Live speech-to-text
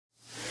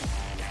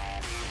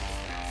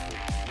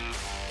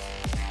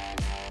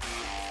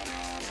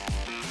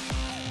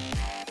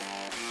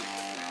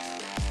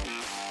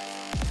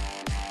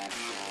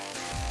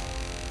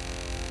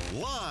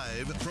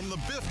Live from the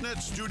BiffNet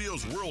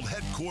Studios World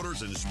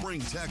Headquarters in Spring,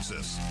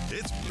 Texas,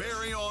 it's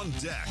Barry on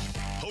Deck,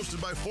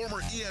 hosted by former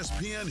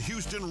ESPN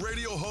Houston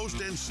radio host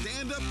and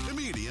stand-up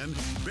comedian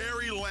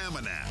Barry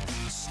Laminack,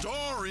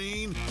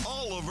 starring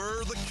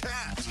Oliver the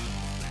Cat.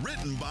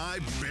 Written by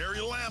Barry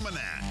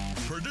Laminack,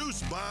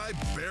 produced by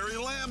Barry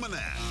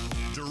Laminack,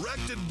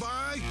 directed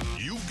by,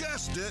 you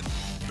guessed it,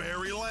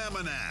 Barry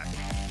Laminack.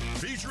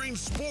 Featuring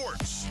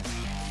sports,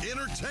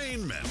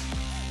 entertainment,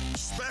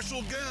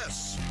 special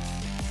guests,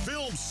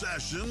 film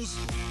sessions,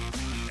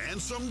 and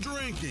some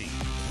drinking.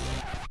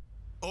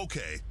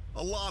 Okay,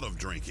 a lot of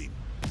drinking.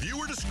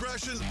 Viewer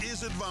discretion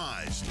is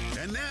advised.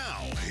 And now,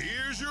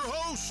 here's your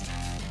host,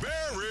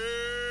 Barry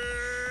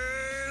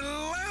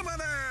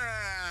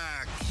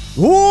Laminack.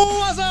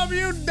 What's up,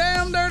 you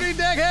damn dirty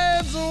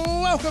deckheads?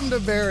 Welcome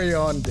to Barry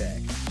on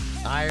Deck.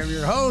 I am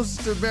your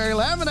host, Barry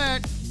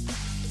Laminack.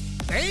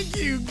 Thank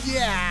you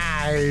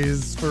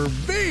guys for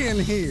being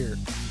here.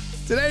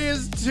 Today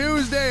is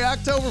Tuesday,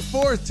 October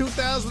 4th,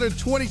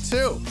 2022.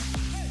 And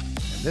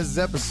this is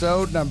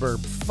episode number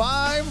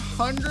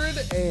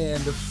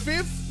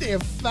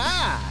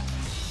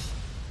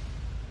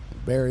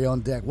 555. Barry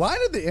on Deck. Why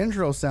did the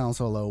intro sound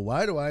so low?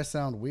 Why do I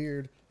sound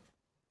weird?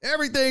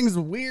 Everything's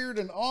weird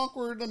and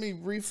awkward. Let me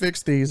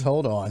refix these.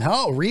 Hold on.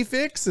 How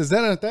refix?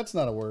 That's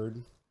not a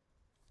word.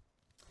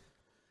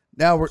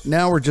 Now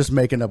we're just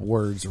making up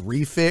words.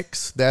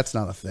 Refix? That's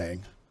not a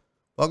thing.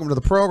 Welcome to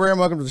the program.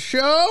 Welcome to the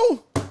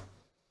show.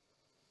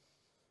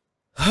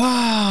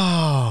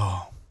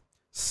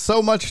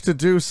 So much to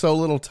do, so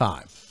little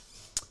time.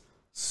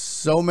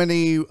 So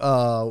many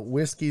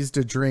whiskeys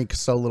to drink,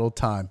 so little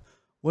time.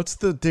 What's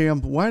the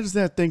damn? Why is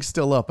that thing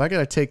still up? I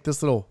gotta take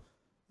this little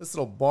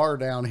bar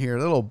down here.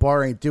 The little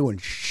bar ain't doing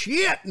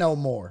shit no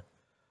more.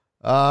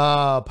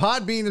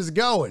 Podbean is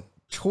going.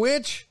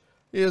 Twitch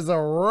is a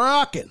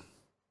rocking.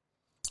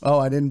 Oh,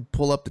 I didn't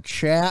pull up the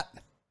chat.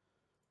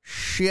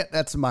 Shit,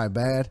 that's my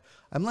bad.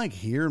 I'm like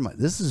here.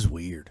 This is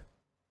weird.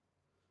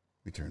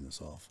 Let me turn this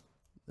off.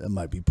 That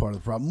might be part of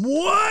the problem.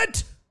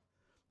 What?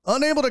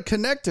 Unable to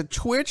connect to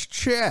Twitch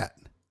chat.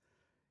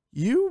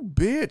 You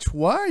bitch.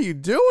 Why are you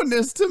doing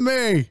this to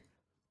me?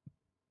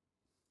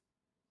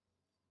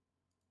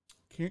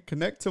 Can't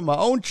connect to my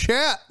own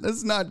chat.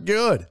 That's not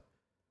good.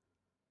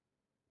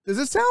 Does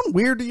it sound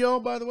weird to y'all,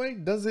 by the way?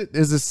 Does it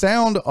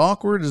sound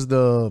awkward? Is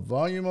the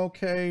volume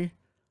okay?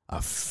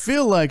 I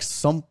feel like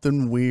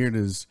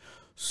something's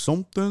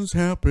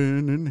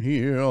happening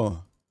here.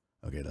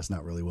 Okay, that's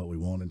not really what we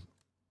wanted.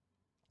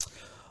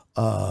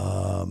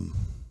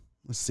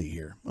 Let's see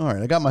here. All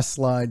right, I got my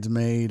slides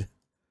made.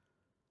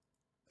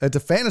 It's a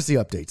fantasy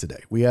update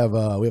today. We have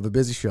a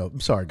busy show. I'm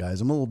sorry, guys.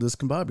 I'm a little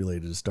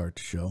discombobulated to start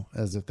the show,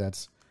 as if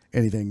that's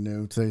anything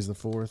new. Today's the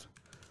 4th.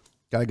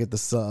 Gotta get the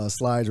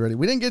slides ready.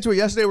 We didn't get to it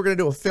yesterday. We're gonna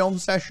do a film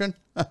session.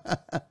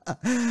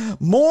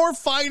 More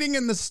fighting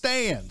in the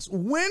stands.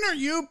 When are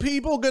you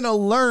people gonna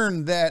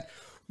learn that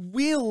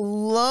we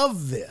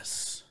love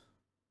this?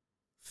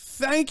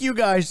 Thank you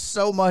guys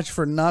so much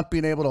for not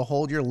being able to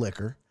hold your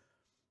liquor,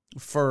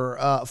 for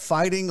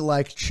fighting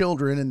like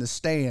children in the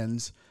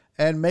stands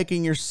and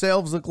making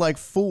yourselves look like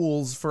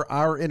fools for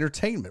our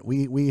entertainment.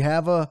 We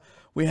have a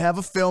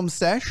film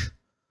sesh.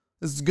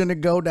 This is going to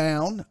go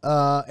down.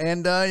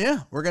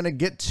 Yeah, we're going to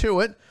get to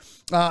it.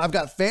 I've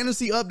got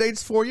fantasy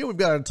updates for you. We've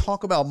got to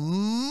talk about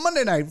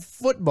Monday Night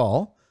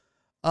Football.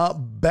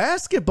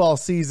 Basketball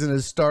season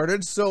has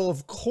started, so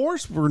of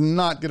course we're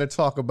not going to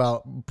talk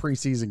about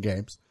preseason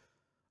games.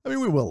 I mean,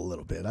 we will a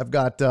little bit. I've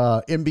got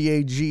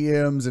NBA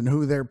GMs and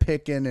who they're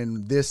picking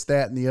and this,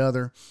 that, and the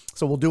other.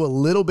 So we'll do a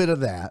little bit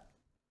of that.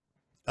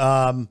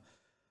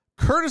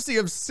 Courtesy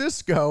of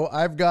Cisco,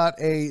 I've got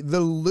the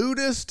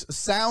lewdest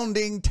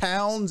sounding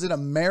towns in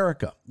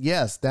America.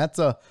 Yes, that's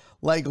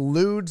like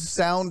lewd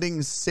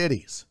sounding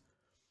cities.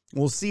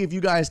 We'll see if you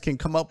guys can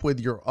come up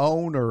with your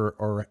own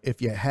or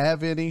if you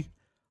have any,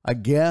 I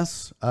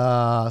guess.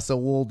 So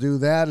we'll do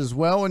that as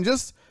well. And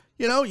just,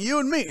 you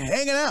and me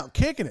hanging out,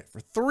 kicking it for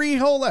 3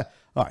 whole hours.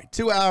 All right,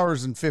 2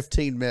 hours and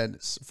 15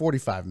 minutes,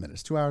 45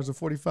 minutes, 2 hours and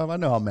 45. I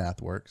know how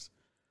math works.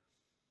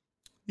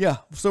 Yeah,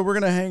 so we're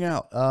going to hang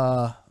out.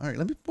 All right,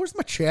 where's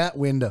my chat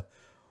window?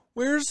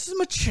 Where's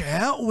my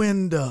chat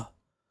window?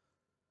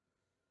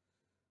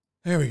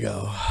 There we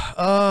go.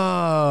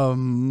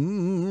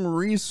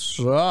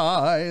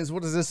 Resize.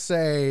 What does this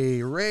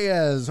say?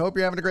 Reyes, hope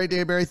you're having a great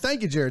day, Barry.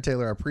 Thank you, Jared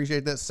Taylor. I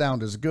appreciate that.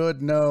 Sound is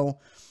good.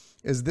 No.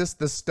 Is this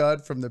the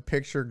stud from the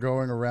picture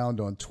going around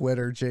on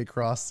Twitter? Jay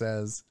Cross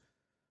says.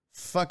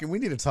 Fucking, we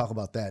need to talk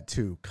about that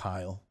too,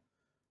 Kyle.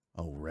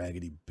 Oh,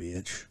 raggedy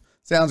bitch.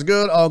 Sounds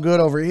good. All good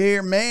over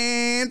here,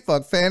 man.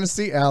 Fuck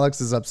fantasy. Alex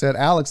is upset.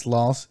 Alex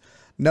lost.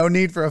 No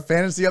need for a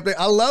fantasy update.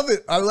 I love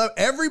it. I love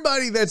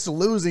everybody that's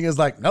losing is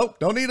like, nope,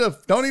 don't need a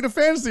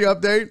fantasy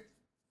update.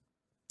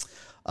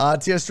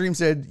 TS Stream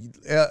said,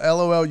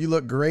 LOL, you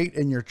look great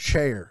in your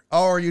chair.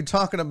 Oh, are you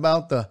talking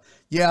about we're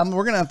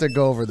going to have to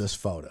go over this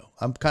photo.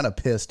 I'm kind of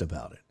pissed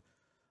about it.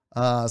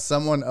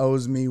 Someone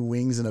owes me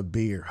wings and a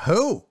beer.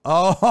 Who?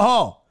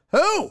 Oh,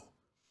 who?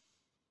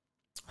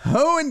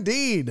 Oh,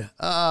 indeed.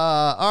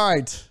 All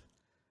right.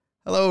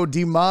 Hello,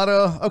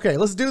 Demata. Okay,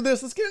 let's do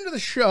this. Let's get into the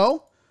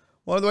show.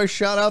 By the way,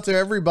 shout out to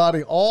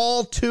everybody,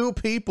 all 2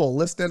 people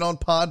listening on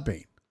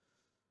Podbean.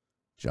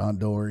 John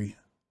Dory,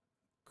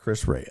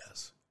 Chris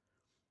Reyes.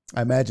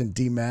 I imagine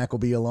D-Mac will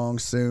be along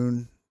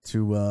soon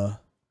to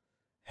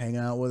hang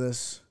out with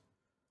us.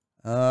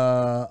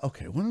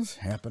 Okay, what is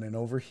happening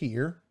over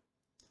here?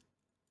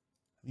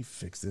 Let me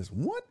fix this.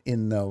 What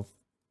in the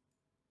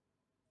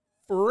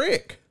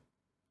frick?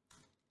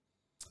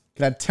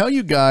 Can I tell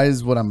you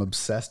guys what I'm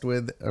obsessed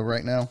with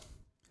right now?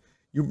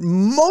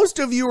 Most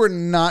of you are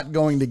not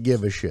going to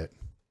give a shit.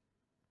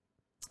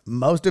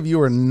 Most of you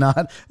are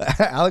not.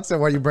 Alex said,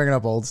 why are you bringing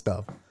up old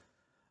stuff?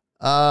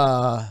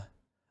 Oh,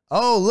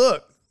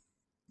 look.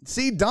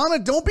 See, Donna,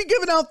 don't be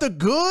giving out the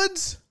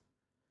goods.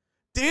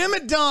 Damn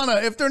it, Donna.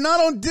 If they're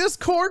not on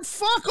Discord,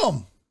 fuck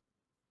them.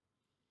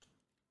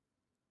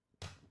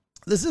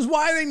 This is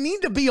why they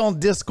need to be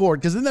on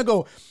Discord, because then they'll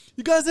go,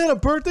 you guys had a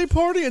birthday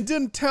party and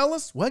didn't tell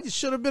us? Well, you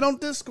should have been on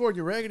Discord,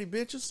 you raggedy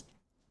bitches.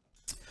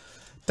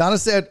 Donna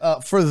said,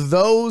 for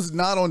those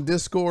not on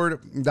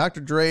Discord,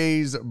 Dr.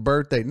 Dre's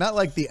birthday, not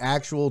like the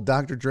actual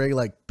Dr. Dre,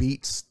 like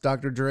beats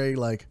Dr. Dre,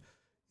 like,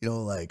 you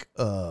know, like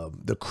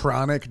the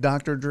chronic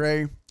Dr.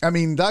 Dre. I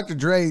mean, Dr.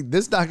 Dre,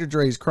 this Dr.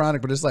 Dre is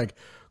chronic, but it's like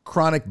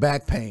chronic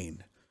back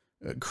pain,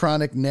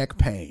 chronic neck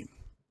pain.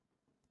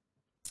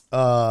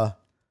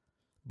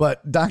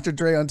 But Dr.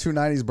 Dre on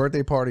 290's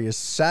birthday party is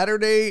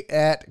Saturday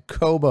at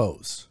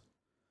Kobo's,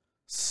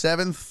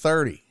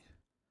 7:30.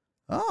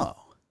 Oh.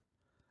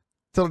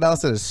 Till now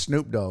said is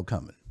Snoop Dogg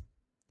coming.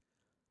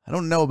 I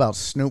don't know about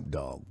Snoop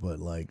Dogg, but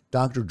like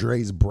Dr.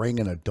 Dre's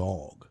bringing a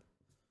dog.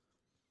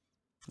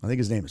 I think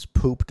his name is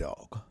Poop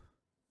Dog.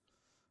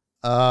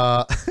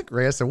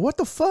 Reyes said, what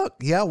the fuck?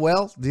 Yeah,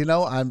 well, you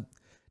know,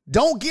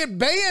 don't get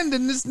banned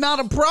and it's not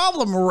a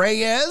problem,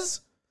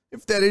 Reyes,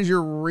 if that is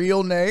your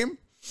real name.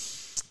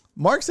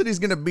 Mark said he's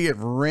going to be at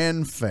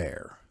Ren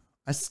Fair.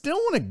 I still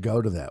want to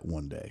go to that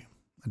one day.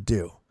 I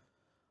do.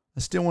 I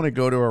still want to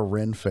go to a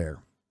Ren Fair.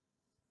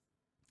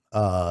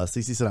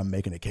 CC said, I'm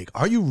making a cake.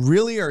 Are you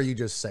really, or are you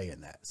just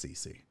saying that,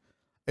 CC?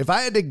 If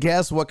I had to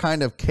guess what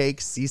kind of cake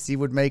CC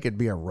would make, it'd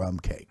be a rum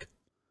cake.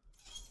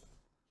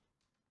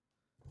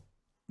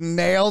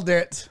 Nailed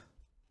it.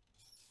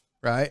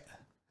 Right?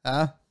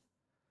 Huh?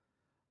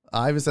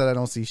 Ivan said, I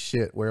don't see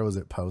shit. Where was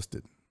it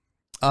posted?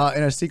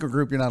 In a secret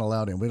group you're not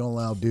allowed in. We don't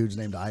allow dudes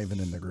named Ivan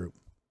in the group.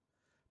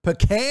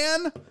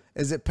 Pecan?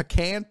 Is it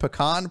pecan?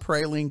 Pecan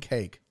praline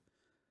cake.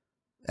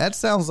 That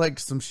sounds like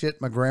some shit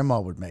my grandma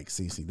would make,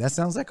 Cece. That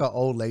sounds like an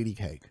old lady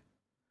cake.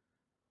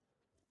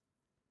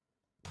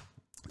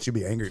 She'd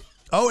be angry.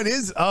 Oh, it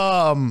is.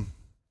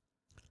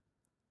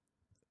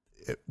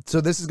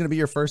 So this is going to be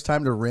your first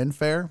time to Ren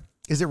Fair?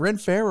 Is it Ren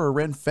Fair or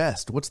Ren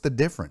Fest? What's the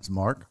difference,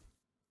 Mark?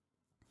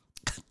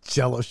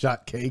 Jello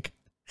shot cake.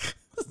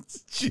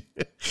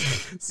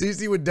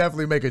 Cece would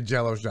definitely make a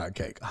Jello shot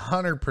cake.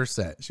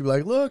 100%. She'd be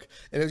like, look.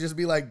 And it'd just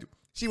be like,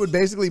 she would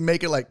basically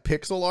make it like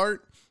pixel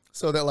art.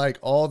 So that like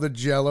all the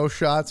Jello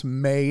shots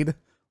made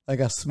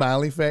like a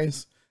smiley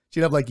face.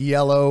 She'd have like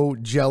yellow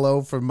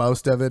Jello for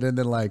most of it. And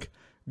then like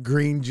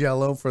green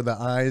Jello for the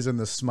eyes and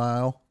the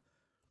smile.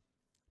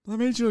 I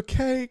made you a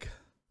cake.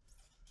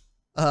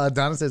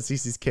 Donna said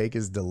Cece's cake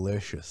is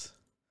delicious.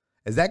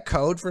 Is that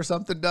code for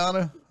something,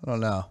 Donna? I don't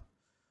know.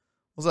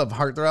 What's up,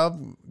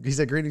 Heartthrob? He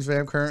said, greetings,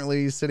 fam.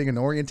 Currently sitting in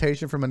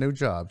orientation from a new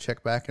job.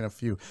 Check back in a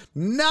few.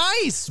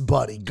 Nice,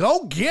 buddy.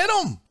 Go get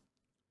him.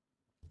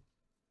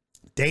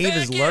 Dave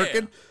is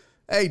lurking.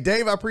 Hey,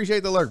 Dave, I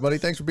appreciate the lurk, buddy.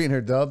 Thanks for being here,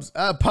 Dubs.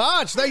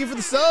 Poch, thank you for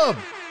the sub.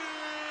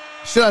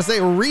 Should I say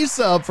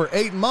resub for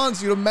 8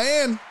 months? You the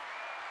man.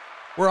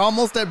 We're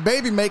almost at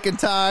baby making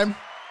time.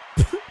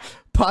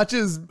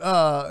 Poch's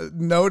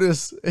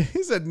notice.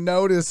 He said,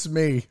 notice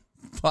me.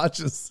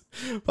 Poch's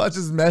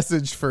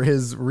message for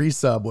his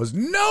resub was,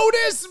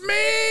 notice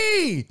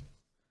me.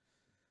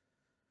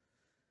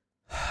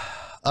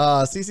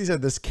 Cece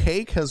said, this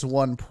cake has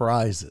won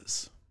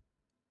prizes.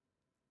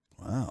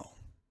 Wow.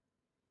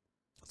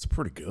 That's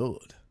pretty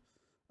good.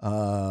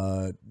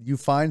 You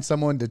find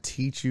someone to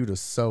teach you to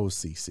sew,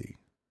 Cece.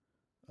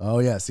 Oh,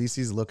 yeah.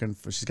 Cece's looking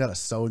for, she's got a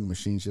sewing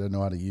machine she doesn't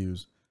know how to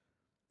use.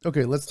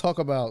 Okay, let's talk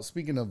about,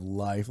 speaking of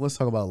life, let's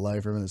talk about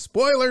life for a minute.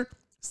 Spoiler,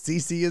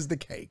 Cece is the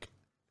cake.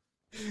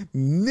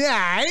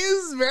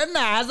 Nice. Very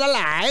nice.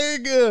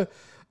 I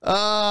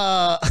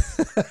like.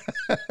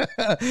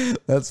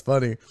 That's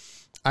funny.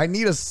 I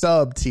need a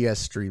sub, TS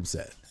Stream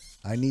said.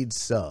 I need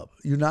sub.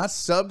 You're not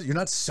subbed? You're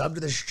not subbed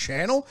to this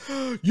channel?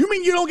 You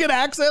mean you don't get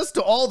access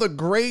to all the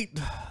great...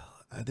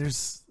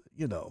 There's,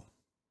 you know...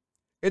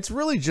 It's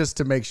really just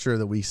to make sure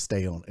that we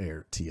stay on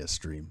air, TS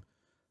Stream.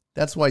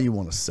 That's why you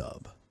want to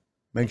sub.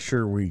 Make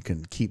sure we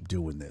can keep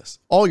doing this.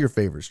 All your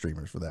favorite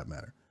streamers, for that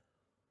matter.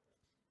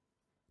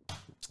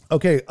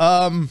 Okay,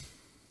 let me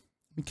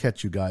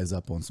catch you guys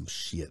up on some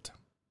shit.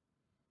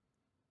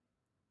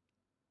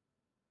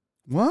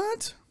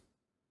 What?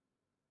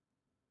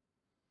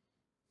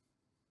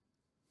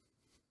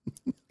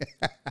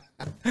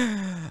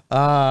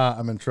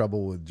 I'm in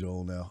trouble with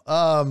Joel now.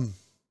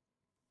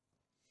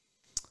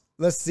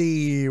 Let's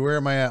see. Where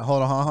am I at?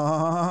 Hold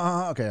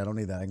on. Okay, I don't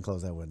need that. I can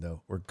close that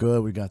window. We're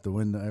good. We got the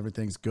window.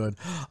 Everything's good.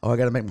 Oh, I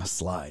got to make my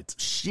slides.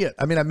 Shit.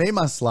 I mean, I made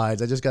my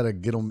slides. I just got to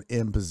get them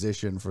in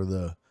position for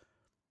the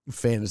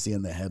fantasy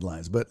and the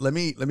headlines. But let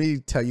me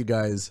tell you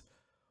guys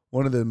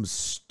one of the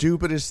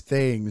stupidest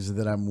things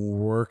that I'm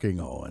working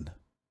on.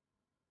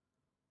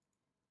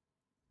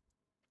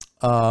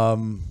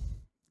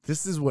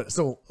 This is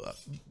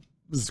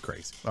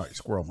crazy. All right,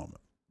 squirrel moment.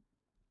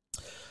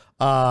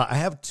 I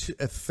have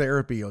a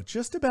therapy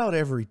just about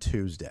every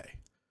Tuesday,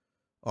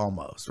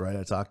 almost, right?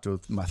 I talk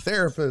to my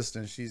therapist,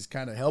 and she's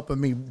kind of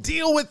helping me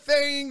deal with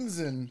things,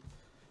 and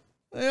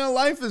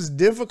life is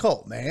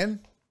difficult, man.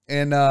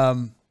 And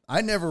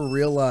I never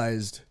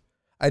realized,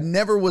 I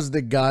never was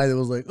the guy that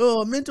was like,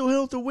 oh, mental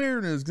health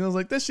awareness. And I was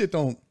like, that shit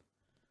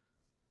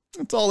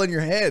it's all in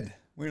your head.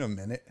 Wait a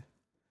minute.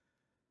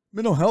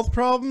 Mental health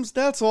problems?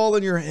 That's all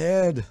in your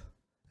head.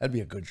 That'd be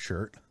a good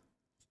shirt.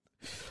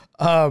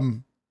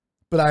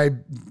 But I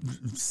think,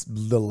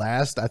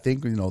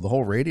 the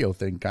whole radio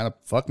thing kind of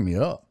fucked me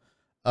up.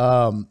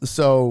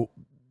 So,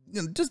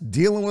 just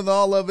dealing with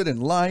all of it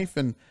in life.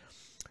 And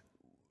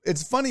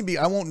it's funny,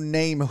 I won't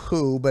name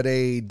who, but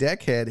a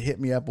deckhead hit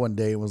me up one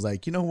day and was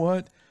like, you know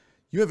what?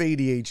 You have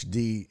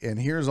ADHD and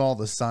here's all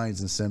the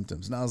signs and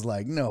symptoms. And I was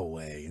like, no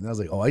way. And I was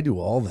like, oh, I do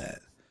all that.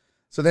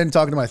 So then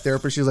talking to my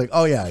therapist, she was like,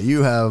 oh yeah,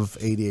 you have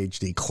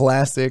ADHD.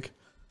 Classic.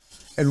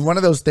 And one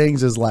of those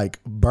things is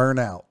like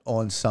burnout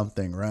on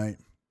something, right?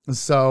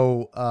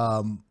 So,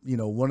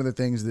 one of the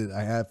things that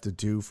I have to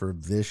do for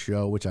this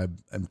show, which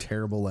I'm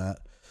terrible at,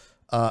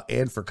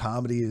 and for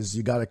comedy, is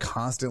you got to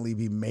constantly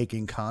be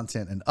making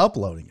content and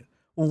uploading it.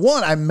 Well,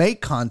 one, I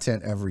make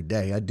content every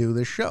day. I do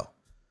this show.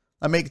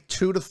 I make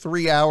 2 to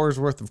 3 hours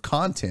worth of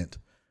content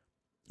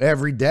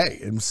every day,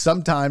 and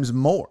sometimes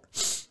more.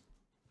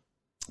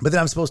 But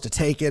then I'm supposed to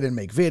take it and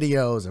make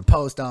videos and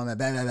post on that,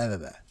 blah, blah, blah, blah,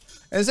 blah.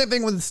 And the same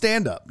thing with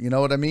stand-up. You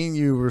know what I mean?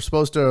 You were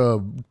supposed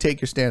to take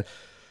your stand.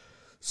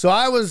 So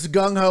I was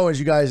gung-ho, as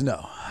you guys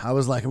know. I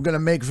was like, I'm going to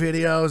make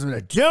videos. I'm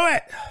going to do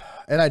it.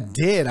 And I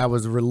did. I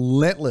was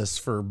relentless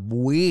for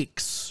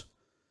weeks.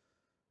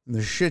 And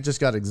the shit just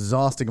got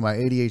exhausting. My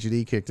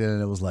ADHD kicked in,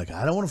 and it was like,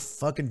 I don't want to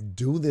fucking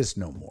do this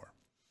no more.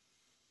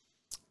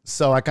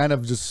 So I kind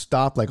of just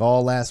stopped like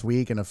all last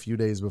week and a few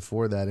days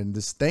before that. And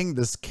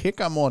this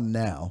kick I'm on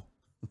now,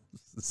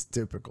 it's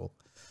typical.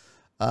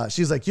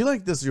 She's like, you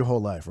like this your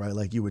whole life, right?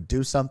 Like you would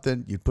do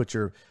something, you'd put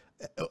your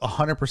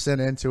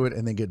 100% into it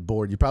and then get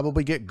bored. You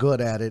probably get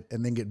good at it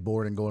and then get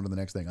bored and go on to the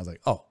next thing. I was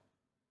like, oh,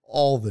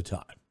 all the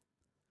time.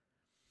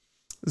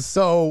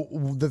 So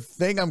the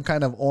thing I'm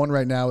kind of on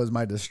right now is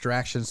my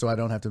distraction, so I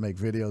don't have to make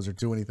videos or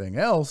do anything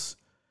else,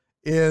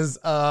 is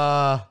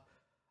I'm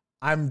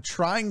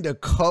trying to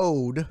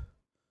code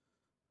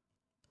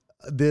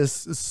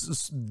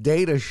this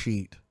data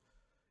sheet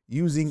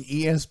using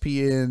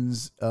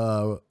ESPN's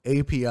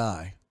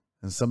API.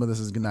 And some of this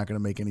is not going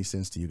to make any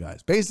sense to you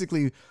guys.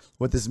 Basically,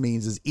 what this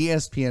means is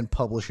ESPN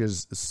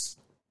publishes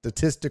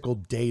statistical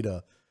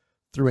data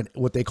through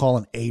what they call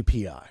an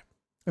API.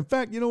 In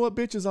fact, you know what,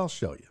 bitches? I'll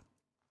show you.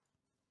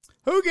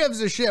 Who gives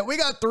a shit? We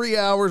got 3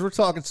 hours. We're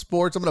talking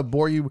sports. I'm going to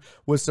bore you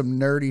with some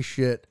nerdy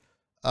shit,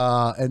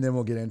 and then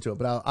we'll get into it.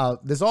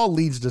 But this all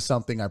leads to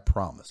something, I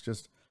promise.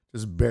 Just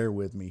bear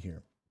with me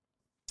here.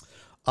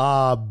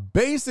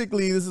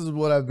 Basically, this is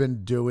what I've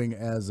been doing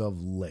as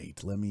of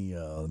late. Let me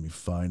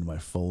find my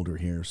folder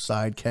here.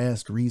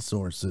 Sidecast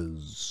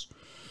resources.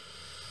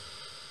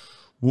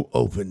 We'll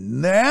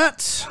open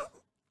that,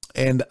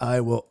 and I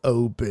will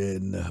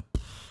open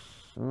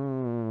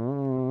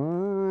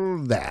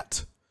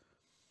that.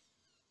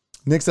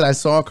 Nick said, I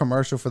saw a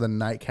commercial for the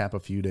nightcap a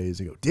few days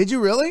ago. Did you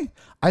really?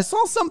 I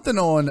saw something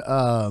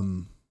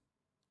on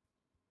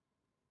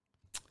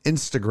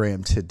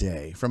Instagram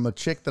today from a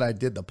chick that I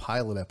did the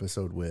pilot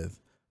episode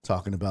with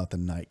talking about the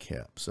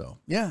nightcap. So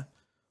yeah,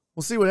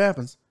 we'll see what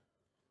happens.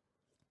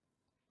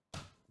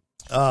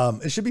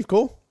 It should be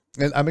cool.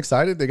 And I'm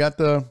excited. They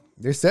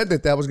said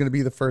that was going to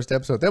be the first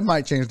episode. They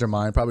might change their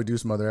mind, probably do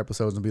some other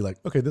episodes and be like,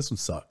 okay, this one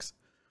sucks.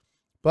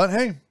 But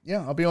hey,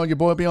 yeah, I'll be on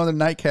the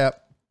nightcap.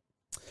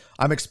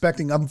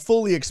 I'm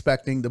fully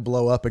expecting to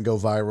blow up and go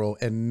viral,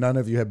 and none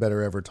of you had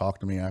better ever talk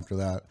to me after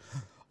that.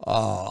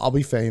 I'll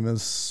be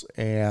famous,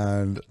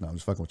 and no, I'm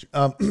just fucking with you.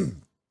 All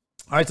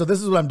right, so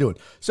this is what I'm doing.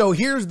 So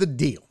here's the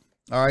deal.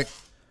 All right,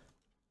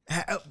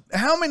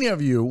 how many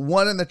of you,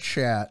 one in the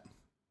chat,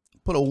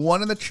 put a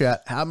 1 in the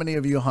chat, how many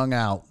of you hung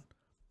out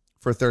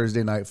for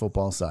Thursday Night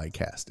Football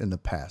Sidecast in the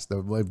past?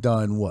 We've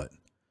done what?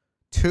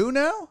 2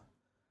 now?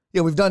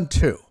 Yeah, we've done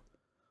 2.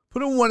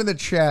 Put a 1 in the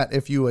chat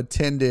if you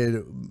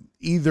attended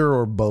either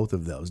or both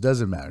of those.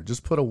 Doesn't matter.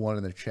 Just put a 1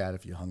 in the chat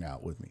if you hung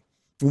out with me.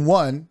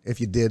 1,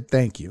 if you did,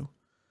 thank you.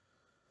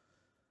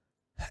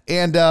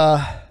 And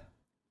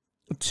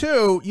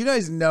 2, you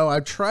guys know I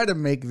try to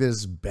make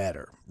this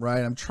better, right?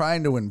 I'm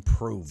trying to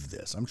improve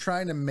this. I'm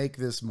trying to make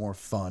this more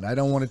fun. I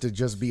don't want it to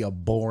just be a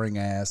boring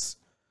ass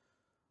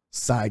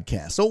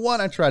sidecast. So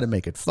one, I try to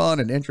make it fun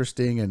and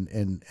interesting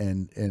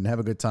and have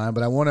a good time.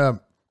 But I want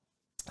to,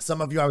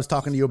 some of you, I was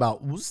talking to you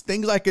about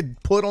things I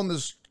could put on the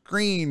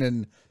screen,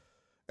 and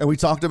we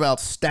talked about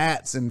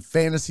stats and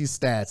fantasy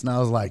stats. And I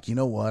was like, you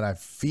know what? I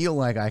feel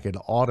like I could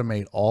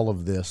automate all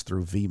of this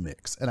through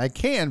vMix. And I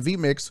can.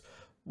 vMix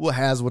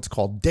has what's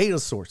called data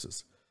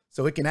sources.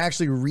 So it can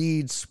actually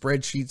read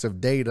spreadsheets of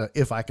data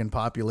if I can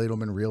populate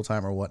them in real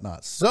time or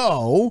whatnot.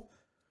 So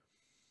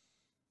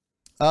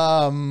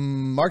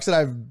Mark said,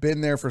 I've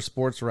been there for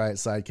Sports Riot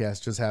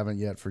Sidecast, just haven't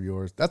yet for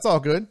yours. That's all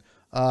good.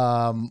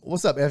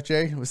 What's up,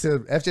 FJ?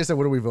 FJ said,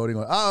 what are we voting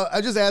on? I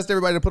just asked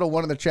everybody to put a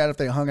 1 in the chat if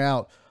they hung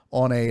out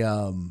on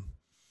a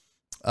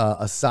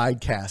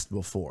sidecast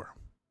before.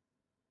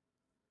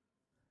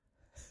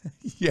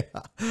 Yeah.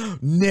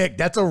 Nick,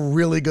 that's a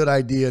really good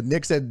idea.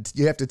 Nick said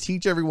you have to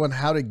teach everyone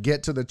how to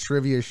get to the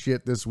trivia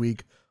shit this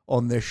week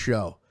on this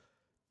show.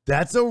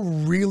 That's a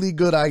really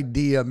good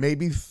idea.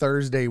 Maybe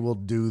Thursday we'll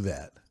do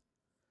that.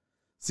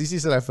 CC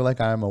said, I feel like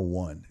I'm a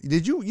 1.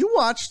 Did you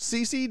watched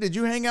CC? Did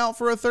you hang out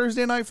for a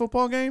Thursday night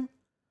football game?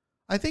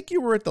 I think you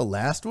were at the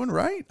last one,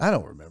 right? I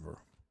don't remember.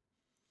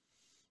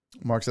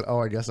 Mark said, oh,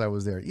 I guess I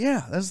was there.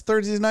 Yeah, that's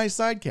Thursday night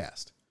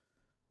sidecast.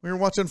 We were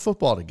watching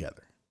football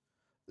together.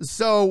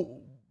 So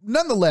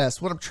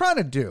nonetheless, what I'm trying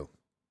to do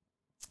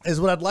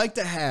is what I'd like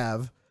to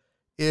have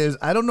is,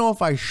 I don't know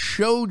if I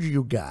showed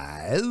you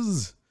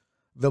guys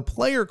the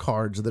player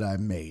cards that I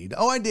made.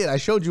 Oh, I did. I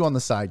showed you on the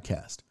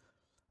sidecast.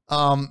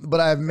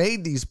 But I've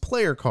made these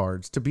player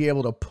cards to be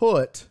able to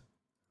put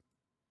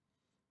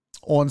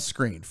on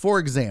screen. For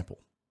example,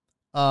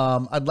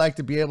 I'd like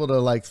to be able to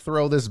like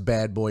throw this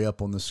bad boy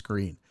up on the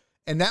screen,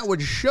 and that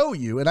would show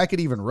you, and I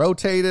could even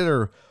rotate it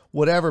or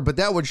whatever, but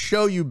that would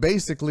show you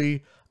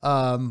basically,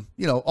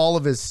 all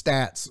of his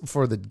stats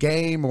for the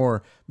game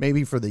or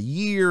maybe for the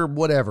year,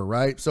 whatever.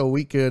 Right. So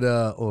we could,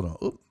 hold on.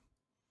 Oop.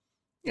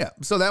 Yeah.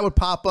 So that would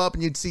pop up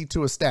and you'd see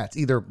two of stats,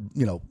 either,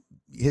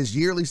 his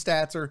yearly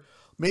stats or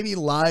maybe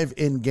live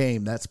in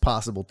game. That's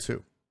possible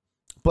too.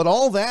 But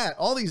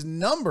all these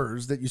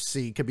numbers that you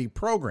see could be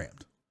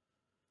programmed,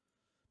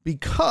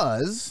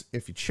 because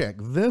if you check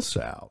this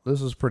out,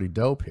 this is pretty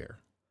dope here.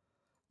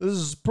 This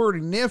is pretty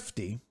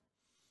nifty.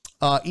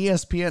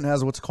 ESPN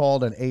has what's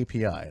called an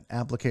API, an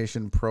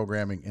application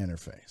programming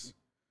interface.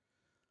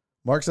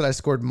 Mark said I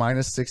scored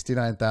minus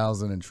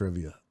 69,000 in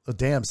trivia. Oh,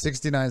 damn,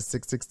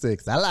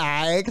 69,666. I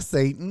like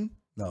Satan.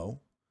 No.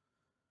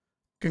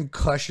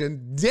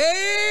 Concussion.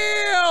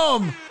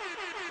 Damn!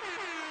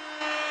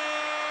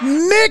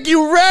 Nick,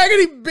 you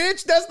raggedy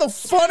bitch. That's the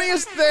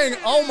funniest thing.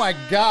 Oh, my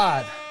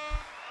God.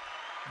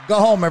 Go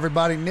home,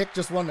 everybody. Nick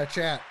just won the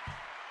chat.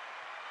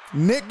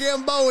 Nick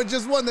Gamboa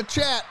just won the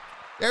chat.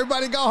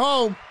 Everybody go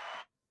home.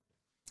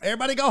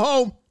 Everybody go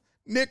home.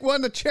 Nick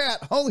won the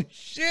chat. Holy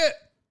shit.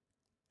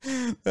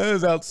 That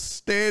is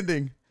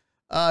outstanding.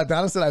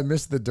 Donna said I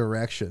missed the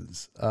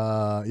directions.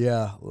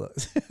 Yeah.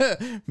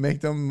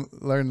 Make them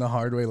learn the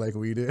hard way like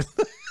we did.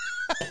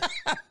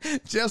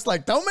 Just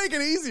like, don't make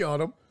it easy on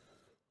them.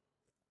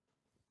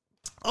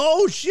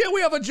 Oh, shit.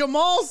 We have a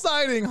Jamal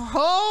sighting.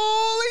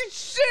 Holy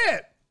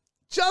shit.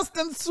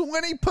 Justin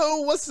Swinny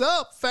Poo, what's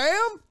up,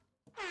 fam?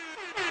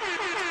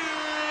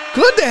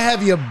 Good to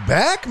have you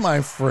back,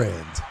 my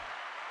friend.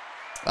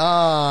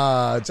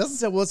 Justin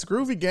said, well, it's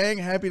groovy, gang.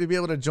 Happy to be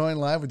able to join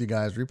live with you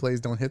guys.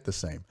 Replays don't hit the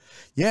same.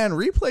 Yeah, and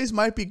replays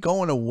might be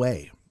going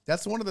away.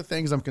 That's one of the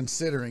things I'm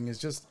considering, is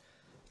just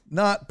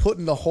not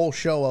putting the whole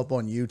show up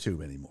on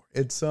YouTube anymore.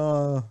 It's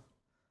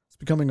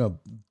becoming a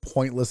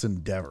pointless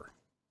endeavor.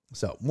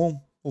 So we'll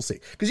see.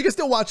 Because you can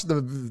still watch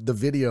the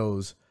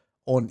videos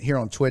on here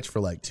on Twitch for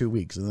like 2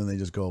 weeks, and then they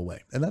just go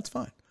away. And that's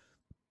fine.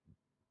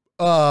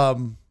 But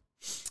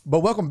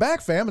welcome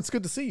back, fam. It's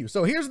good to see you.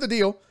 So here's the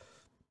deal.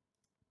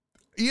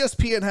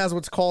 ESPN has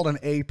what's called an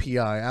API,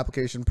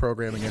 application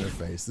programming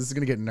interface. This is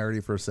going to get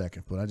nerdy for a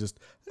second, but I'm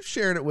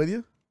sharing it with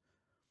you.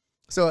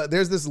 So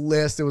there's this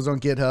list. It was on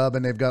GitHub,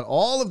 and they've got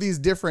all of these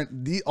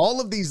all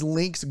of these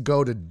links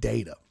go to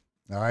data.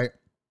 All right.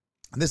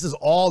 And this is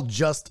all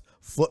just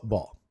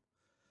football.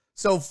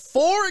 So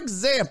for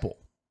example,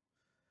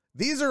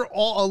 these are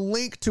all a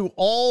link to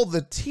all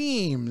the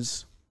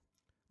teams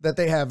that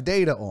they have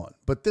data on,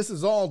 but this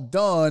is all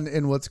done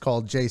in what's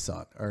called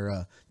JSON,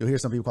 or you'll hear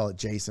some people call it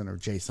JSON or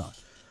JSON,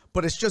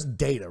 but it's just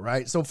data,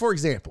 right? So for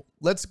example,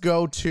 let's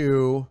go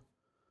to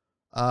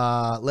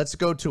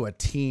a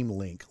team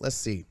link. Let's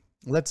see.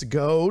 Let's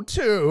go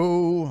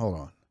to, hold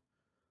on.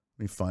 Let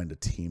me find a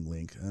team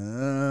link.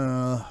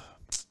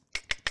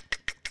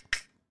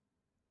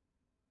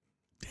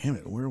 Damn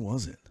it. Where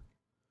was it?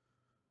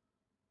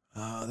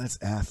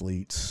 That's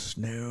athletes.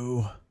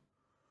 No.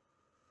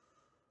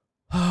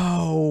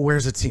 Oh,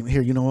 where's a team?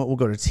 Here, you know what? We'll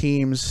go to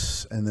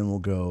teams, and then we'll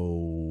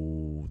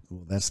go,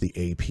 that's the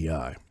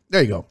API.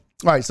 There you go. All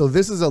right, so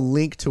this is a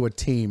link to a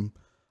team.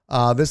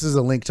 This is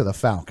a link to the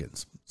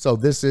Falcons. So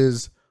this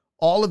is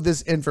all of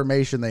this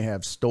information they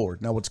have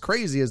stored. Now, what's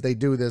crazy is they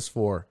do this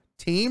for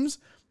teams.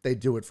 They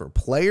do it for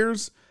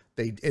players.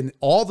 They in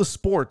all the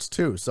sports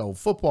too. So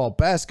football,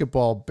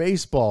 basketball,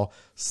 baseball,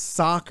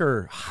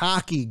 soccer,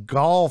 hockey,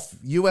 golf,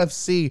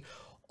 UFC,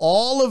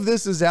 all of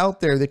this is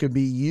out there that could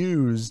be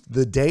used.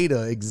 The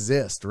data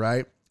exists,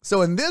 right?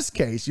 So in this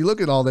case, you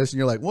look at all this and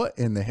you're like, what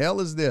in the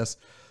hell is this?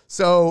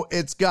 So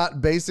it's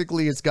got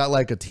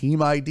like a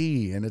team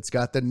ID, and it's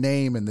got the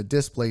name and the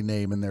display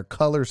name and their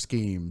color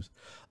schemes.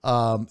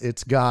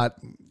 It's got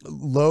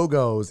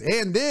logos,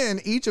 and then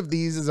each of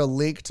these is a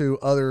link to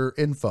other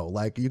info.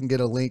 Like you can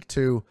get a link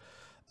to,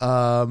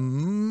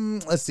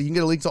 let's see, you can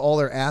get a link to all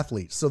their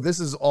athletes. So this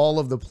is all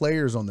of the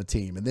players on the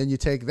team. And then you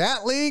take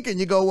that link and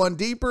you go one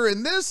deeper,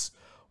 and this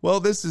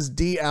is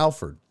D.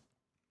 Alford.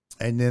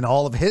 And then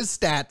all of his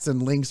stats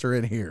and links are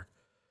in here.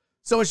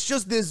 So it's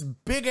just this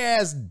big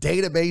ass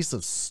database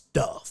of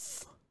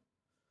stuff,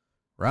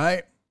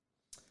 right?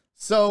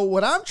 So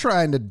what I'm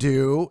trying to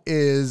do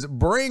is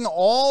bring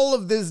all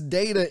of this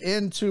data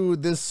into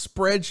this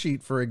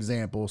spreadsheet, for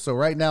example. So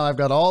right now I've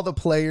got all the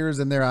players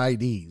and their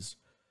IDs,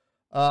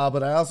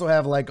 but I also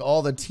have like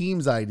all the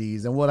teams'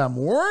 IDs. And what I'm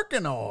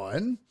working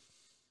on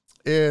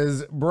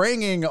is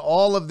bringing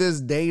all of this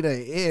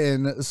data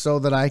in so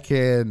that I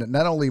can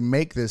not only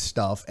make this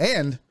stuff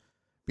and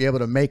be able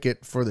to make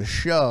it for the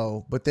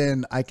show, but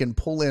then I can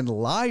pull in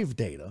live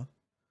data.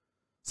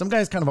 Some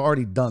guy's kind of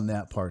already done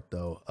that part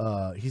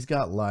though. He's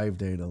got live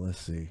data. Let's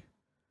see.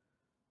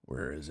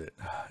 Where is it?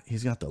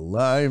 He's got the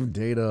live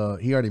data.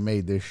 He already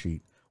made this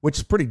sheet, which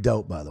is pretty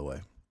dope, by the way.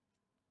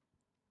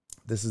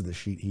 This is the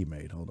sheet he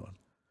made. Hold on.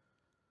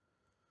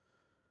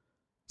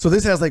 So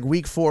this has like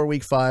week 4,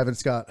 week 5.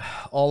 It's got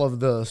all of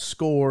the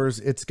scores.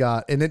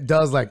 And it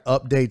does like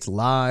updates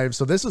live.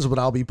 So this is what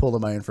I'll be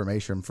pulling my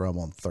information from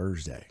on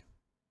Thursday.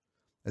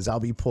 As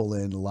I'll be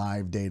pulling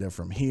live data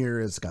from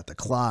here. It's got the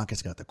clock.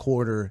 It's got the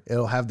quarter.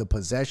 It'll have the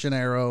possession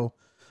arrow,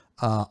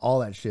 all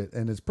that shit.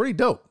 And it's pretty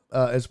dope.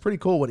 It's pretty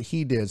cool what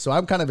he did. So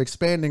I'm kind of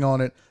expanding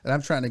on it, and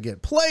I'm trying to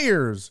get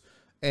players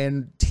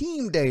and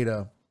team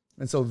data.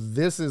 And so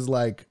this is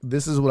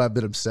what I've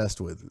been obsessed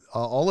with.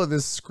 All of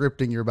this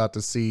scripting you're about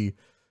to see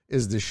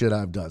is the shit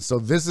I've done. So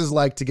this is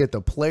like to get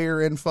the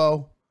player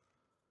info.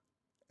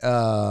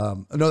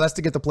 No, that's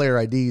to get the player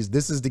IDs.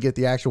 This is to get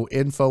the actual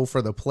info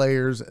for the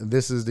players.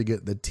 This is to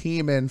get the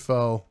team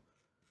info.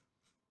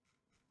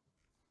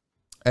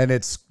 And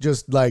it's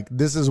just like,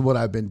 this is what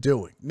I've been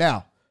doing.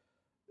 Now,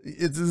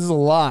 this is a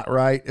lot,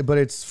 right? But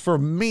it's for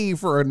me,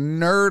 for a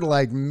nerd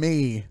like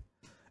me,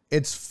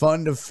 it's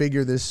fun to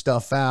figure this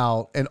stuff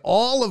out. And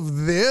all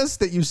of this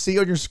that you see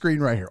on your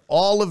screen right here,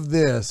 all of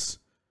this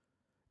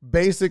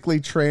basically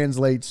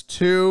translates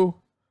to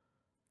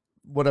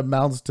what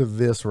amounts to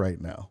this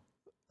right now.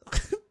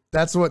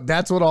 That's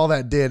what all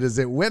that did, is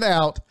it went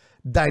out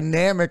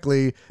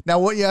dynamically. Now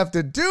what you have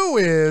to do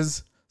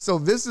is, so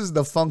this is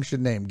the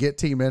function name, get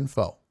team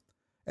info.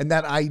 And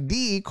that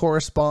ID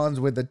corresponds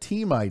with the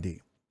team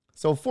ID.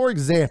 So for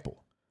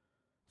example,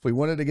 if we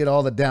wanted to get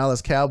all the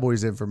Dallas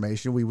Cowboys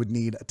information, we would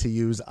need to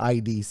use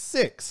ID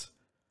 6.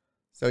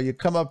 So you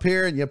come up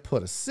here and you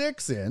put a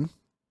 6 in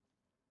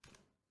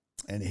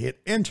and hit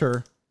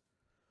enter.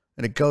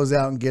 And it goes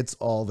out and gets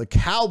all the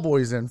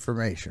Cowboys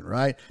information,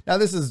 right? Now,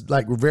 this is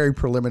like very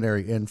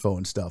preliminary info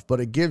and stuff, but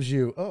it gives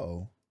you,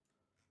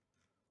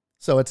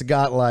 so it's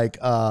got like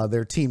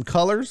their team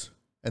colors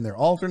and their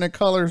alternate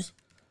colors.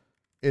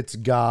 It's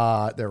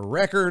got their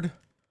record.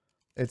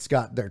 It's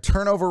got their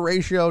turnover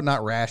ratio,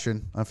 not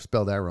ration. I've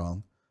spelled that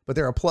wrong. But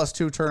they're a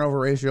 +2 turnover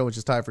ratio, which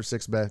is tied for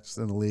 6th best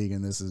in the league.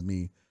 And this is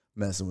me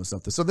messing with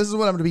something. So this is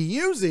what I'm going to be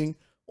using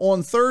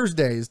on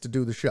Thursdays to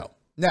do the show.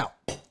 Now,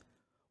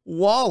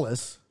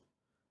 Wallace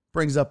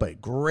brings up a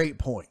great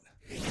point.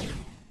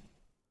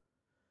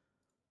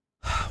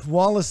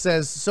 Wallace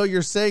says, so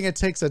you're saying it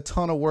takes a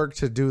ton of work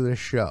to do this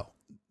show?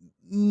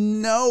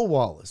 No,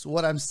 Wallace.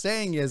 What I'm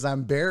saying is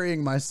I'm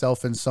burying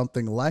myself in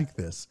something like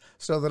this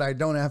so that I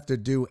don't have to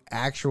do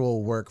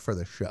actual work for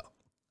the show.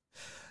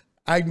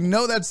 I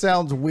know that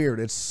sounds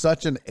weird. It's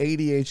such an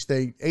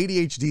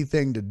ADHD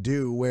thing to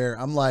do, where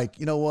I'm like,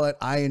 you know what?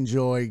 I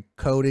enjoy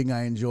coding.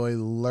 I enjoy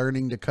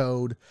learning to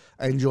code.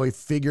 I enjoy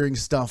figuring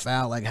stuff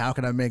out. Like, how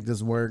can I make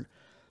this work?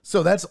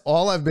 So that's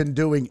all I've been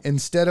doing,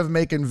 instead of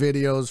making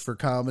videos for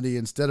comedy,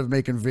 instead of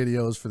making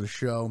videos for the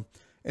show,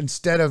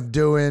 instead of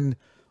doing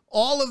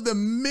all of the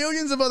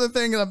millions of other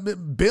things.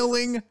 I'm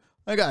billing.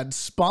 I got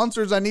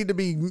sponsors I need to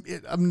be.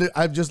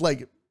 I've just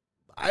like,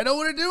 I don't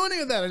want to do any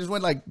of that. I just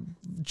went like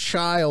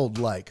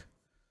childlike.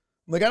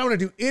 Like, I don't want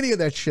to do any of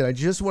that shit. I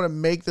just want to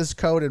make this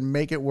code and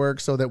make it work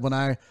so that when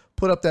I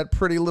put up that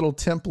pretty little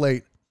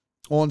template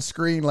on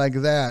screen like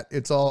that,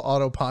 it's all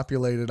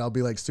auto-populated. I'll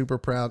be like super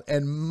proud.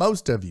 And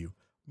most of you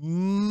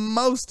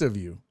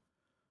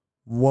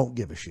won't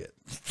give a shit.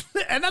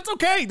 And that's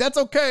okay. That's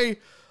okay.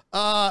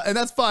 And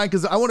that's fine,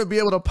 because I want to be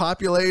able to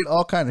populate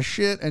all kind of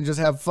shit and just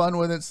have fun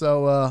with it.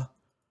 So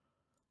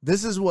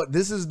this is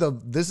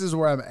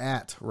where I'm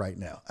at right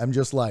now. I'm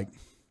just like,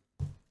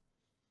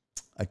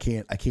 I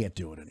can't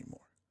do it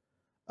anymore.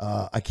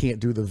 I can't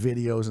do the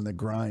videos and the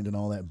grind and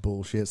all that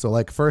bullshit. So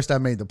like, first I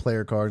made the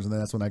player cards, and then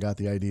that's when I got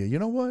the idea. You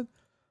know what?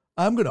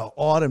 I'm going to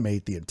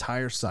automate the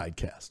entire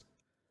sidecast.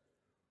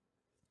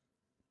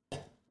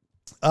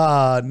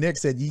 Nick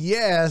said,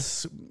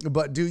 yes,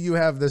 but do you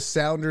have the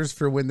sounders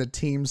for when the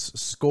teams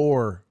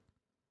score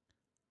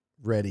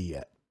ready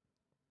yet?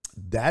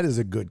 That is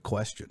a good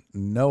question.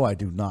 No, I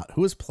do not.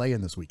 Who is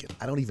playing this weekend?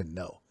 I don't even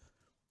know.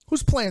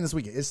 Who's playing this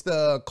weekend? It's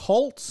the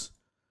Colts.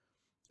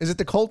 Is it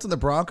the Colts and the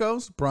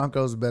Broncos?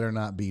 Broncos better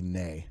not be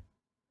nay.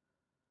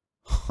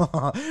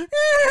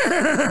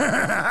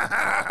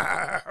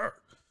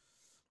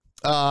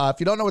 If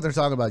you don't know what they're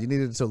talking about, you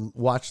needed to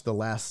watch the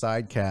last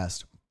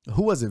sidecast.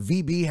 Who was it?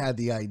 VB had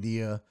the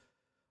idea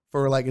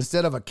for, like,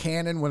 instead of a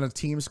cannon when a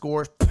team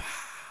scores, pow,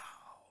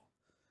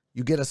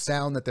 you get a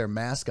sound that their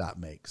mascot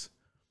makes.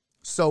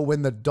 So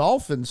when the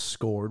Dolphins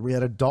scored, we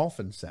had a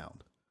dolphin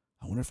sound.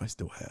 I wonder if I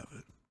still have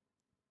it.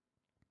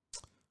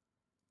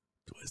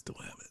 Do I still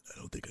have it? I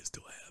don't think I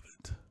still have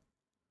it.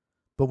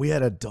 But we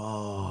had a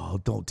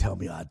dog. Don't tell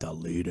me I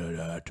deleted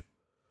it.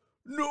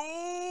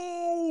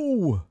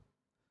 No!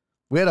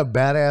 We had a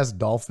badass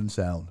dolphin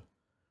sound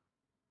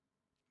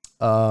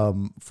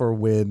for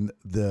when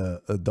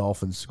the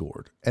Dolphins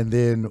scored. And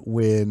then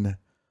when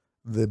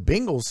the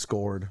Bengals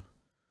scored,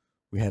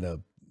 we had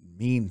a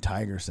mean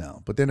tiger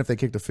sound. But then if they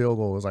kicked a field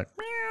goal, it was like,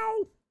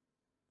 meow.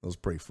 It was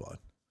pretty fun.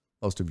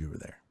 Most of you were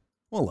there.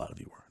 Well, a lot of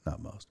you were,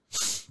 not most.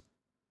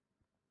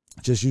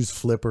 Just use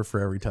Flipper for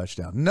every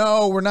touchdown.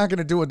 No, we're not going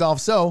to do a Dolphin.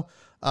 So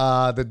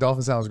the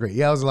Dolphin sound was great.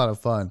 Yeah, it was a lot of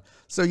fun.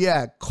 So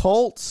yeah,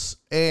 Colts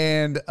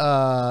and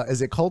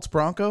is it Colts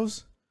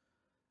Broncos?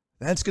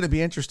 That's going to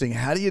be interesting.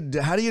 How do you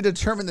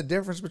determine the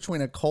difference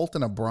between a Colt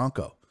and a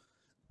Bronco?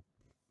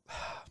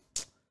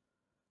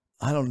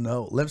 I don't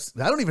know.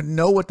 I don't even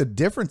know what the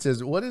difference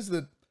is. What's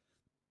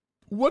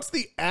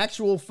the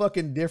actual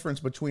fucking difference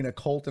between a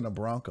Colt and a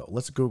Bronco?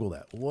 Let's Google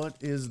that. What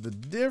is the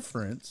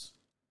difference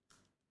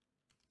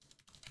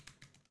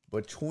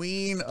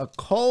between a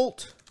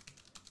Colt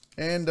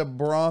and a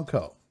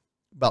Bronco?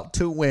 About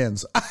 2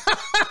 wins.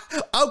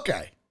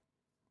 Okay.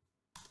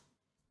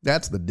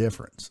 That's the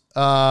difference.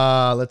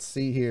 Let's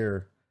see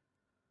here.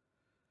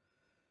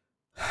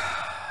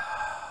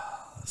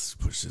 Let's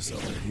push this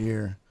over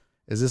here.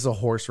 Is this a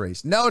horse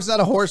race? No, it's not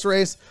a horse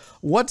race.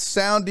 What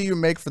sound do you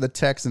make for the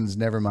Texans?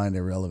 Never mind,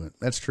 irrelevant.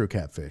 That's true,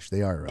 Catfish.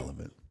 They are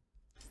irrelevant.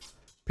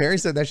 Perry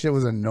said that shit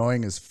was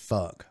annoying as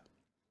fuck.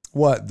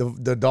 What?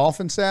 The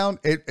dolphin sound?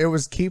 It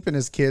was keeping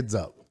his kids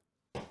up.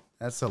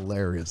 That's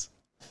hilarious.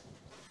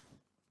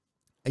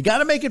 You got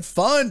to make it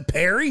fun,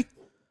 Perry.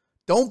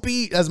 Don't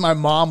be, as my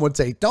mom would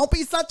say, don't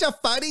be such a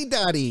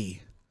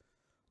fuddy-duddy.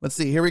 Let's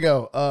see. Here we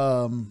go.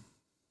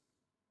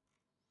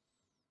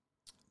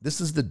 This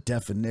is the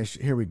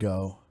definition. Here we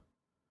go.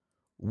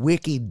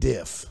 Wiki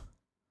diff.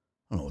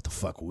 I don't know what the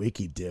fuck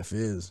wiki diff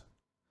is.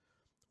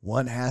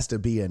 One has to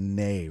be a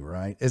nay,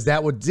 right? Is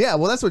that what? Yeah,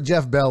 well, that's what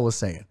Jeff Bell was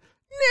saying.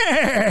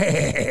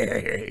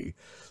 Nay.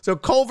 So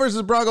Colt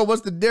versus Bronco,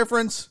 what's the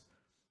difference?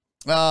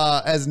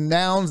 As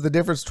nouns, the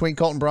difference between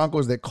Colt and Bronco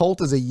is that Colt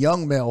is a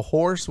young male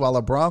horse, while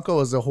a Bronco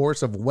is a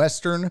horse of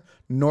Western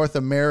North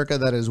America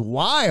that is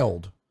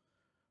wild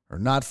or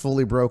not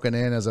fully broken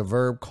in. As a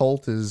verb,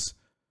 Colt is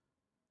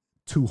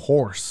to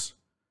horse,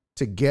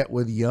 to get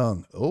with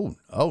young. Oh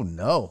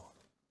no.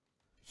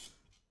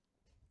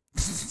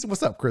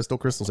 What's up, Crystal?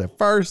 Crystal said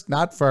first,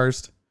 not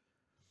first.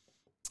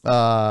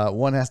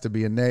 One has to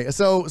be a nay.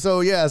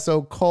 So yeah,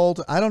 so Colt,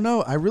 I don't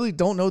know. I really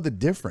don't know the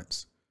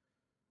difference.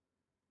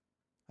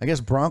 I guess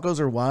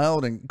Broncos are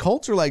wild and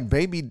Colts are like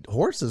baby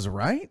horses,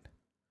 right?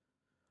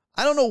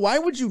 I don't know. Why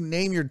would you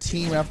name your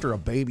team after a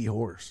baby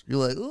horse?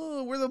 You're like,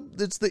 oh,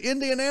 it's the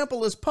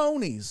Indianapolis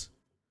Ponies.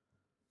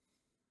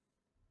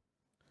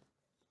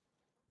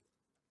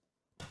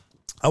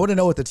 I want to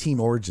know what the team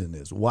origin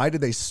is. Why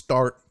did they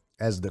start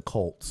as the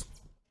Colts?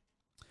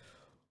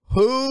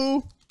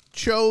 Who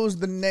chose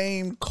the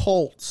name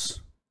Colts?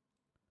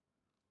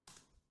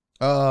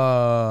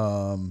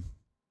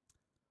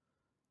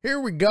 Here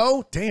we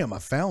go. Damn, I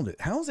found it.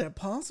 How is that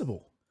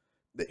possible?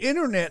 The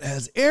internet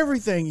has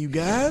everything, you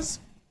guys.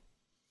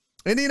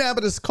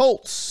 Indianapolis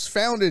Colts,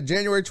 founded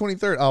January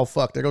 23rd. Oh,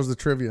 fuck. There goes the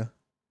trivia.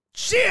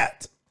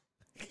 Shit.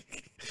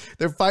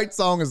 Their fight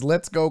song is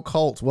Let's Go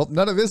Colts. Well,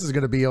 none of this is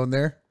going to be on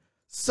there.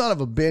 Son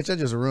of a bitch. I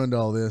just ruined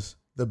all this.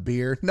 The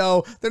beer.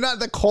 No, they're not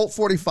the Colt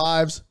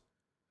 45s.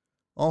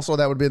 Also,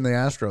 that would be in the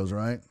Astros,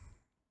 right?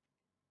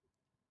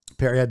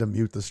 Perry had to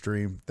mute the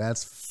stream.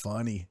 That's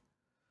funny.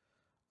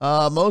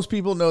 Most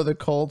people know the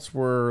Colts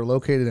were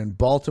located in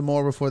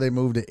Baltimore before they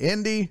moved to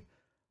Indy.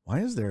 Why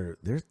is their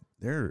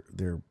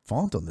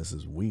font on this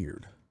is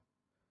weird?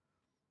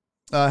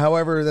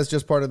 However, that's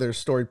just part of their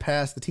storied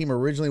past. The team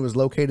originally was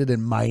located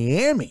in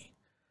Miami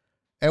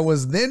and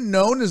was then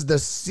known as the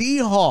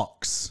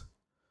Seahawks.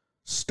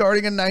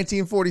 Starting in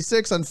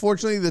 1946,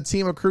 unfortunately, the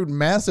team accrued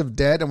massive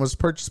debt and was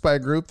purchased by a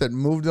group that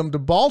moved them to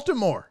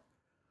Baltimore.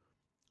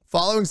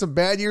 Following some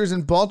bad years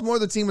in Baltimore,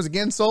 the team was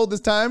again sold.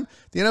 This time,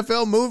 the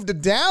NFL moved to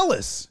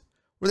Dallas,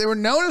 where they were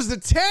known as the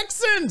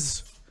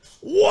Texans.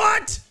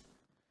 What?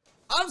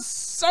 I'm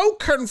so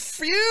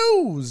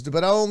confused.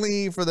 But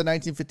only for the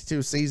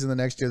 1952 season. The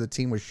next year, the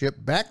team was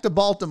shipped back to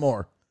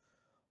Baltimore.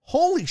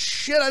 Holy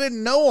shit, I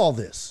didn't know all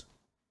this.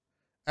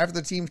 After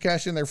the team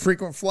cashed in their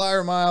frequent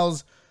flyer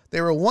miles,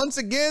 they were once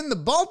again the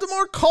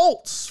Baltimore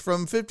Colts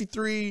from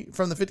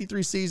the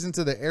 53 season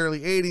to the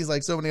early 80s.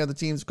 Like so many other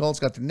teams, Colts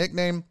got their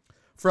nickname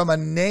from a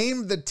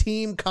Name the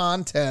Team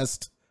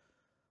contest.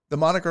 The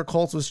moniker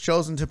Colts was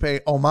chosen to pay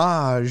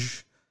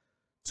homage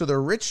to the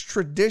rich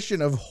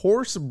tradition of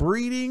horse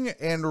breeding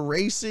and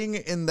racing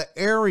in the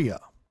area.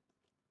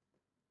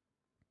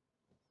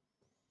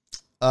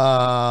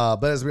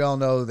 But as we all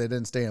know, they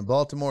didn't stay in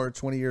Baltimore.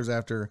 20 years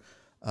after,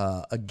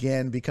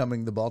 again,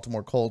 becoming the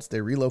Baltimore Colts,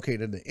 they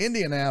relocated to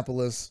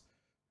Indianapolis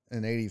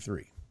in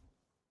 83.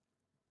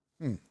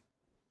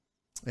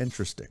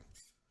 Interesting.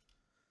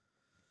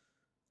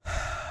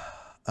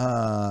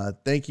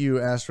 Thank you,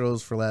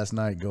 Astros, for last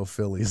night. Go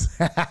Phillies.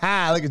 Look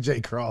at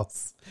Jay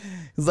Cross.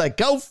 He's like,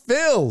 go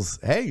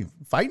Phils. Hey,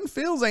 fighting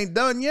Phils ain't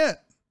done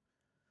yet.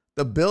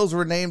 The Bills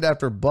were named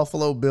after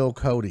Buffalo Bill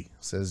Cody,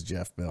 says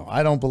Jeff Bill.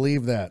 I don't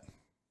believe that.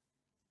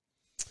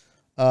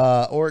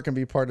 Or it can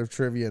be part of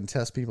trivia and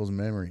test people's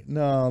memory.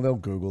 No, they'll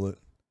Google it.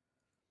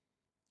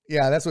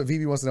 Yeah, that's what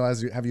VB wants to know.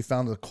 Have you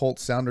found the Colt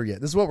sounder yet?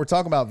 This is what we're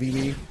talking about,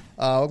 VB.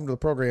 Welcome to the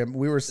program.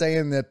 We were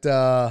saying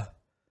that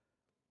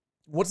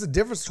what's the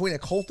difference between a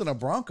Colt and a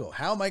Bronco?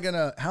 How am I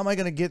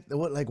gonna get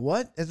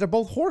what? They're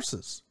both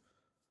horses.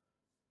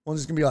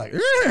 One's gonna be like,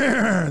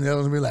 and the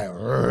other's gonna be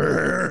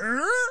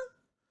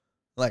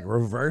like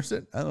reverse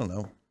it. I don't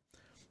know.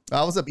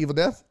 What's up, Evil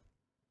Death?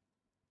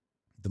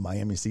 The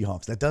Miami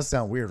Seahawks. That does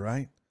sound weird,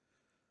 right?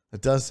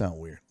 That does sound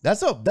weird.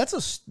 That's a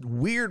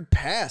weird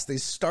pass. They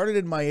started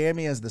in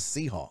Miami as the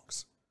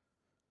Seahawks.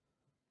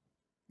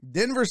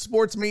 Denver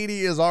sports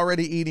media is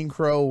already eating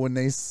crow when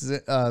they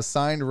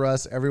signed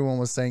Russ. Everyone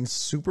was saying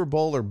Super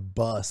Bowl or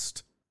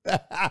bust.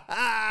 That's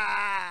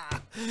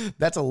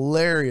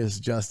hilarious,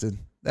 Justin.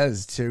 That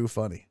is too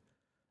funny.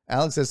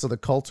 Alex says, so the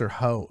Colts are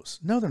hoes.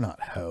 No, they're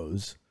not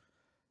hoes.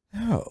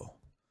 No.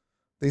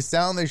 They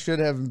should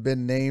have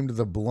been named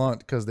the Blunt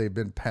because they've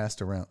been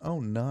passed around. Oh,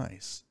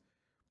 nice.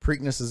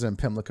 Preakness is in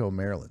Pimlico,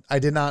 Maryland. I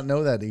did not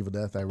know that, Evil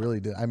Death. I really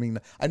did. I mean,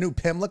 I knew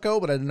Pimlico,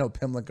 but I didn't know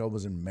Pimlico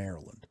was in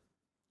Maryland.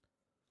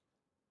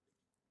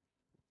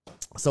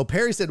 So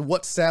Perry said,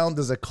 what sound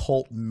does a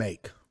Colt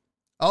make?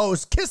 Oh,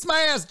 it's kiss my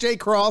ass, J.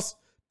 Cross.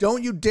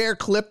 Don't you dare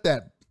clip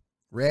that,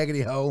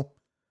 raggedy hoe.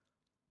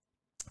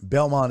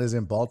 Belmont is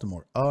in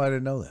Baltimore. Oh, I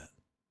didn't know that.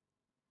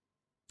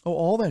 Oh,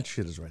 all that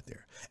shit is right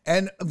there.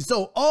 And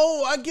so,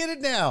 I get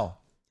it now.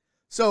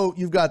 So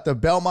you've got the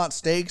Belmont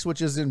Stakes,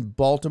 which is in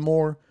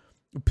Baltimore.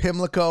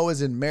 Pimlico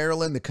is in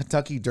Maryland. The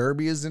Kentucky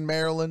Derby is in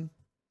Maryland.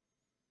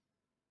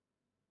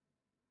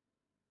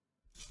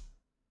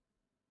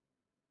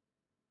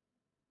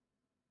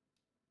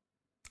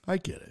 I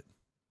get it.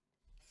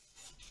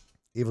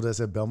 Evil Dead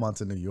said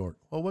Belmont's in New York.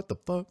 Well, what the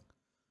fuck?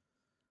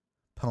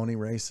 Pony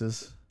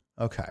races.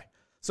 Okay.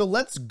 So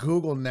let's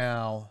Google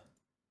now.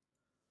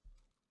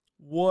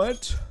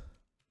 What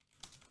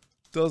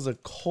does a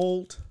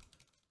Colt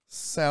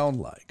sound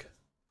like?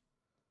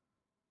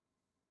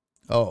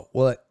 Oh,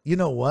 well, you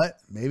know what?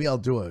 Maybe I'll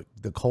do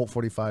the Colt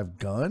 45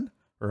 gun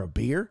or a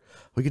beer.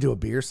 We could do a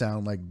beer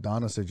sound like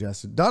Donna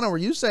suggested. Donna, were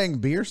you saying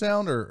beer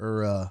sound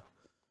or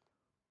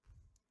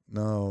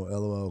no,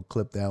 LOL,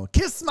 clip that one.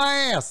 Kiss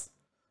my ass.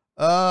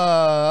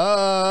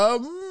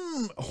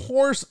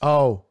 Horse.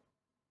 Oh,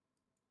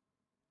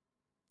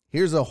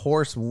 here's a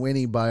horse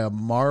whinny by a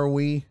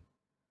Marwari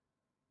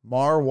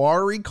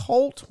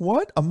Colt.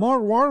 What? A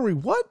Marwari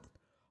what?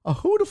 A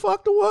who the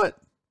fuck to what?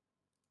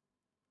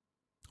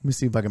 Let me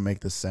see if I can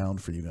make this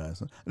sound for you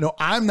guys. No,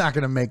 I'm not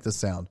going to make the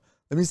sound.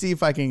 Let me see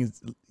if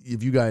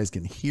you guys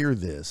can hear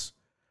this.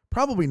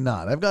 Probably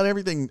not. I've got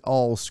everything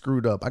all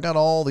screwed up. I got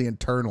all the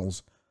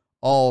internals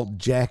all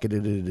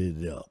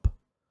jacketed up.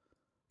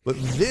 But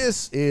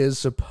this is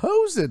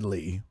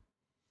supposedly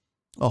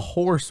a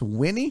horse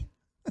whinny.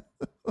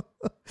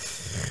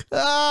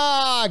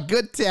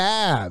 Good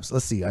tabs.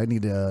 Let's see. I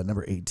need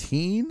number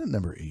 18.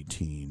 Number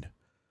 18.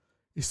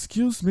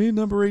 Excuse me,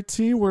 number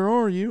 18, where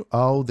are you?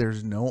 Oh,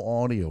 there's no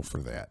audio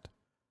for that.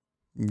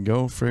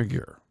 Go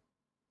figure.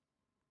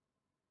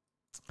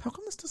 How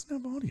come this doesn't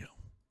have audio?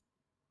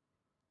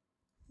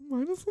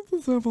 Why doesn't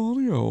this have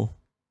audio?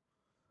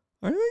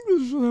 I think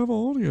this should have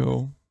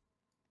audio.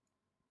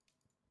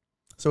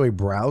 So a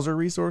browser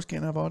resource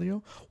can't have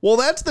audio? Well,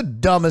 that's the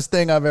dumbest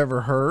thing I've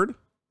ever heard.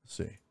 Let's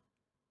see.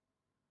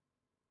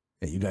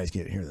 Yeah, you guys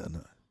can't hear that.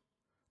 No.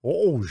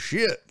 Oh,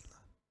 shit.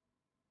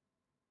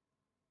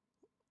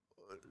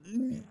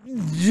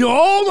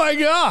 Oh, my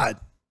God.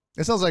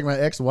 It sounds like my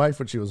ex-wife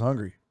when she was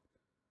hungry.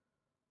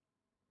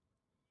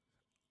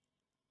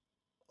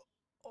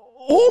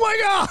 Oh,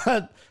 my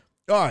God.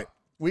 All right.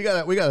 We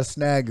gotta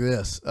snag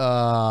this.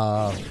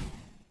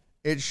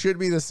 It should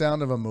be the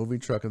sound of a movie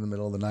truck in the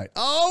middle of the night.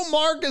 Oh,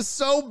 Mark is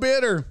so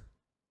bitter.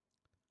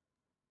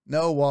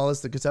 No,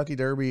 Wallace, the Kentucky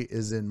Derby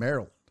is in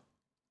Maryland.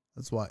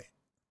 That's why.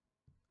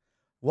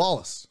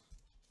 Wallace,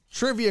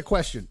 Trivia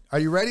question. Are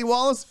you ready,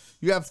 Wallace?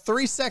 You have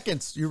 3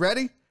 seconds. You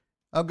ready?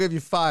 I'll give you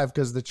 5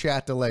 because of the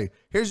chat delay.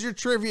 Here's your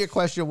trivia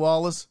question,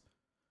 Wallace.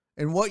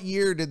 In what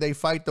year did they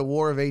fight the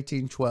War of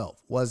 1812?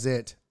 Was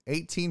it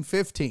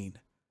 1815,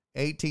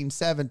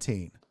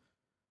 1817,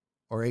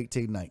 or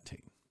 1819?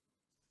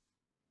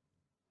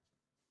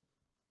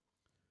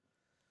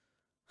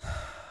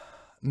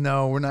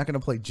 No, we're not going to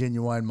play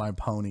Genuine My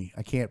Pony.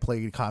 I can't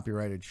play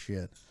copyrighted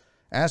shit.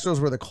 Astros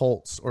were the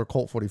Colts, or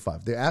Colt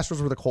 45. The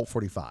Astros were the Colt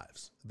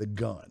 45s, the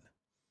gun.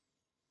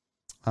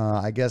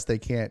 I guess they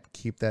can't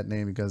keep that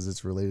name because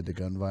it's related to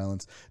gun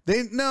violence.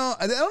 I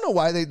don't know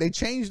why they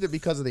changed it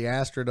because of the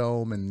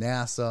Astrodome and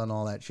NASA and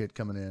all that shit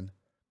coming in.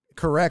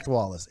 Correct,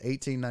 Wallace.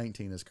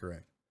 1819 is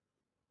correct.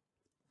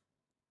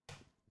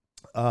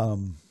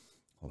 Hold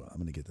on, I'm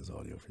gonna get this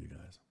audio for you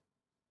guys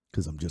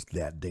because I'm just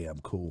that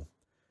damn cool.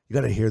 You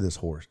got to hear this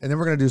horse, and then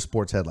we're gonna do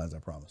sports headlines. I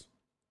promise.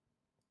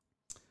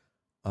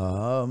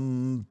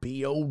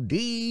 BOD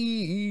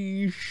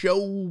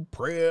show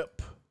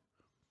prep.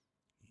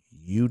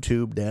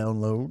 YouTube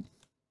download.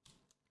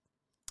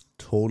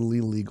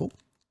 Totally legal.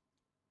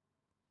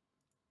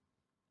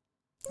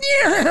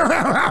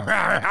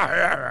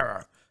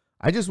 I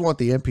just want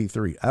the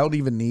MP3. I don't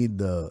even need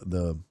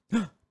the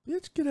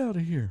bitch, get out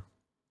of here.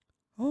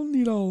 I don't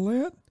need all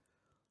that.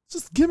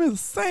 Just give me the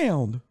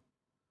sound.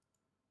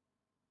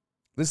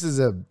 This is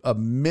a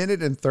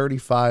minute and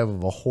 35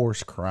 of a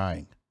horse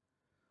crying.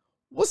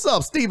 What's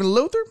up, Stephen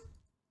Luther?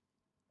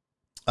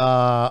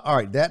 All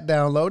right, that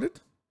downloaded.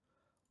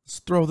 Let's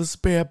throw this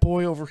bad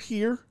boy over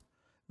here.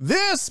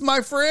 This,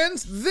 my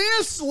friends,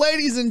 this,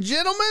 ladies and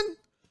gentlemen.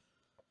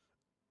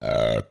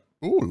 Oh,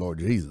 Lord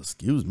Jesus,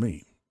 excuse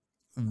me.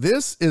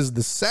 This is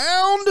the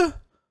sound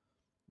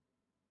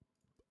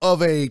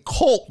of a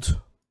colt.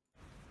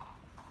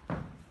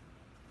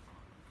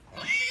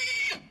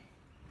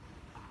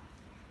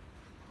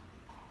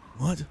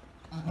 What?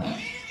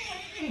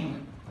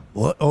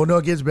 What? Oh, no,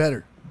 it gets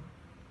better.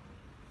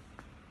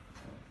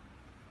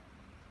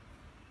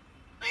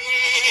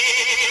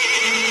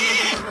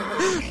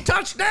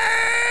 Touchdown,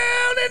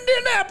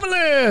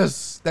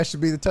 Indianapolis! That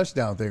should be the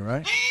touchdown thing,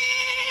 right?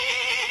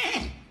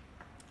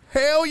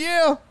 Hell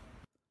yeah.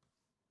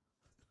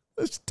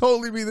 That should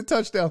totally be the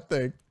touchdown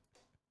thing.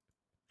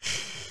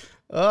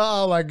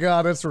 Oh, my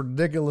God, that's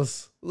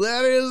ridiculous.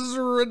 That is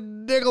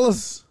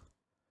ridiculous.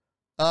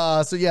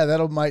 So yeah,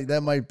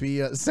 that might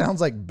be sounds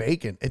like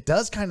bacon. It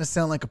does kind of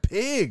sound like a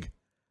pig.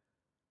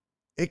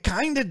 It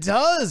kind of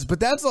does, but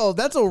that's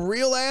a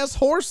real ass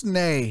horse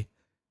neigh.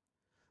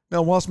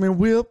 Now watch me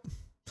whip.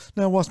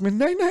 Now watch me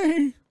neigh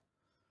neigh.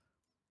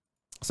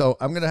 So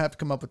I'm gonna have to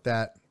come up with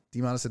that.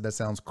 Demona said that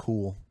sounds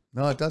cool.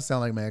 No, it does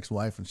sound like my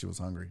ex-wife when she was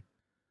hungry.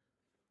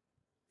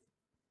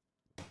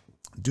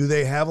 Do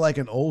they have like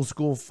an old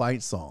school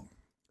fight song?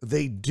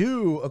 They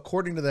do,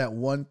 according to that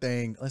one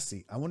thing. Let's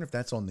see. I wonder if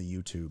that's on the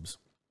YouTubes.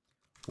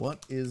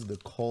 What is the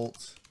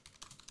Colts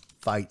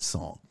fight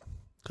song?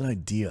 Good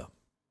idea.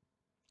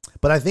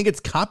 But I think it's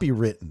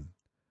copywritten.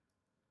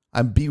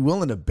 I'd be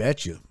willing to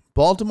bet you.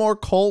 Baltimore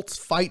Colts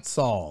fight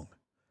song.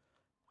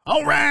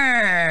 All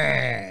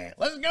right.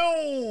 Let's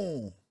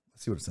go.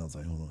 Let's see what it sounds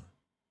like. Hold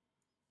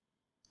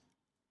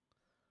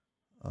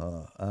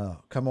on.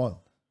 Come on.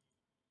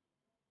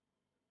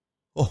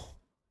 Oh.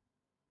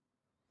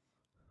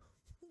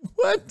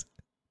 What?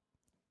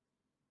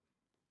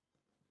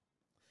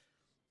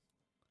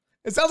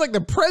 It sounds like the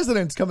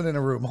president's coming in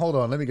a room. Hold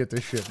on, let me get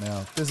this shit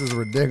now. This is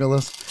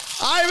ridiculous.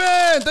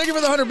 Ivan, thank you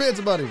for the 100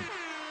 bits, buddy.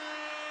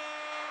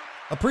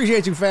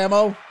 Appreciate you,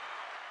 famo.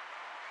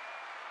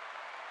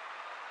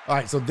 All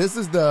right, so this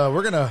is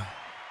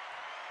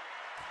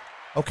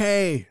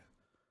okay.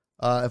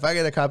 If I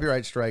get a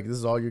copyright strike, this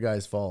is all you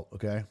guys' fault,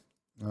 okay?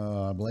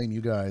 I blame you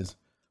guys.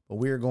 But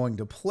we are going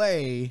to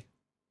play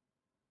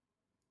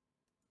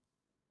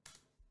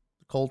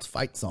the Colts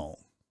fight song.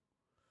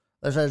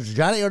 This is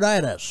Johnny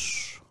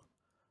Unitas.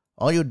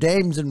 All you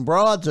dames and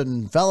broads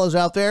and fellas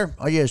out there,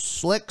 all you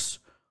slicks,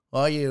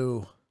 all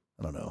you,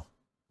 I don't know.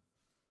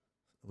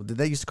 Did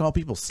they used to call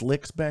people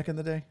slicks back in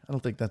the day? I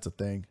don't think that's a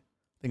thing.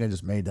 I think I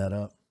just made that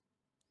up.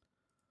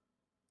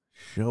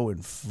 Show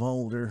and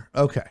folder.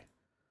 Okay.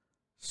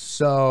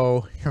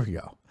 So here we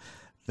go.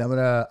 I'm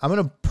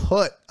gonna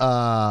put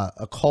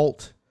a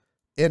Colt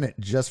in it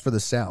just for the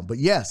sound. But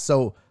yes,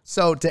 so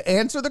to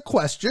answer the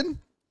question,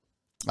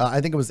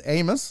 I think it was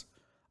Amos.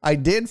 I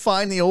did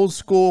find the old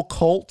school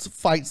Colts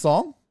fight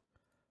song.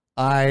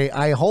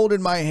 I hold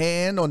in my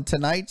hand on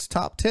tonight's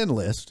top 10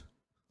 list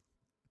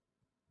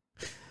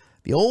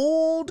the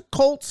old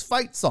Colts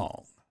fight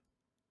song.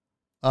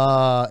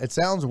 It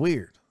sounds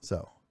weird.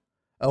 So,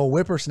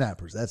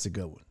 Whippersnappers. That's a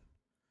good one.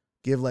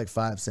 Give like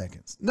 5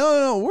 seconds.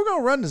 No. We're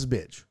going to run this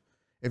bitch.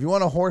 If you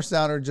want a horse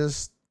sounder,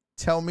 just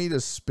tell me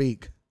to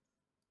speak.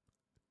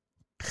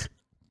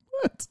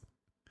 What?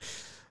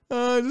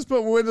 Just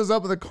put windows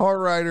up in the car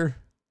rider.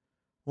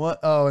 What?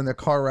 Oh, in the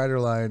car rider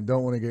line.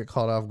 Don't want to get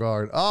caught off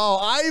guard. Oh,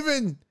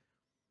 Ivan,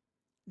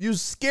 you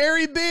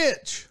scary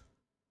bitch.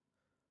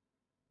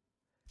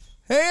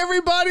 Hey,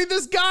 everybody,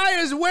 this guy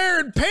is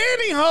wearing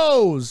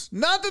pantyhose.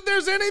 Not that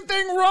there's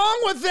anything wrong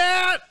with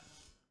that.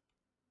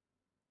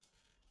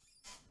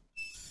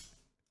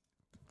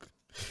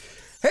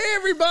 Hey,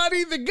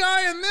 everybody, the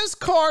guy in this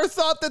car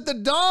thought that the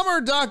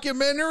Dahmer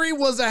documentary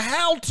was a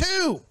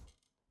how-to.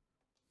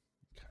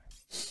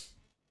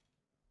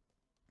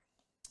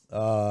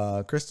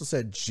 Crystal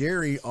said,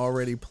 Jerry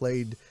already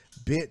played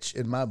bitch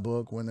in my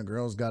book when the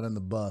girls got in the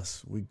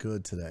bus. We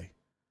good today.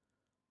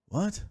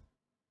 What?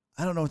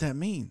 I don't know what that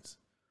means.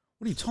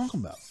 What are you talking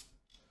about?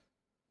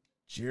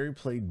 Jerry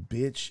played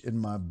bitch in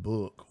my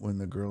book when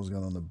the girls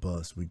got on the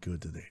bus. We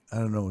good today. I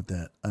don't know what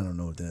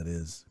that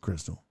is,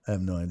 Crystal. I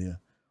have no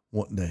idea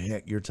what the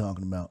heck you're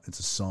talking about. It's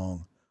a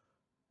song.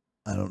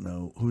 I don't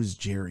know. Who's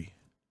Jerry?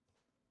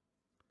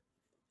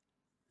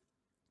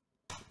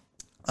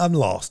 I'm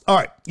lost. All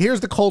right.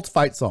 Here's the Colts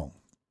fight song.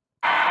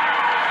 Hey,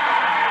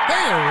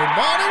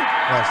 everybody.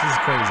 Gosh, this is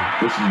crazy.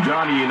 This is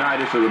Johnny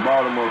Unitas of the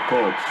Baltimore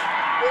Colts.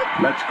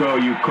 Let's go,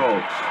 you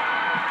Colts.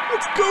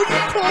 Let's go, you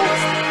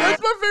Colts.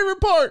 That's my favorite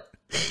part.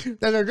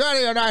 There's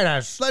Johnny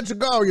Unitas. Let's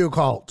go, you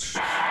Colts.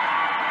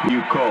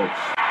 You Colts.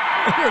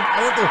 I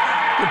want the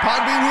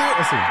pod being here.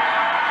 Let's see.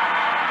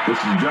 This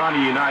is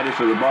Johnny Unitas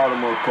of the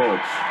Baltimore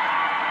Colts.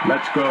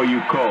 Let's go,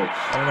 you Colts.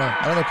 I don't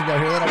know. Can y'all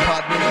hear that on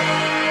pod being?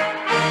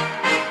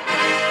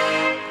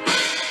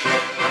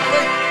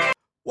 Wait,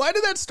 why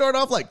did that start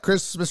off like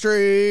Christmas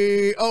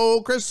tree?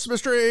 Oh,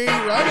 Christmas tree,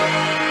 right?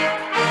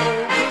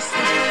 Oh, Christmas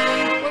tree.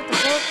 What the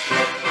fuck?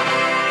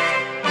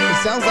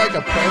 It sounds like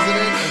a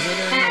president is in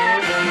there.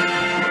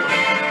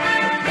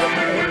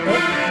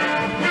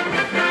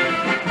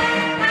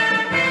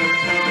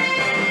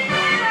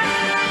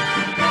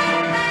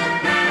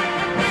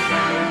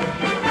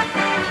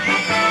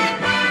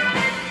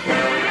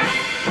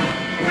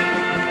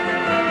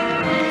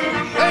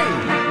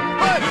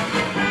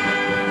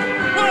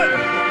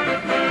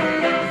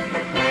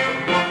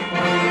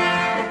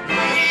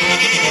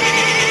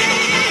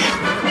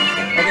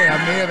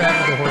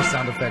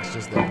 Sound effects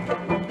just there. What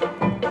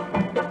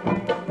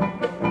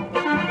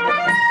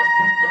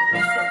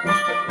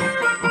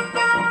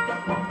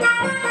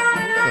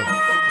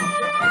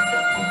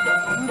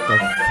the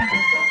fuck?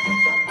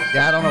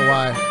 Yeah, I don't know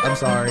why. I'm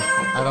sorry.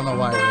 I don't know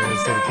why Ray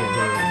said he can't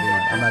hear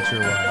it. I'm not sure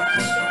why.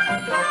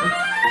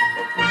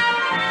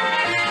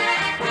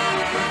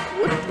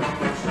 What?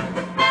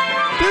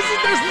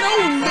 There's no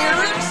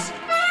lyrics?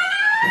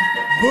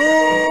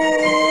 Boo!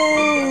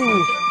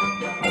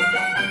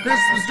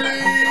 Christmas tree!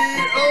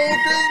 Oh,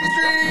 Christmas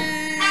tree!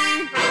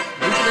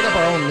 We should make up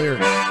our own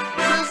lyrics.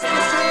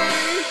 Christmas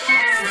tree!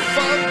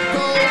 Fuck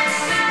Colts!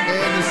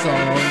 And the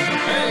song.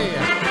 Hey!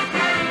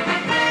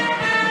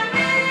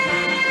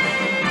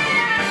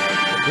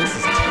 This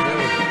is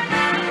terrible.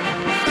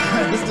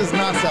 This does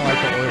not sound like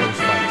the Oilers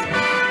fight song.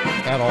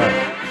 At all.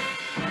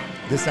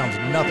 This sounds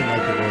nothing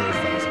like the Oilers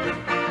fight song.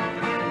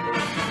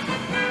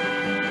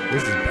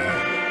 This is bad.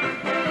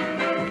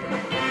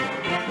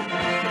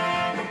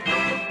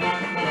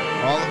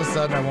 All of a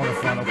sudden, I want a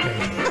funnel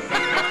cake.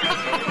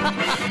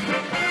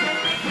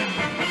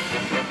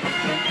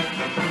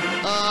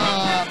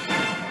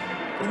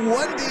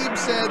 One Deep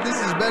said this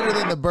is better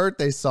than the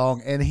birthday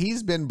song, and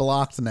he's been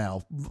blocked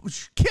now.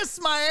 Kiss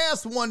my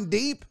ass, One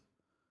Deep.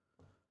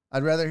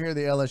 I'd rather hear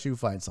the LSU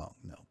fight song.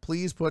 No,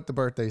 please put the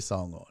birthday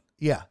song on.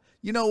 Yeah,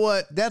 you know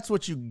what? That's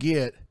what you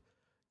get.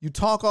 You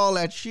talk all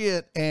that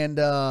shit, and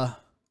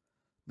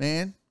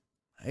man,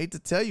 I hate to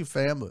tell you,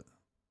 fam, but.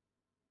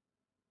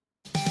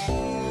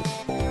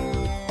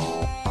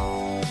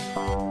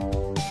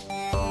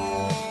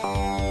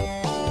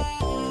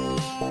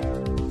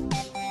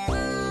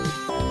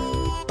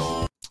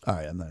 All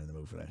right, I'm not in the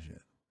mood for that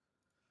shit.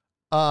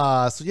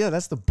 So yeah,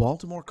 that's the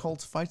Baltimore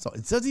Colts fight song.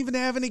 It doesn't even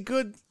have any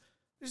good.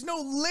 There's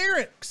no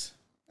lyrics.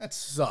 That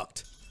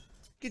sucked.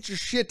 Get your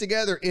shit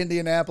together,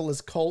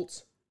 Indianapolis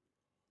Colts.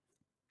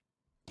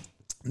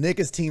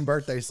 Nick's team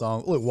birthday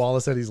song. Look,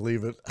 Wallace said he's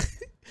leaving.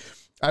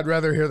 I'd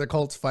rather hear the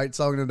Colts fight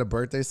song than the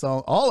birthday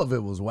song. All of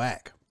it was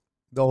whack.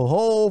 The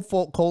whole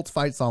Colts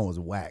fight song was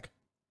whack.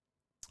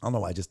 I don't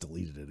know why I just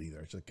deleted it either.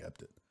 I should have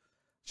kept it.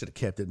 Should have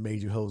kept it.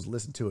 Made you hoes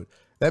listen to it.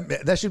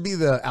 That should be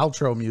the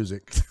outro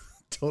music.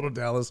 Total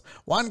Dallas.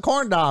 One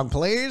corn dog,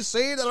 please.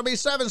 See, that'll be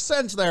 7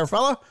 cents there,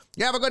 fella.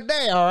 You have a good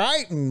day, all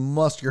right? And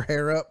musk your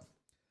hair up.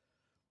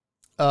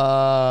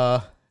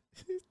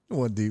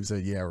 One Deep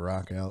said, yeah,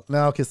 rock out.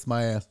 Now kiss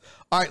my ass.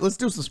 All right, let's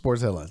do some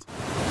sports headlines.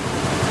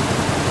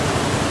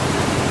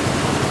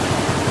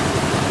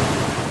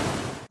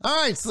 All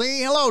right,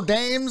 see, hello,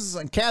 dames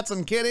and cats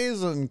and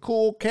kitties and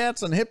cool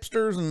cats and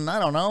hipsters and I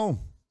don't know.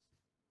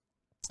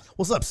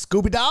 What's up,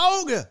 Scooby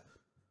Dog?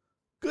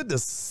 Good to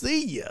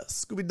see you.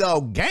 Scooby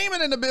Dog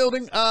Gaming in the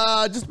building.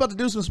 Just about to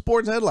do some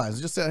sports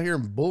headlines. Just out here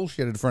and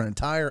bullshitted for an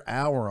entire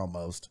hour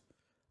almost.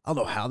 I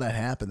don't know how that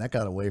happened. That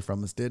got away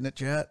from us, didn't it,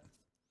 chat?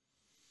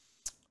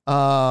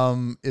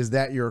 Is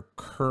that your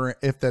current,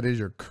 if that is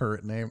your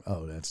current name?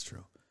 Oh, that's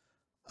true.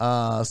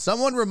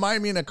 Someone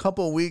remind me in a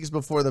couple of weeks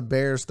before the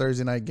Bears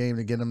Thursday night game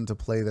to get them to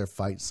play their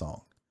fight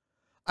song.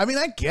 I mean,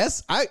 I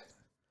guess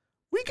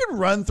We can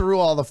run through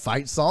all the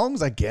fight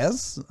songs, I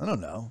guess. I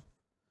don't know.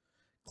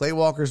 Clay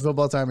Walker's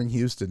football time in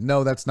Houston.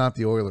 No, that's not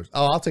the Oilers.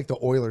 Oh, I'll take the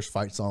Oilers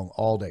fight song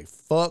all day.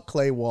 Fuck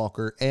Clay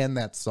Walker and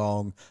that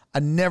song. I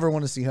never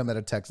want to see him at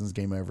a Texans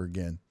game ever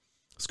again.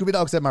 Scooby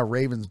Dog said my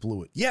Ravens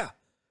blew it. Yeah.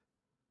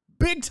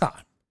 Big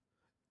time.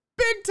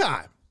 Big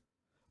time.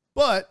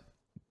 But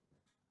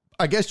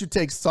I guess you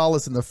take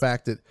solace in the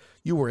fact that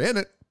you were in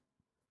it.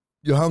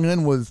 You hung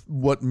in with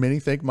what many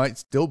think might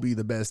still be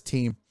the best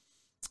team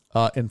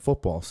in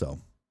football. So,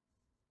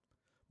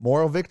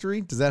 moral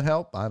victory, does that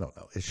help? I don't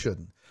know. It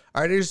shouldn't.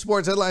 All right, here's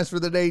sports headlines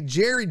for the day.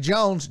 Jerry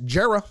Jones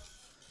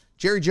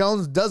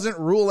doesn't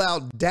rule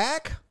out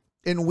Dak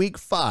in week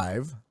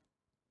 5,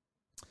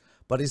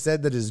 but he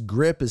said that his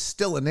grip is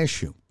still an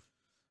issue.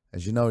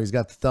 As you know, he's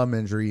got the thumb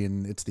injury,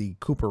 and it's the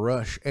Cooper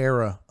Rush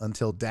era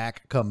until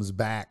Dak comes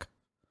back.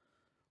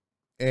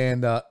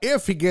 And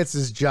if he gets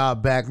his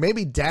job back,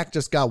 maybe Dak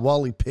just got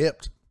Wally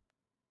pipped.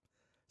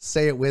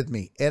 Say it with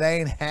me. It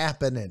ain't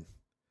happening.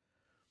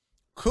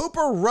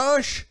 Cooper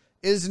Rush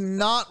is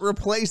not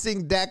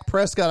replacing Dak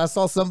Prescott. I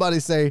saw somebody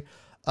say,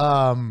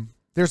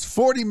 there's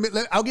 40,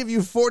 I'll give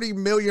you 40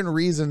 million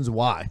reasons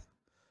why.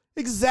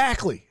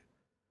 Exactly.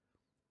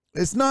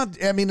 It's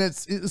not, I mean,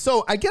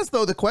 so I guess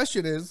though the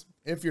question is,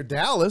 if you're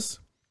Dallas,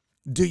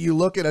 do you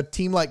look at a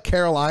team like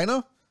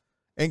Carolina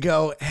and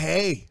go,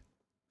 hey,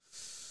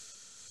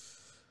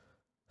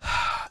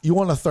 you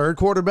want a third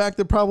quarterback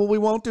that probably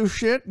won't do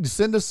shit?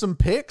 Send us some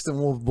picks and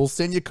we'll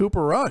send you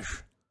Cooper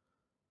Rush.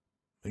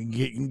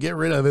 You can get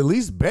rid of at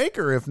least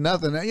Baker, if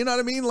nothing. You know what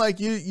I mean? Like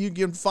you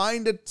can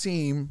find a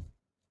team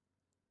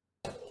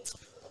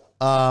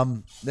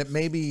that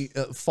maybe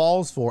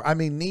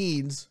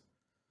needs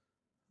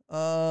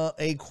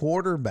a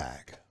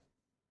quarterback.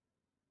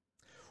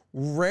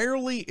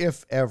 Rarely,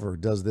 if ever,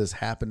 does this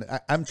happen.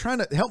 I'm trying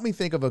to help me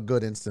think of a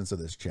good instance of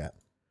this, chat.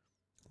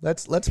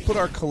 Let's put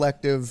our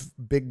collective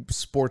big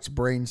sports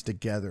brains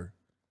together.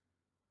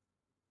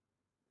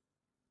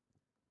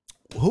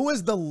 Who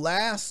is the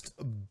last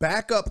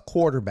backup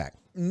quarterback?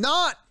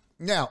 Now,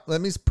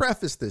 let me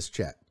preface this,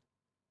 chat.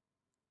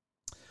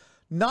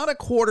 Not a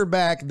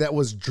quarterback that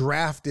was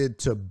drafted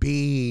to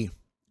be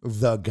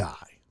the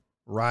guy,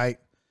 right?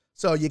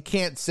 So you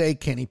can't say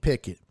Kenny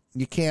Pickett.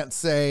 You can't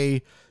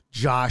say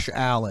Josh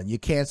Allen. You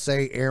can't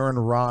say Aaron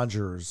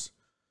Rodgers,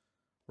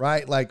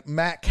 right? Like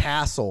Matt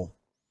Castle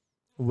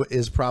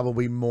is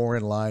probably more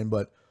in line,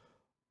 but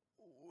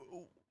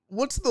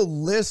what's the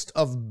list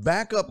of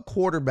backup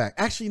quarterback?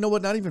 Actually, you know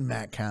what? Not even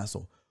Matt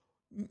Castle.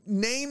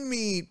 Give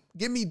me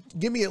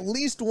at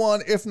least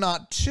one, if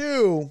not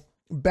two,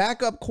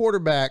 backup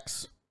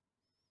quarterbacks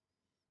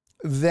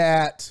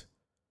that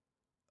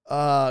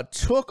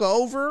took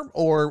over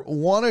or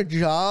won a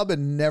job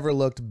and never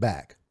looked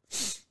back.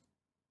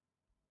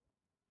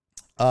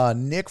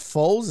 Nick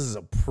Foles is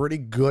a pretty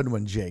good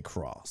one, Jay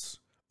Cross.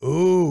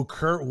 Ooh,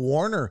 Kurt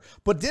Warner.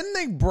 But didn't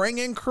they bring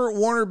in Kurt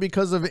Warner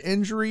because of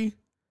injury?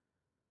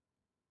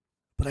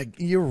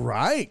 But you're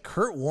right.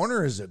 Kurt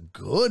Warner is a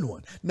good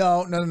one.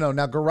 No.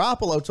 Now,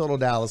 Garoppolo total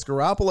Dallas.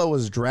 Garoppolo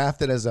was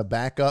drafted as a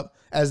backup,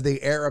 as the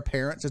heir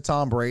apparent to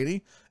Tom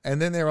Brady. And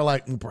then they were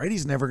like,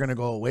 Brady's never going to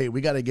go away.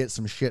 We got to get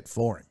some shit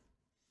for him.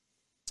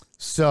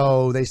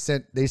 So they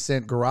sent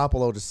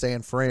Garoppolo to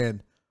San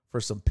Fran for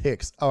some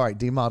picks. All right,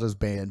 D-Mata's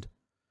banned.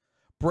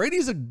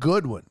 Brady's a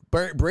good one.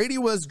 Brady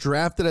was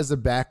drafted as a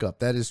backup.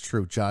 That is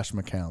true. Josh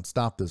McCown.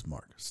 Stop this,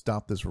 Mark.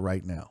 Stop this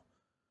right now.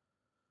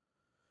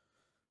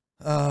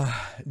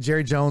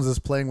 Jerry Jones is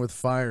playing with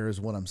fire is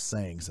what I'm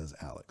saying, says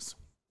Alex.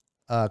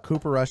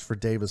 Cooper Rush for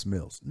Davis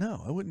Mills.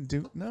 No, I wouldn't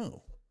do.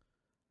 No.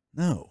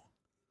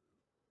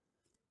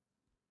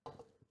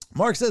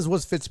 Mark says,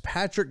 was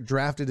Fitzpatrick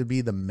drafted to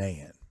be the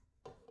man?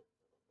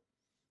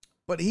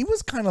 But he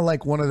was kind of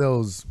like one of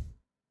those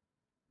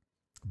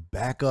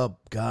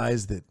backup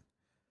guys that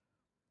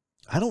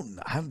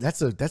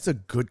that's a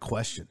good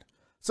question.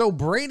 So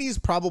Brady's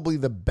probably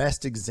the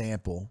best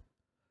example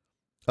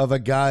of a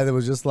guy that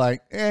was just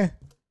like,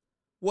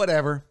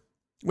 whatever.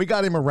 We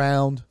got him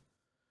around.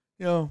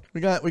 You know,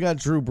 we got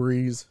Drew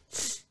Brees.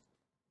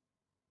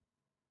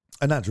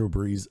 Not Drew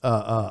Brees.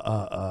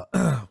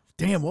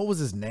 Damn, what was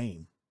his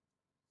name?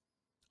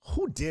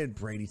 Who did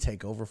Brady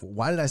take over for?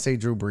 Why did I say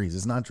Drew Brees?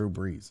 It's not Drew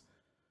Brees.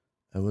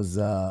 It was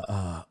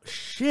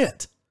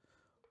shit.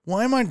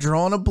 Why am I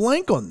drawing a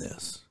blank on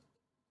this?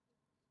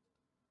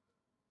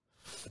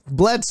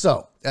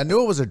 Bledsoe. I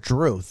knew it was a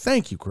Drew.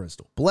 Thank you,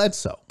 Crystal.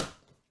 Bledsoe.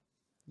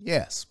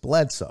 Yes,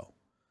 Bledsoe.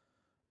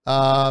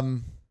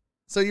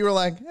 So you were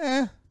like,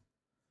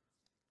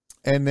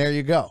 and there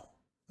you go.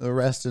 The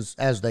rest is,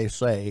 as they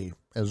say,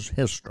 is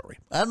history.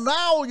 And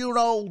now you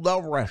know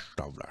the rest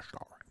of the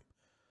story.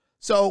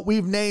 So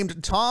we've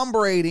named Tom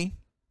Brady.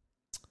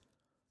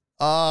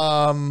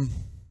 Wasn't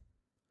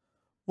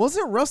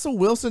Russell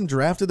Wilson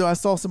drafted, though? I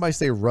saw somebody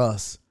say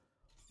Russ.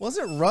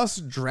 Wasn't Russ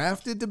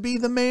drafted to be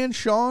the man,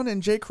 Sean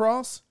and Jay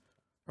Cross?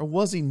 Or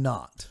was he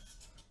not?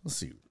 Let's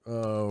see.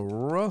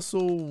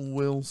 Russell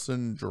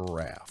Wilson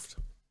draft.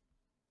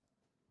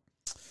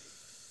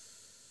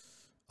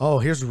 Oh,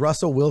 here's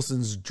Russell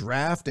Wilson's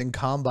draft and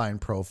combine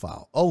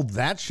profile. Oh,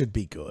 that should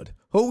be good.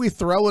 Who are we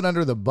throwing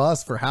under the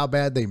bus for how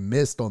bad they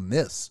missed on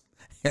this?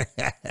 Is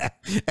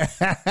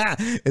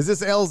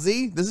this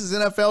LZ? This is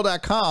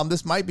NFL.com.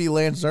 This might be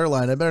Lance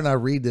Zierlein. I better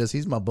not read this.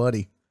 He's my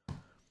buddy.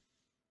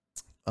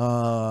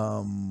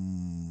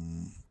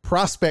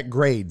 Prospect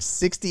grade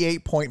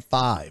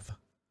 68.5.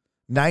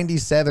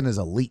 97 is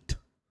elite.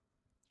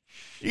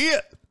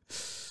 Shit.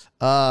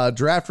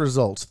 Draft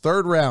results.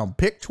 Third round,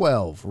 pick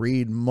 12.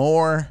 Read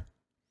more.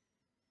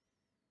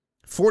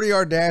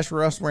 40-yard dash,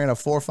 Russ ran a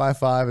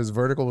 4.55. His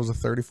vertical was a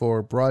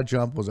 34. Broad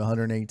jump was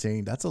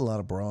 118. That's a lot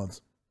of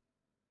broads.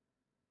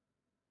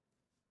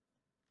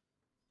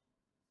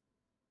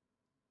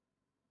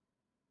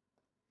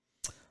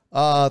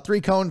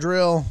 Three-cone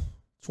drill,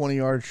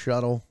 20-yard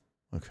shuttle.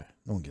 Okay,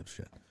 no one gives a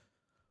shit.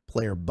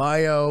 Player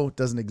bio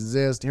doesn't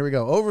exist. Here we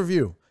go.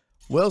 Overview.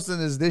 Wilson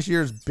is this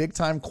year's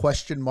big-time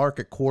question mark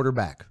at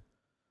quarterback.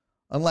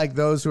 Unlike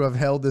those who have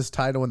held this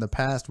title in the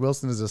past,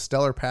 Wilson is a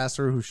stellar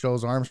passer who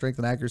shows arm strength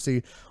and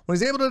accuracy. When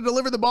he's able to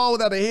deliver the ball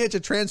without a hitch, a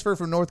transfer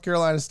from North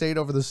Carolina State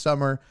over the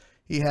summer,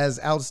 he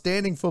has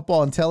outstanding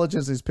football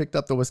intelligence. He's picked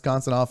up the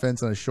Wisconsin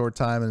offense in a short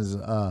time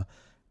and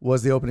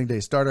was the opening day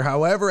starter.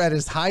 However, at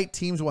his height,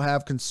 teams will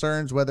have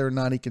concerns whether or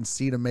not he can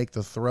see to make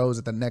the throws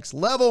at the next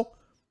level.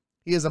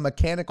 He is a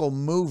mechanical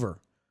mover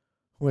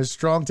who has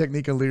strong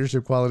technique and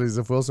leadership qualities.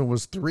 If Wilson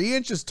was 3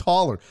 inches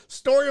taller,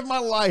 story of my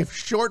life,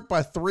 short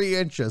by 3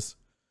 inches,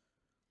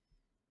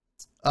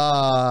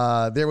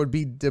 there would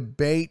be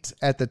debate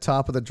at the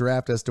top of the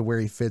draft as to where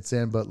he fits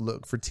in, but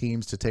look for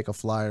teams to take a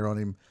flyer on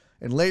him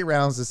in late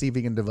rounds to see if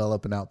he can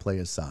develop and outplay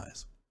his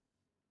size.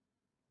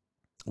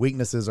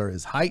 Weaknesses are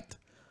his height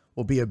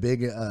will be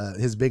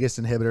his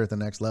biggest inhibitor at the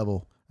next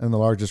level and the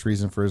largest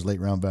reason for his late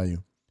round value.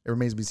 It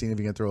remains to be seen if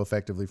he can throw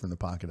effectively from the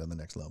pocket at the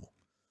next level.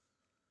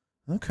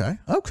 Okay.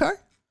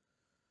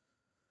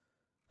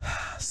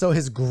 So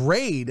his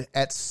grade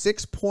at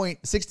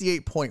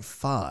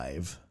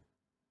 68.5.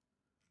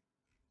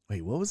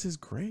 Wait, what was his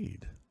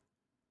grade?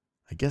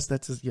 I guess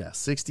that's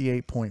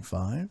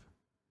 68.5.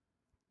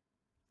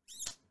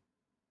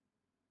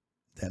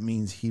 That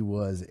means he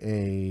was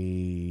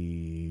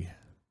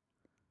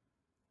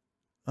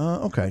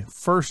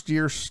first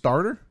year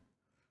starter.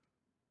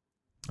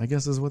 I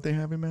guess is what they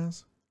have him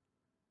as.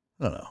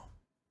 I don't know.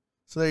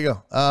 So there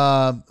you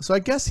go. So I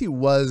guess he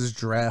was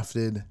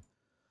drafted.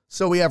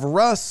 So we have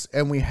Russ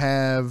and we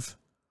have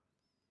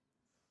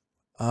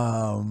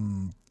oh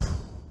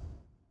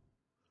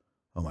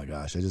my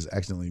gosh, I just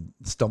accidentally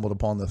stumbled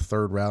upon the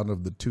third round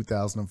of the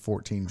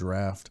 2014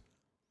 draft.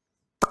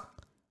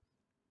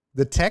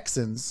 The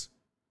Texans,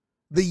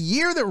 the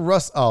year that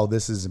Russ,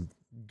 this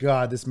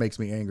makes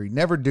me angry.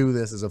 Never do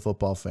this as a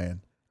football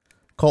fan.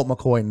 Colt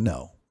McCoy,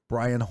 no.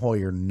 Brian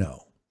Hoyer,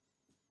 no.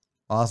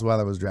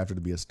 Osweiler was drafted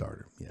to be a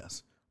starter,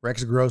 yes.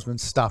 Rex Grossman,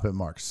 stop it,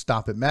 Mark.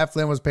 Stop it. Matt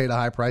Flynn was paid a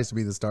high price to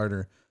be the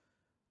starter,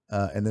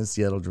 and then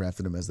Seattle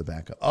drafted him as the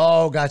backup.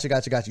 Oh, gotcha.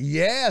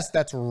 Yes,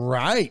 that's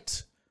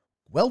right.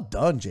 Well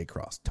done, Jay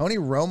Cross. Tony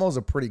Romo's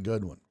a pretty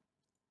good one.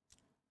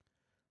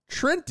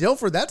 Trent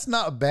Dilfer, that's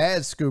not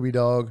bad, Scooby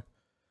Dog.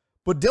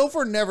 But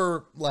Dilfer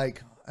never,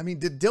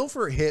 did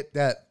Dilfer hit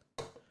that?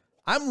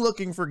 I'm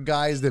looking for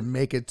guys that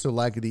make it to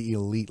the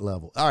elite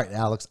level. All right,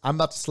 Alex, I'm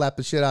about to slap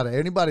the shit out of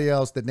anybody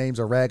else that names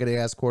a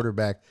raggedy-ass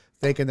quarterback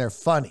thinking they're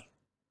funny.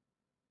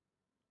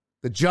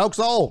 The joke's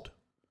old.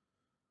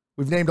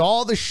 We've named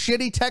all the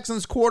shitty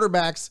Texans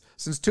quarterbacks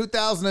since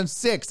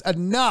 2006.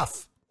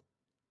 Enough.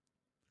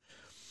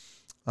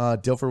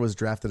 Dilfer was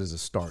drafted as a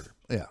starter.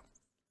 Yeah.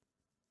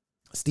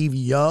 Steve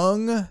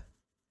Young.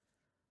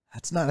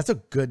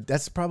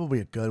 That's probably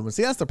a good one.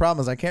 See, that's the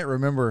problem is I can't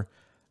remember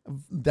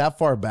that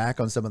far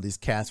back on some of these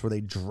cats where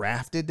they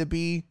drafted to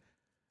be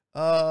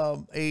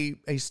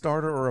a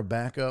starter or a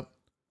backup.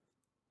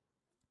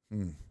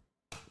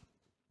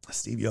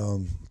 Steve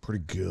Young,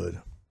 pretty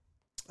good.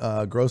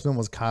 Grossman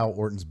was Kyle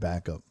Orton's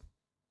backup.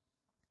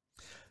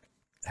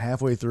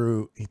 Halfway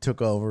through, he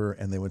took over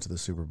and they went to the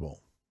Super Bowl.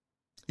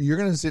 You're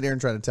going to sit here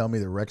and try to tell me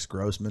that Rex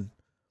Grossman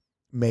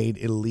made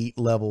elite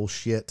level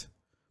shit,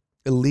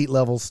 elite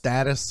level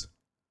status?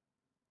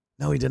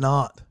 No, he did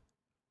not.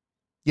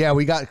 Yeah,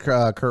 we got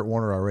Kurt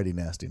Warner already,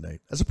 Nasty Nate.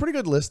 That's a pretty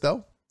good list,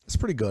 though. That's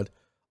pretty good.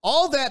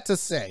 All of that to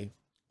say,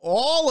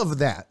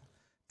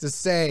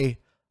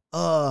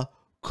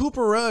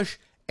 Cooper Rush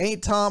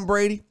ain't Tom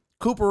Brady.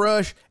 Cooper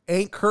Rush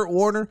ain't Kurt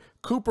Warner.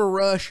 Cooper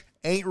Rush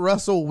ain't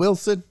Russell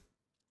Wilson.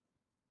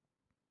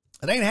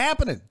 It ain't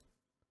happening.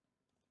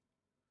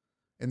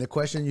 And the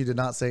question, you did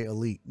not say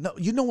elite. No,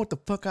 you know what the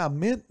fuck I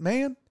meant,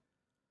 man.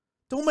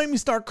 Don't make me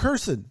start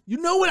cursing. You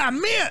know what I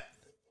meant.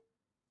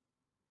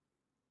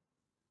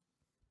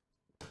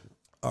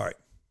 All right.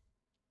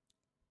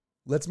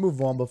 Let's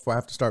move on before I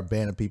have to start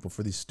banning people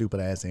for these stupid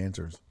ass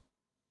answers.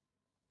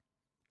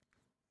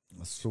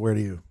 I swear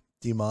to you,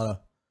 D-Mata,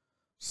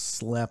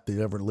 slap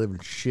the ever living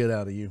shit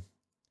out of you.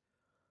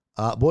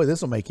 Boy,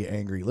 this will make you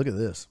angry. Look at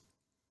this.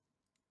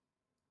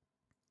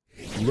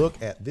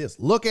 Look at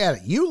this. Look at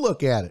it. You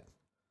look at it.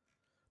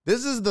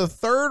 This is the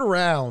third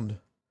round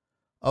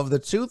of the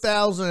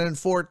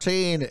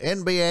 2014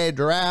 NBA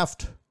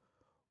draft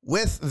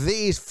with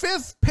the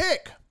fifth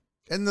pick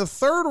in the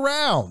third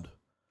round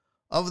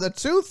of the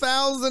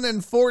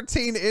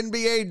 2014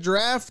 NBA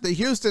draft. The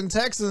Houston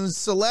Texans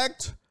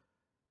select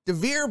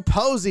DeVier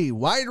Posey,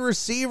 wide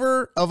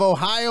receiver of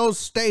Ohio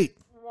State.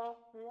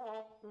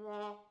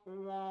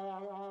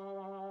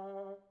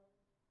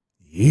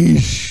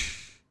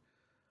 Yeesh.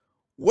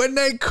 When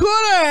they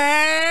could have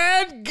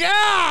had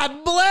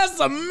God Bless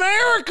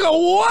America,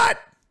 what?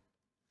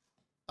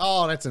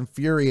 Oh, that's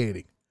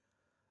infuriating.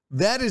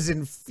 That is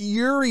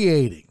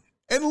infuriating.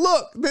 And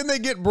look, then they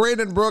get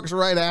Brandon Brooks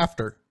right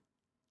after.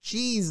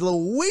 Jeez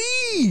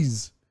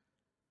Louise.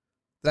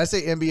 Did I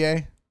say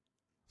NBA?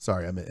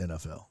 Sorry, I meant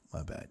NFL.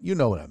 My bad. You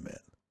know what I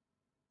meant.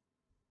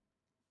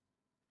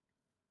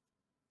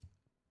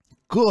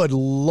 Good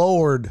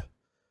Lord.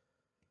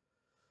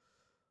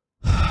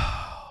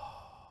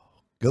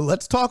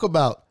 Let's talk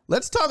about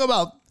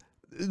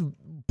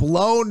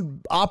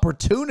blown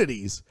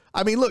opportunities.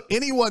 I mean, look,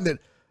 anyone that,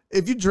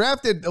 if you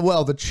drafted,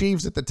 well, the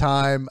Chiefs at the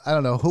time, I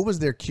don't know, who was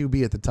their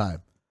QB at the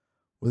time?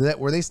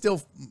 Were they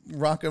still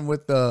rocking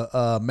with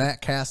the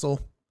Matt Castle?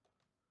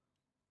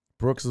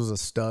 Brooks was a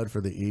stud for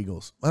the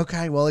Eagles.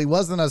 Okay, well, he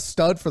wasn't a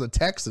stud for the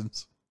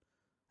Texans.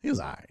 He was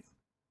all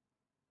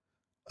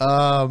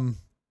right.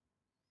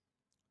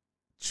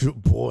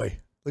 Boy,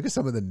 look at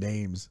some of the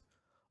names.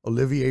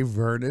 Olivier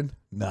Vernon.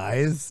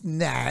 Nice.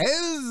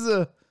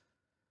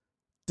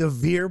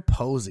 DeVier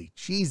Posey.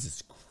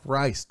 Jesus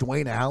Christ.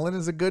 Dwayne Allen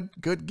is a good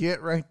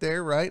get right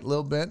there, right? A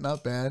little bit,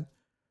 not bad.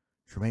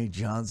 Tremaine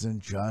Johnson,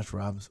 Josh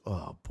Robinson.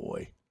 Oh,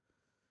 boy.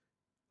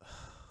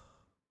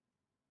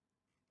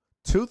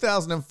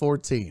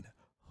 2014.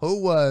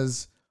 Who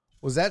was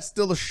that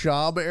still the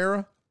Schaub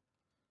era?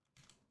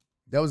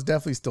 That was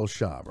definitely still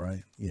Schaub,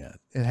 right? Yeah,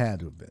 it had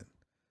to have been.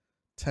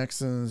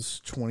 Texans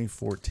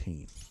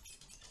 2014.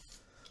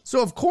 So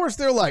of course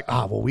they're like,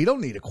 well, we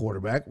don't need a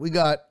quarterback. We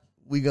got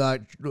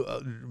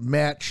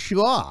Matt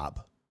Schwab.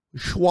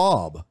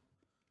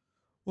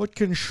 What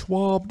can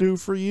Schwab do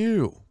for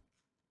you?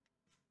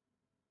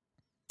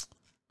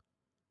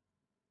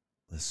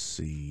 Let's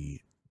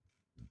see.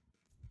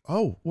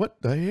 Oh, what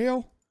the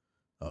hell?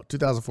 Oh,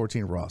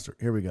 2014 roster.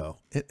 Here we go.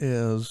 It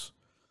is.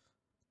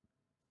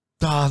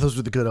 Those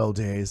were the good old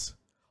days.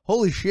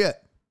 Holy shit.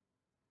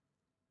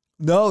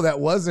 No, that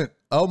wasn't.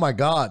 Oh my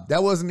God.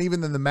 That wasn't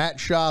even in the Matt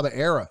Schaub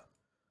era.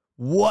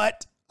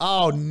 What?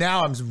 Oh,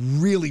 now I'm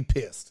really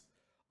pissed.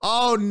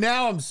 Oh,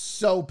 now I'm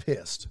so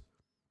pissed.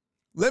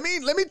 Let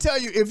me tell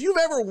you, if you've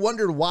ever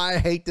wondered why I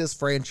hate this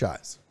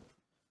franchise,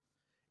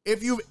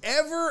 if you've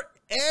ever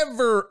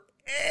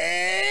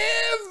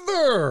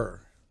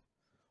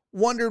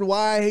wondered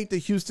why I hate the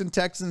Houston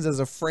Texans as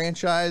a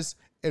franchise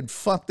and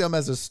fuck them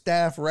as a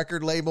staff,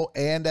 record label,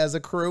 and as a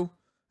crew,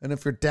 and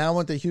if you're down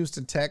with the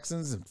Houston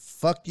Texans, and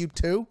fuck you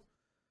too,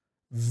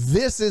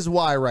 this is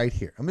why right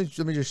here.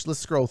 Let's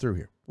scroll through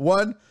here.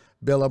 1,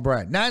 Bill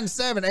O'Brien.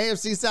 9-7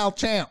 AFC South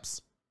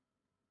champs.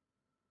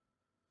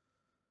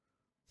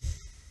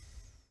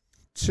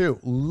 2,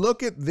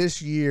 look at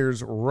this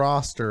year's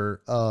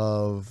roster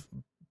of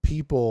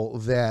people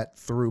that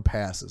threw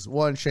passes.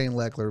 1, Shane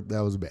Leckler.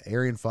 That was a bit.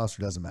 Arian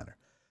Foster, doesn't matter.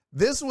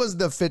 This was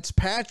the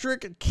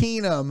Fitzpatrick,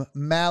 Keenum,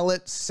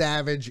 Mallett,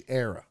 Savage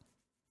era.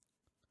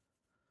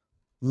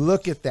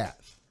 Look at that.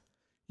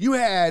 You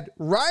had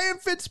Ryan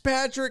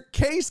Fitzpatrick,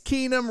 Case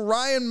Keenum,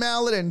 Ryan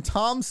Mallett, and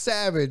Tom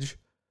Savage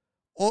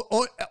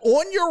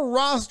on your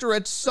roster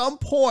at some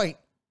point,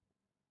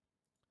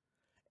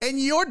 and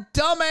your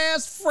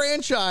dumbass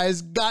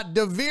franchise got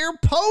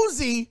DeVier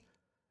Posey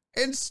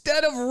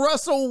instead of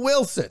Russell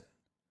Wilson.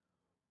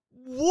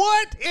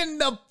 What in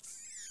the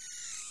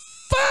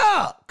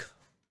fuck?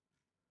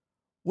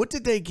 What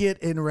did they get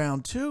in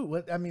round 2?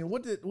 What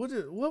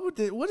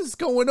is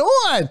going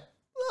on?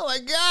 Oh my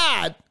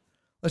God.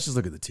 Let's just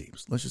look at the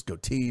teams. Let's just go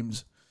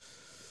teams.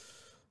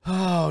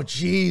 Oh,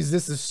 geez,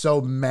 this is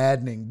so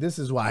maddening. This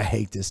is why I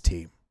hate this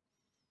team.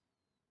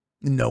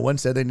 No one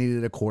said they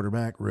needed a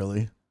quarterback,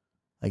 really.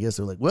 I guess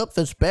they're like, well,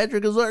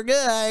 Fitzpatrick is our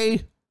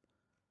guy.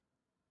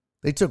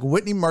 They took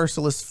Whitney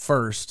Merciless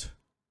first.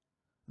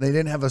 They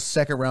didn't have a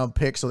second round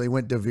pick, so they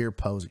went DeVier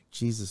Posey.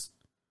 Jesus.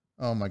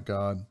 Oh, my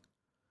God.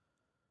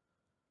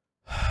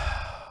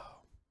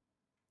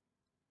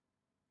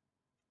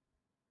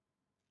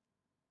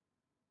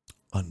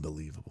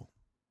 Unbelievable.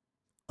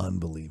 I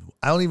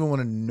don't even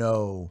want to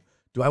know.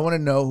 Do I want to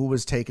know who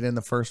was taken in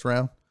the first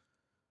round?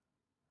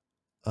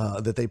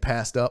 That they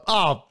passed up.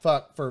 Oh,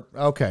 fuck.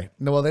 Okay.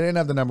 No, well, they didn't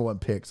have the number 1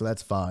 pick, so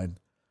that's fine.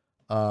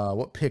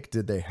 What pick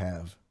did they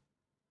have?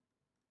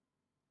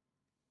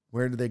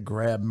 Where did they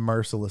grab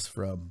Merciless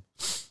from?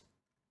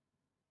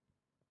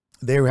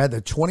 They had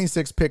the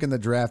 26th pick in the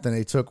draft, and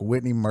they took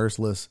Whitney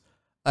Merciless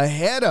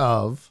ahead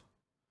of,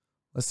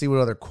 let's see what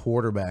other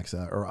quarterbacks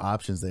or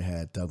options they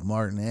had. Doug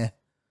Martin,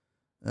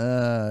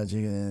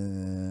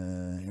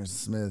 here's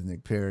Smith,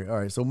 Nick Perry. All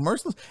right, so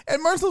Merciless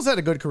had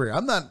a good career.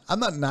 I'm not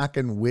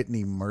knocking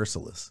Whitney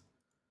Merciless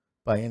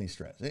by any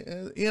stretch.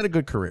 He had a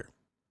good career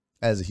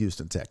as a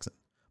Houston Texan.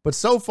 But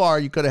so far,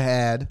 you could have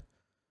had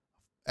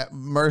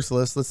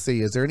Merciless. Let's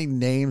see. Is there any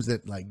names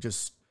that like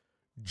just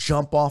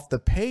jump off the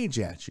page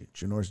at you?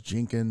 Janoris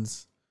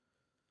Jenkins.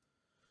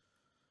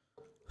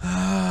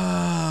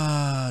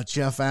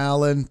 Jeff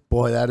Allen.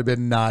 Boy, that'd have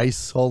been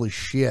nice. Holy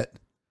shit.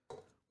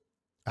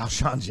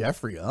 Alshon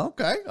Jeffrey.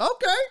 Okay.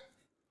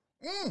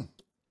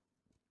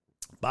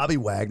 Bobby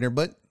Wagner,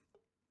 but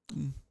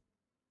I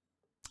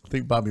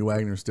think Bobby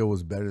Wagner still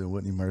was better than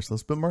Whitney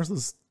Merciless, but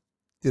Merciless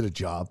did a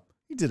job.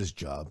 He did his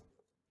job.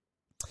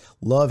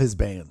 Love his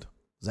band.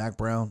 Zach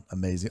Brown,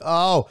 amazing.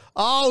 Oh,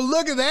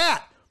 look at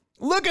that.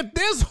 Look at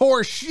this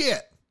horse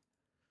shit.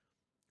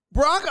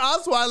 Brock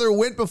Osweiler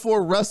went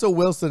before Russell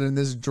Wilson in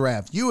this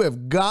draft. You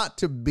have got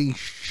to be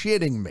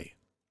shitting me.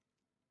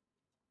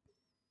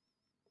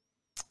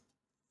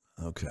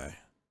 Okay.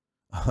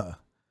 All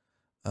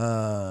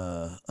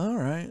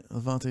right.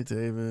 Levante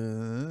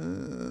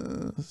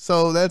Davis.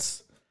 So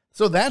that's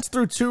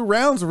through 2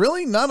 rounds.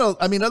 Really?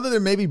 Other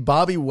than maybe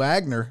Bobby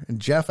Wagner and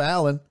Jeff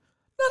Allen,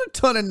 not a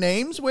ton of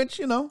names, which,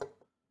 I'm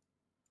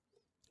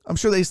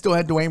sure they still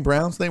had Dwayne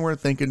Brown, so they weren't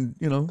thinking,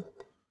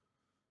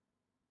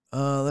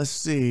 let's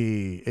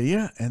see.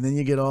 Yeah, and then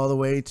you get all the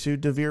way to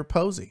DeVere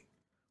Posey.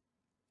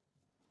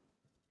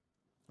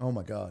 Oh,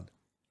 my God.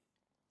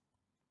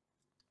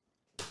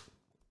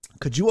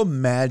 Could you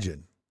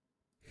imagine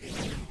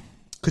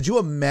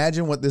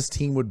what this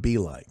team would be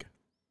like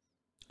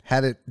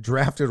had it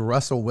drafted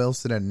Russell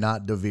Wilson and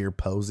not DeVere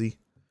Posey?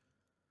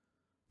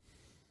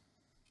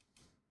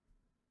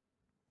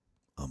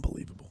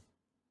 Unbelievable.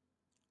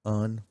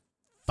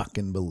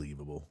 Unfucking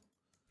believable.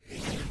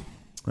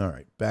 All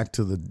right, back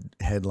to the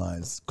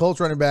headlines. Colts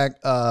running back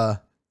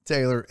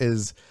Taylor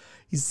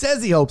he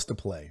says he hopes to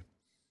play.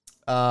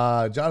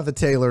 Jonathan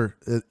Taylor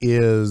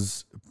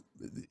is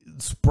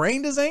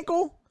sprained his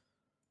ankle.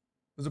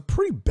 It was a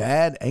pretty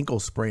bad ankle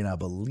sprain, I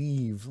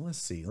believe. Let's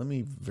see. Let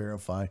me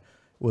verify.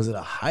 Was it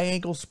a high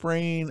ankle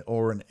sprain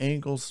or an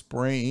ankle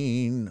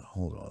sprain?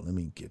 Hold on. Let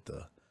me get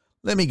the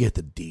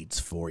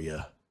deets for you.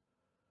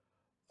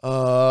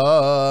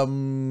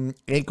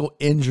 Ankle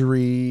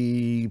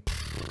injury.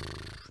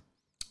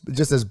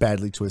 Just as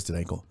badly twisted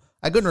ankle.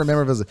 I couldn't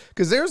remember if it was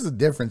because there's the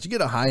difference. You get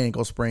a high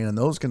ankle sprain and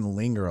those can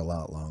linger a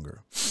lot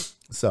longer.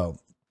 So,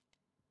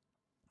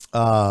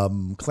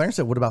 Clarence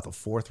said, what about the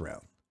 4th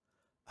round?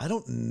 I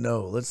don't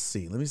know. Let's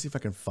see. Let me see if I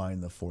can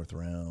find the 4th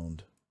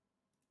round.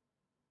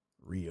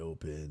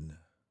 Reopen.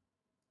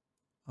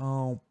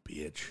 Oh,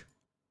 bitch.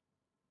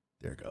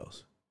 There it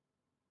goes.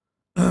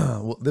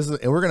 Well,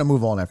 we're gonna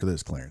move on after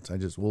this, Clarence.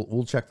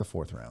 We'll check the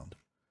 4th round.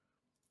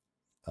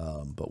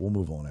 But we'll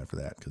move on after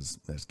that because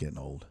that's getting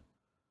old.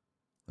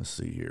 Let's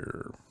see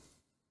here.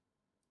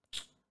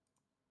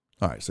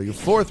 All right, so your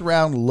 4th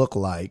round look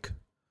like.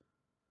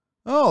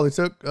 Oh, they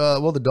took.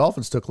 The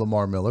Dolphins took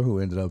Lamar Miller, who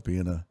ended up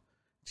being a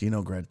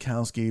Gino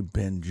Gradkowski,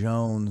 Ben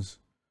Jones.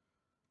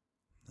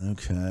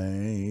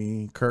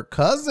 Okay, Kirk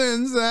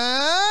Cousins. All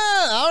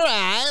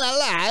right,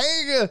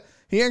 I like.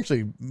 He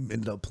actually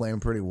ended up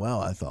playing pretty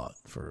well, I thought,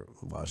 for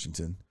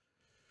Washington.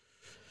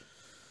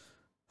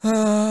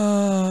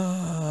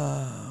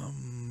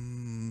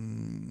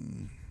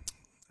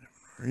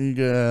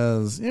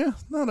 Rodriguez. Yeah,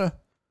 not a.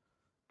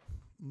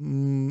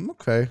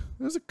 Okay.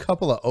 There's a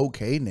couple of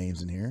okay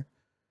names in here.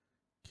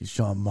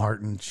 Keyshawn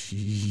Martin.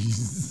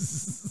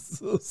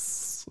 Jesus.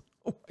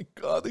 Oh my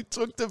God. They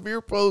took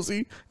DeVere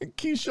Posey and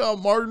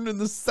Keyshawn Martin in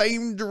the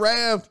same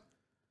draft.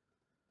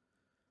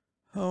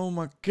 Oh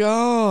my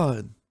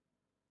God.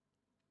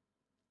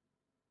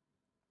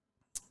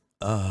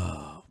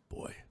 Oh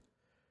boy.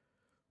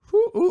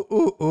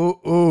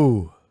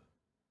 Ooh.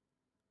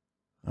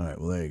 All right,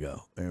 well, there you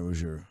go. There was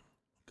your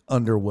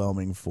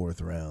underwhelming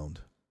 4th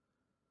round.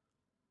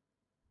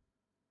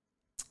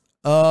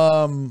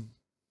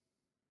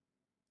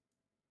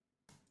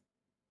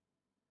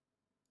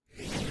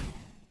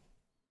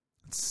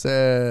 It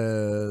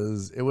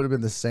says it would have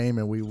been the same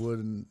and we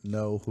wouldn't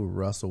know who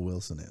Russell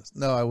Wilson is.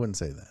 No, I wouldn't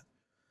say that.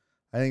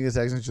 I think the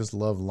Texans just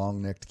love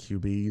long-necked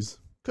QBs.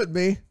 Could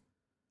be.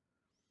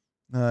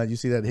 You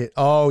see that hit?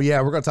 Oh, yeah,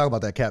 we're going to talk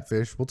about that,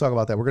 Catfish. We'll talk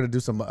about that. We're going to do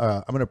some,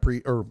 I'm going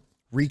to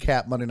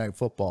recap Monday Night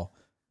Football.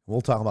 We'll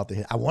talk about the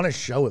hit. I want to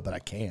show it, but I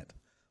can't.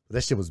 But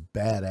that shit was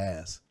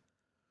badass.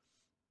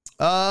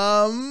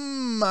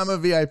 I'm a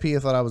VIP. I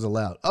thought I was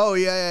allowed. Oh,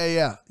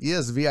 yeah.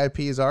 Yes,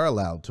 VIPs are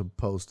allowed to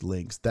post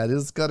links. That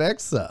is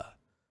correct.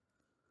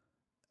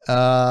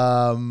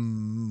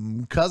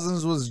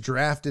 Cousins was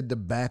drafted to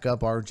back up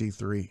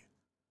RG3.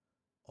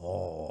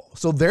 Oh,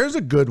 so there's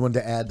a good one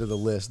to add to the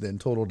list then,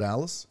 Total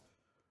Dallas.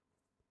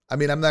 I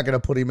mean, I'm not going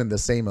to put him in the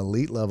same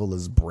elite level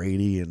as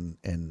Brady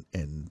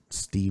and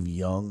Steve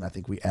Young. I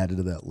think we added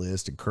to that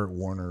list, and Kurt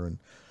Warner.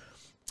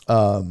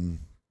 But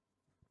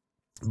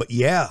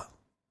yeah,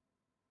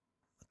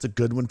 that's a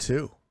good one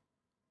too.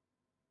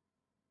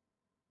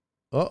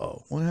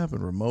 Uh-oh, what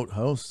happened? Remote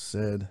host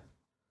said,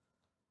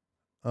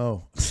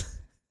 oh.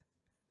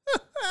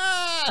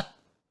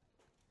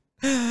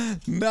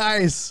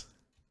 Nice.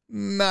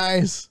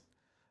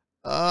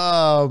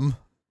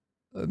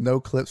 No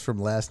clips from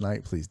last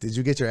night, please. Did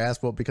you get your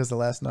ass whooped because of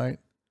last night?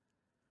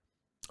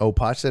 Oh,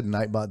 Poch said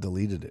Nightbot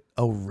deleted it.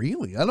 Oh,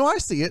 really? I know I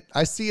see it.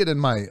 I see it in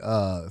my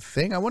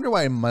thing. I wonder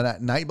why my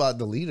Nightbot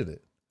deleted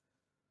it.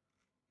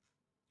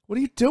 What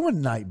are you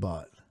doing,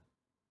 Nightbot?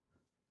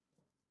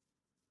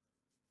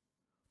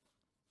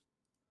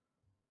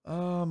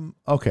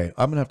 Okay,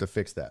 I'm gonna have to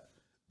fix that.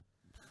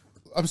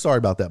 I'm sorry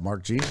about that,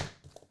 Mark G.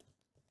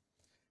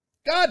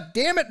 God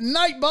damn it,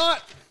 Nightbot!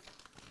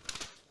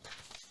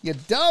 You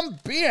dumb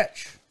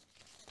bitch!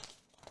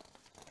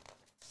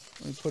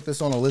 Let me put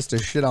this on a list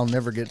of shit I'll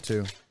never get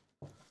to.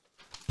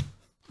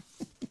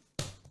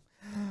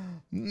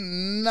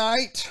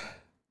 Nightbot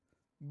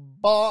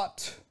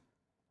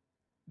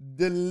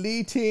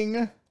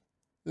deleting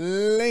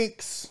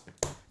links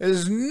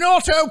is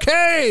not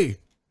okay.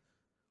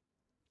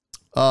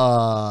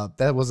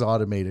 That was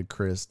automated,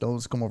 Chris.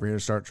 Don't come over here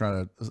and start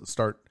trying to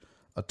start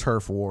a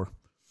turf war.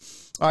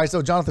 All right,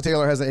 so Jonathan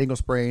Taylor has an ankle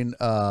sprain.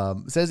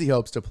 Says he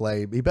hopes to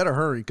play. He better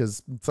hurry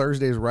because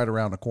Thursday is right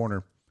around the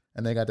corner,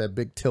 and they got that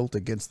big tilt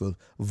against the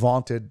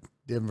vaunted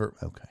Denver.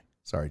 Okay,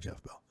 sorry,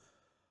 Jeff Bell.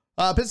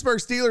 Pittsburgh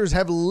Steelers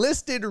have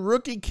listed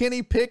rookie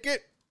Kenny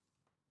Pickett.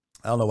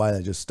 I don't know why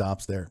that just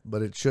stops there,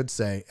 but it should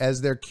say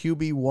as their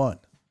QB1.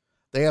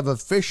 They have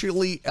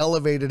officially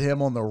elevated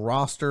him on the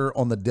roster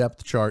on the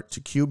depth chart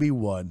to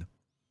QB1.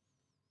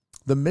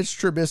 The Mitch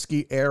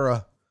Trubisky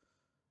era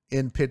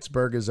in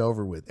Pittsburgh is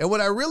over with. And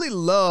what I really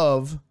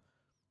love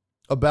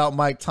about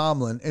Mike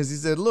Tomlin is he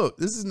said, look,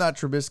 this is not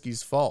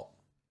Trubisky's fault.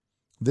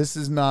 This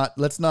is not,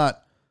 let's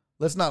not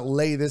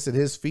lay this at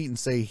his feet and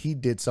say he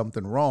did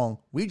something wrong.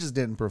 We just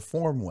didn't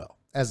perform well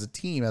as a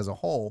team, as a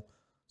whole.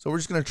 So we're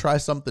just going to try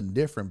something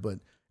different, but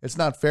it's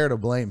not fair to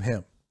blame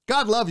him.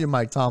 God love you,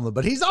 Mike Tomlin,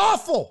 but he's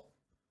awful.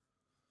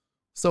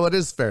 So it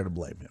is fair to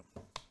blame him.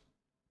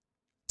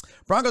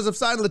 Broncos have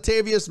signed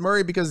Latavius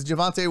Murray because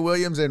Javonte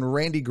Williams and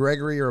Randy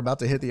Gregory are about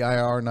to hit the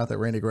IR. Not that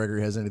Randy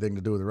Gregory has anything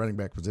to do with the running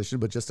back position,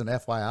 but just an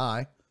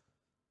FYI.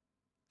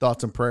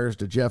 Thoughts and prayers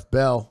to Jeff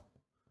Bell.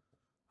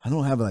 I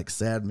don't have like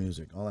sad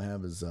music. All I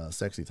have is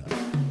sexy time.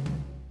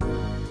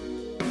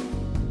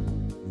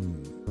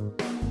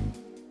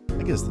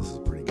 I guess this is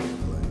pretty good to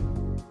play.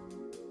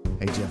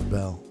 Hey, Jeff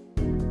Bell.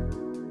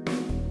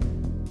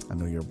 I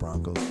know you're a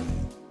Broncos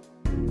fan.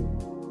 And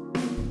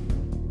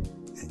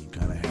you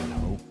kind of had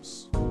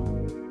hopes.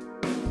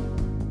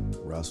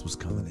 Russ was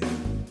coming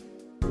in.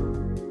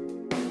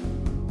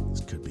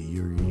 This could be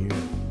your year.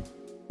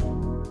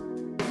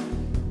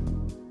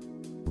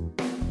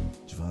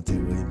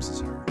 Javonte Williams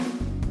is hurt.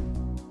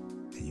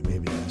 And you may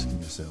be asking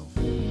yourself,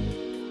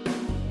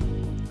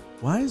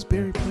 why is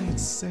Barry playing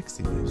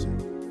sexy music?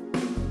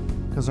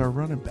 Because our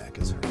running back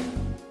is hurt.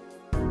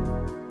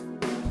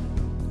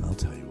 I'll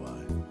tell you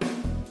why.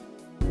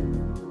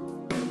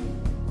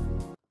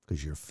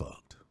 Because you're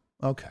fucked.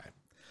 Okay.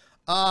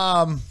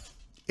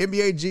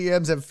 NBA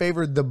GMs have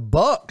favored the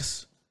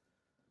Bucks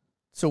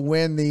to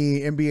win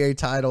the NBA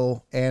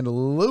title and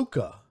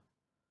Luka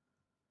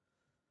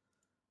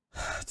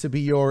to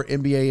be your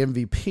NBA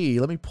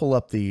MVP. Let me pull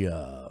up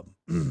the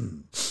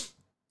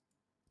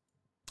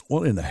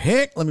what in the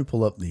heck? Let me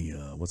pull up the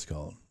what's it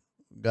called?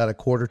 Got a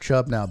quarter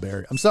chub now,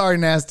 Barry. I'm sorry,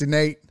 Nasty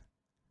Nate.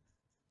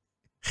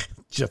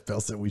 Jeff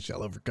Bell said we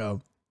shall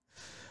overcome.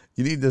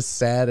 You need this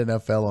sad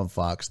NFL on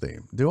Fox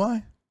theme. Do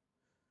I?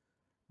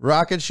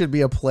 Rockets should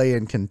be a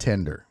play-in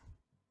contender.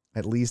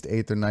 At least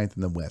 8th or 9th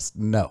in the West.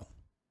 No.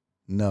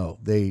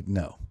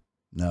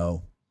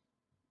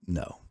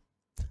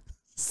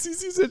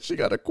 Cece said she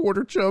got a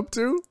quarter chub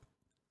too.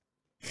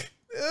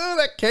 Oh,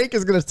 that cake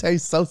is going to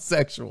taste so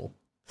sexual.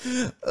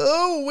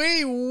 Oh,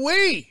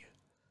 wee.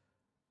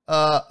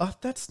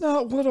 That's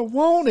not what I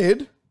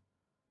wanted.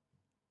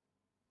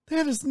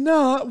 That is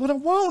not what I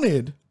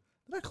wanted.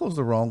 Did I close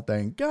the wrong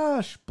thing?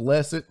 Gosh,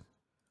 bless it.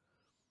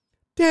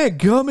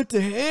 Dadgummit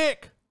to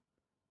heck.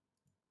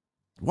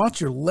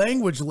 Watch your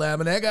language,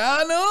 Laminac.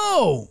 I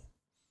know.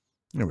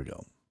 There we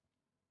go.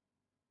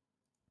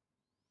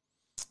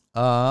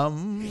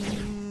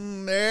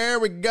 There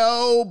we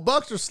go.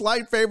 Bucks are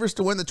slight favorites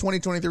to win the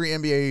 2023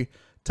 NBA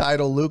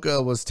title.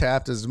 Luka was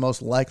tapped as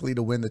most likely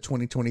to win the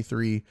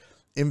 2023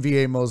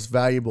 NBA Most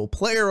Valuable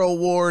Player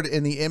Award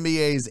in the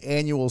NBA's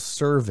annual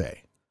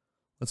survey.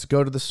 Let's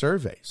go to the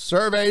survey.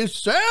 Survey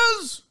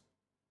says,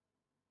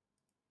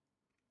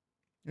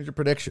 here's your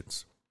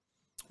predictions.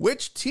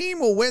 Which team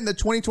will win the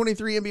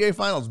 2023 NBA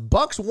Finals?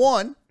 Bucks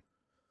 1,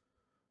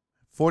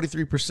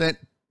 43%.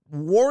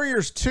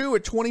 Warriors 2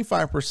 at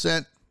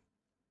 25%.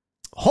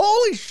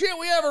 Holy shit,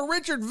 we have a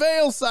Richard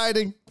Vale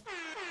sighting.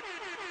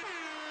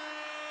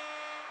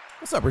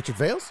 What's up, Richard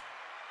Vales?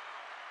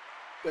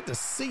 Good to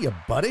see you,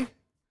 buddy.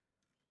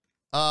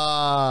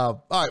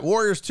 All right,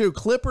 Warriors 2.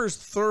 Clippers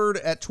 3rd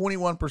at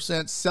 21%.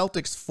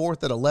 Celtics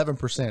 4th at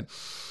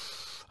 11%.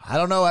 I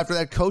don't know. After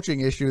that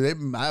coaching issue,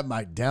 I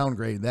might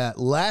downgrade that.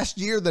 Last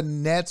year, the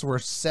Nets were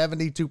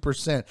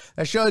 72%.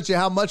 That shows you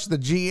how much the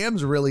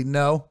GMs really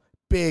know.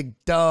 Big,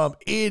 dumb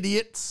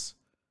idiots.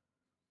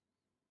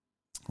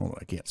 Hold on,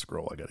 I can't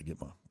scroll. I got to get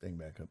my thing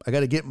back up. I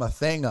got to get my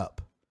thing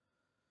up.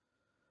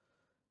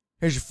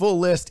 Here's your full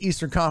list,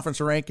 Eastern Conference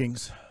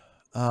rankings.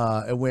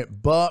 It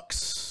went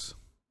Bucks,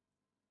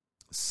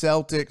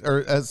 Celtics,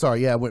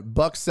 it went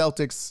Bucks,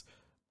 Celtics,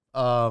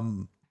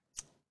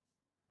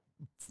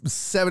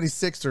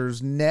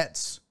 76ers,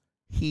 Nets,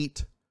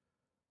 Heat,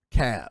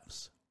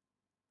 Cavs.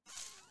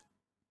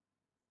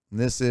 And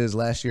this is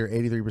last year,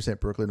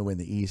 83% Brooklyn to win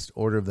the East.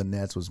 Order of the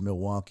Nets was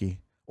Milwaukee.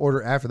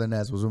 Order after the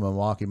Nets was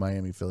Milwaukee,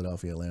 Miami,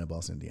 Philadelphia, Atlanta,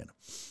 Boston, Indiana.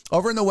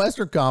 Over in the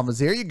Western Conference,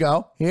 here you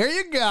go.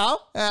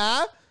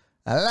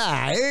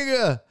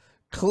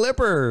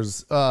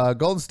 Clippers,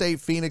 Golden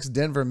State, Phoenix,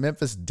 Denver,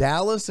 Memphis,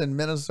 Dallas, and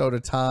Minnesota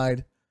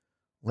tied.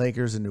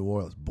 Lakers and New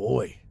Orleans.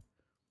 Boy,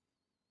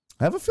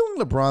 I have a feeling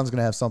LeBron's going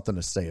to have something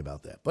to say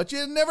about that. But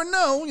you never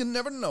know. You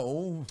never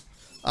know.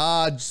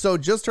 So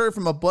just heard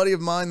from a buddy of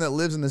mine that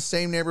lives in the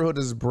same neighborhood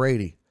as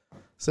Brady.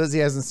 Says he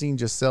hasn't seen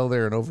Giselle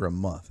there in over a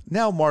month.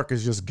 Now Mark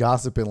is just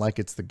gossiping like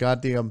it's the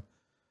goddamn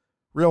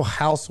Real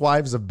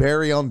Housewives of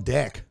Barry on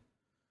deck.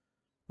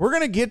 We're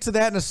going to get to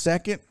that in a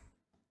second.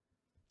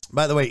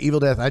 By the way, Evil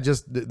Death,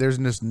 there's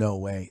just no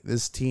way.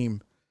 This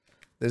team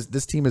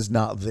is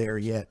not there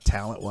yet,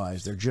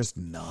 talent-wise. They're just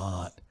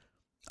not.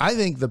 I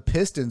think the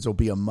Pistons will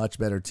be a much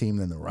better team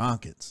than the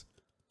Rockets.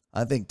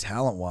 I think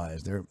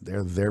talent-wise,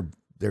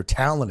 their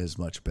talent is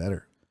much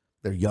better.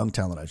 Their young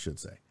talent, I should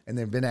say. And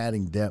they've been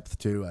adding depth,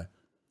 too.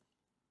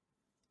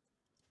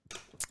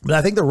 But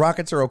I think the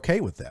Rockets are okay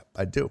with that.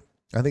 I do.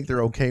 I think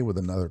they're okay with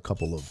another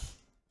couple of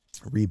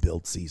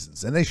rebuild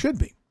seasons. And they should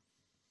be.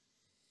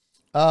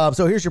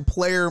 So here's your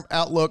player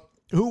outlook.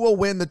 Who will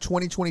win the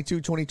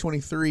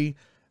 2022-2023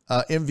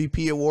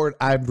 MVP award?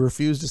 I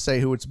refuse to say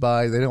who it's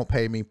by. They don't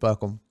pay me.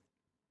 Fuck them.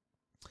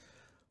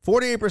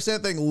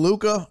 48% think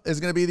Luka is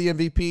going to be the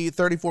MVP.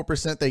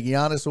 34% think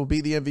Giannis will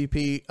be the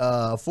MVP.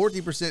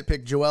 14%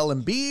 pick Joel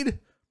Embiid.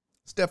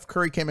 Steph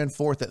Curry came in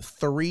fourth at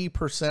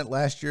 3%.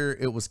 Last year,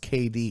 it was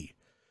KD.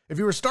 If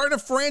you were starting a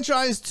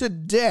franchise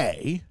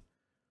today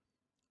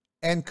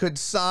and could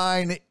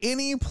sign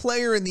any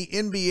player in the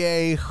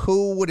NBA,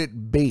 who would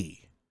it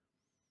be?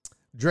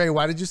 Dre,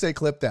 why did you say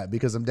clip that?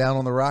 Because I'm down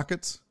on the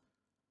Rockets?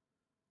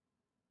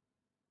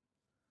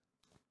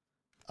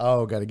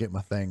 Oh, got to get my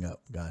thing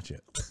up. Gotcha.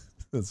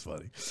 That's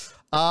funny.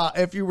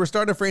 If you were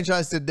starting a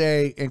franchise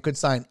today and could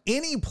sign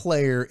any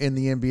player in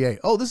the NBA.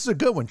 Oh, this is a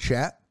good one,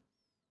 chat.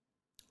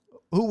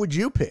 Who would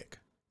you pick?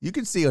 You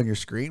can see on your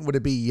screen. Would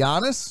it be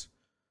Giannis,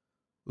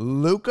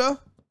 Luka,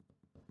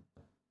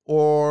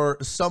 or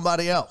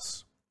somebody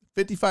else?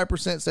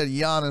 55% said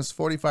Giannis,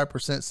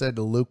 45% said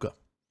Luka.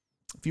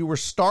 If you were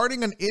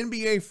starting an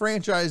NBA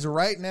franchise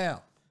right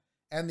now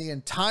and the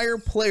entire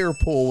player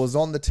pool was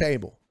on the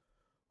table,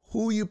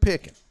 who are you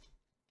picking?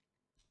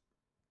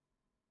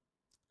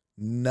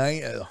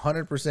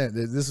 100%.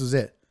 This was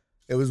it.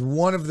 It was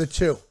one of the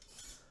two.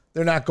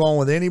 They're not going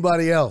with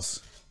anybody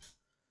else.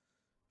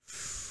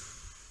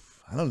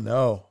 I don't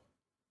know.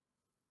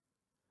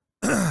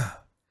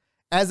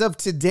 As of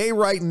today,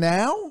 right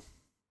now,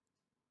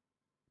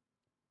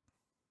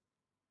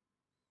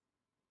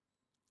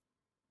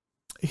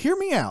 hear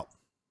me out.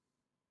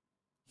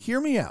 Hear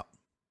me out.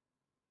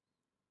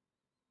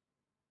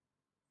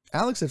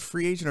 Alex said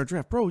free agent or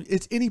draft. Bro,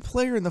 it's any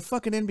player in the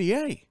fucking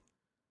NBA.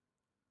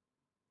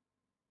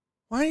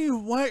 Why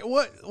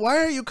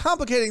are you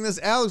complicating this,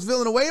 Alex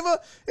Villanueva?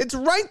 It's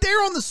right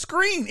there on the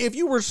screen. If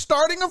you were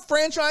starting a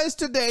franchise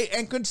today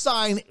and could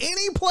sign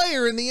any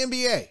player in the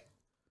NBA,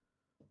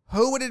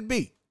 who would it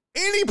be?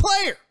 Any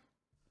player.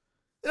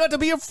 You don't have to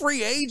be a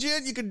free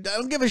agent. I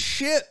don't give a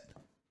shit.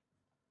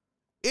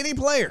 Any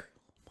player.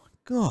 Oh my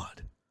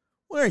God.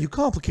 Why are you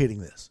complicating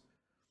this?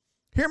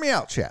 Hear me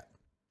out, chat.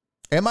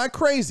 Am I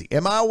crazy?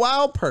 Am I a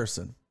wild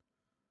person?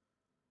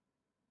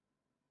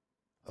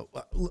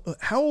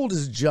 How old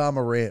is Ja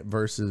Morant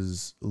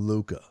versus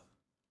Luka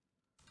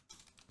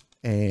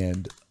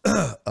and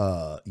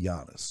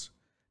Giannis?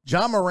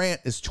 Ja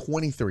Morant is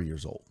 23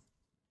 years old.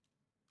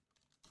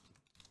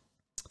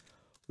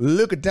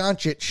 Luka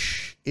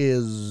Doncic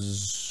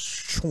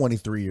is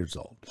 23 years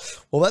old.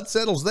 Well, that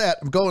settles that.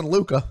 I'm going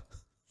Luka.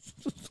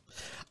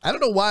 I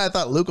don't know why I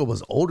thought Luka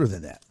was older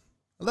than that.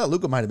 I thought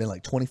Luka might have been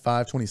like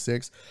 25,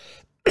 26.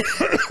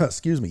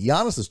 Excuse me.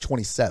 Giannis is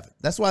 27.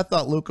 That's why I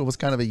thought Luka was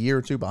kind of a year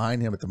or two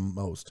behind him at the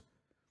most.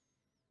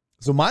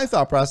 So my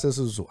thought process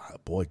is,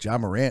 boy, Ja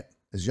Morant,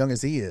 as young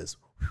as he is.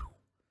 Whew.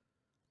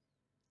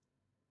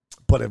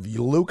 But if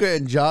Luka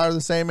and Ja are the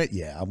same,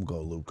 yeah, I'm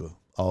going Luka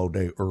all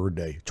day, every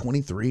day.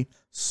 23,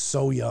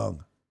 so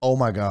young. Oh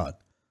my God,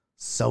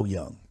 so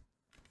young.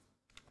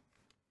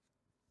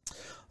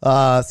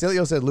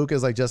 Celio said Luka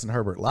is like Justin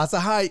Herbert. Lots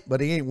of hype, but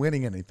he ain't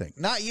winning anything.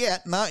 Not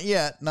yet, not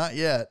yet, not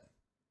yet.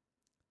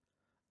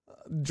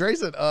 Dre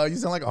said, you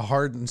sound like a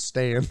Harden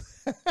stan.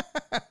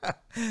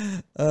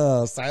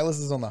 Silas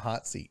is on the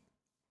hot seat.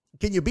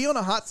 Can you be on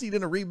a hot seat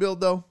in a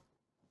rebuild, though?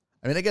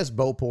 I mean, I guess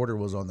Bo Porter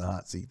was on the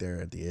hot seat there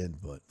at the end,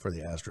 but for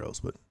the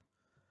Astros. But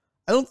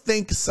I don't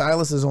think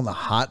Silas is on the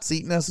hot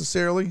seat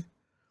necessarily.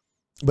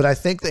 But I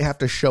think they have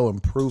to show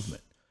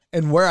improvement.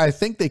 And where I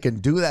think they can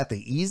do that the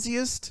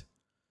easiest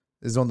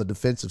is on the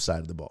defensive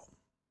side of the ball.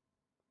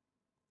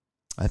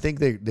 I think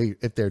they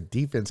if their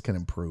defense can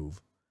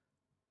improve,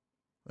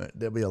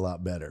 they'll be a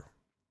lot better.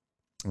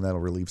 And that'll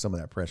relieve some of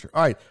that pressure.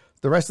 All right.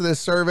 The rest of this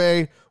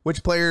survey,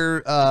 which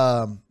player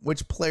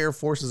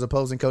forces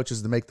opposing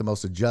coaches to make the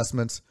most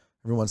adjustments?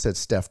 Everyone said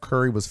Steph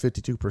Curry was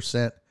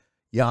 52%,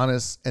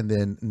 Giannis, and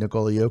then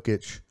Nikola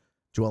Jokic,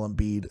 Joel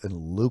Embiid, and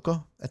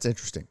Luka. That's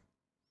interesting.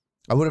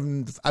 I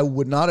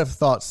would not have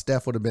thought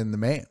Steph would have been the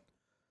man.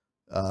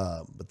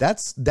 But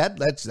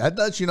that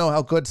lets you know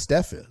how good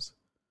Steph is.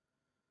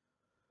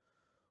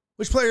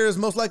 Which player is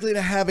most likely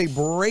to have a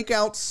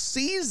breakout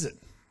season?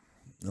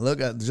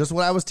 Look at just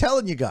what I was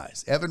telling you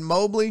guys. Evan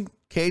Mobley,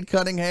 Cade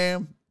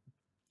Cunningham,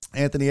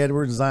 Anthony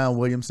Edwards, Zion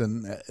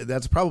Williamson.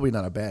 That's probably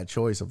not a bad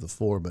choice of the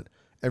four, but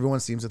everyone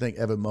seems to think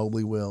Evan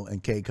Mobley will,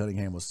 and Cade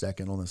Cunningham was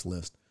second on this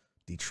list.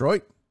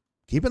 Detroit,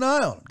 keep an eye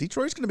on them.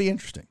 Detroit's going to be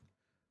interesting.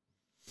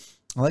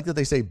 I like that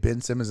they say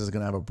Ben Simmons is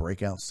going to have a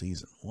breakout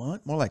season.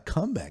 What? More like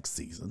comeback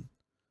season.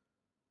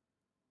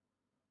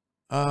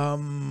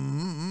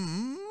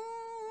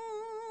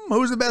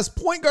 Who's the best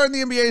point guard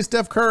in the NBA?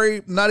 Steph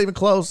Curry. Not even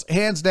close.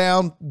 Hands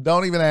down.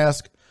 Don't even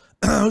ask.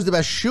 Who's the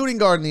best shooting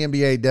guard in the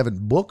NBA?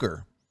 Devin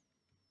Booker.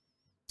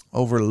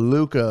 Over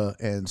Luka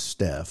and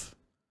Steph.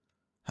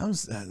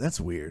 How's that? That's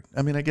weird.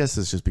 I mean, I guess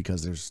it's just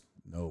because there's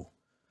no.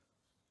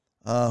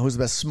 Who's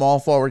the best small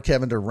forward?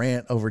 Kevin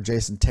Durant over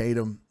Jason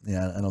Tatum.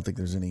 Yeah, I don't think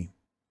there's any.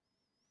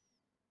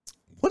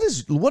 What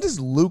is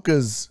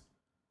Luka's?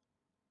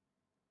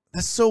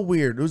 That's so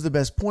weird. Who's the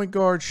best point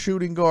guard,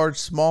 shooting guard,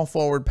 small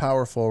forward,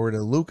 power forward?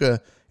 And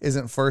Luka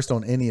isn't first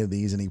on any of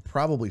these, and he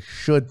probably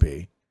should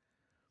be.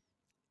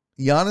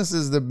 Giannis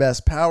is the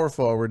best power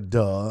forward,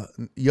 duh.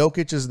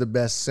 Jokic is the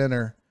best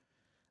center.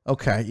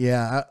 Okay,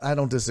 yeah, I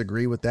don't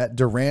disagree with that.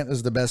 Durant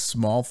is the best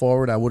small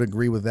forward. I would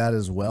agree with that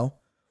as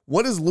well.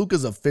 What is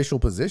Luka's official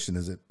position?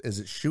 Is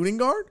it shooting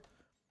guard?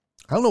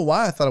 I don't know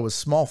why I thought it was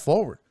small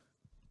forward.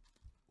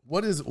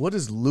 What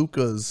is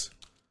Luka's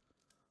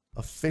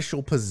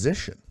official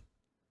position?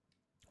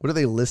 What do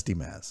they list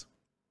him as?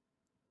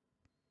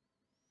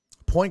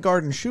 Point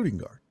guard and shooting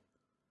guard.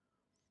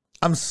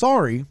 I'm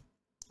sorry,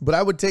 but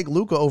I would take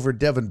Luka over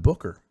Devin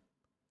Booker.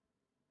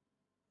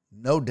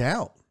 No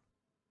doubt.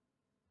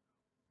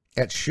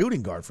 At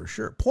shooting guard for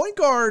sure. Point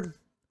guard,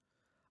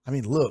 I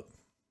mean, look.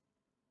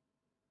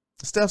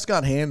 Steph's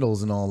got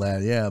handles and all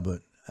that, yeah,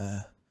 but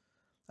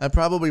I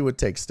probably would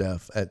take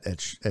Steph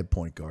at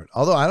point guard.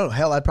 Although,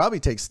 I'd probably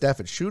take Steph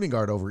at shooting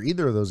guard over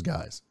either of those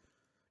guys.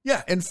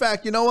 Yeah, in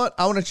fact, you know what?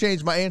 I want to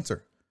change my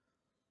answer.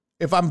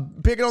 If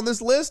I'm picking on this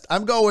list,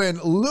 I'm going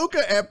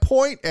Luka at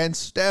point and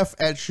Steph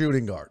at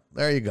shooting guard.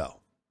 There you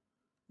go.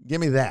 Give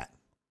me that.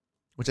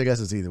 Which I guess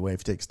is either way.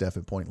 If you take Steph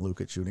at point,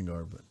 Luka at shooting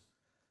guard. But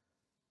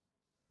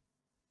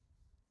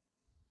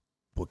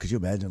boy, could you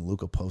imagine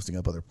Luka posting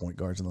up other point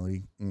guards in the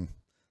league?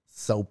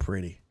 So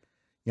pretty.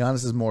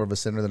 Giannis is more of a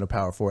center than a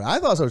power forward. I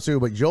thought so too,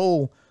 but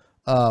Joel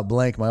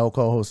Blank, my old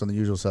co-host on The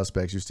Usual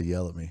Suspects, used to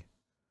yell at me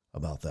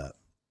about that.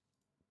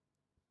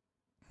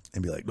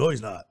 And be like, no,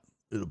 he's not.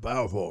 He's a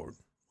power forward.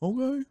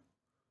 Okay.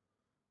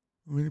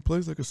 I mean, he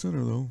plays like a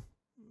center, though.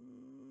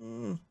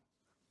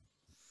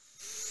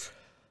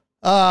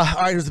 All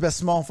right, who's the best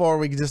small forward?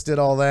 We just did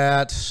all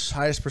that.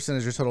 Highest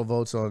percentage of total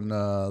votes on,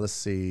 let's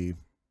see,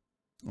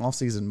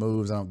 off-season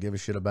moves I don't give a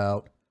shit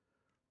about.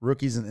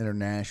 Rookies and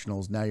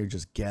internationals. Now you're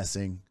just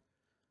guessing.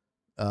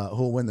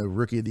 Who'll win the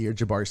Rookie of the Year?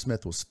 Jabari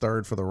Smith was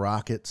third for the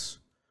Rockets.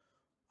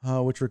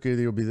 Which Rookie of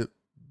the Year will be the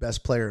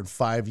best player in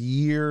 5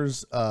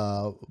 years?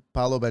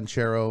 Paolo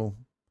Banchero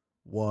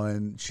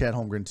won. Chet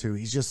Holmgren, too.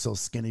 He's just so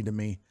skinny to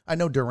me. I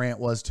know Durant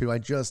was, too. I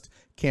just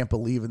can't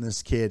believe in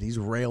this kid. He's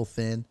rail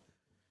thin.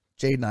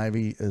 Jaden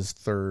Ivey is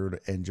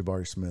third, and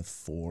Jabari Smith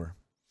 4.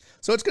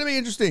 So it's going to be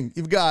interesting.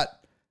 You've got,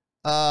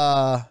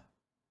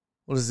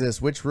 what is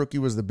this? Which rookie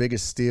was the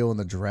biggest steal in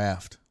the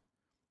draft?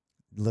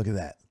 Look at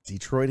that.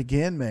 Detroit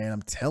again, man.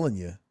 I'm telling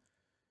you.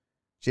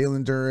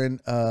 Jalen Duren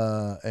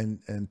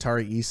and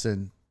Tari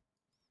Eason.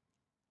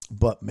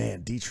 But,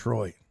 man,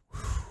 Detroit.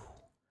 Whew.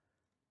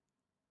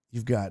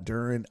 You've got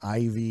Duren,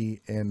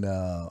 Ivy, and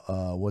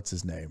what's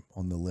his name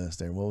on the list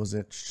there? What was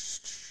it?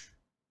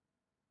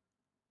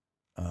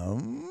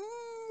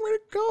 Where'd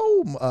it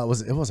go?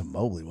 It wasn't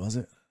Mobley, was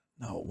it?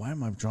 No, why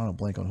am I drawing a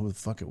blank on who the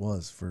fuck it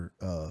was for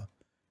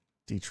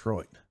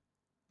Detroit?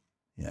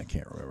 Yeah, I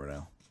can't remember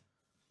now.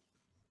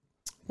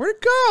 Where'd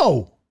it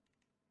go?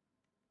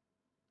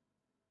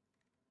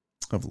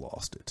 I've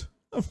lost it.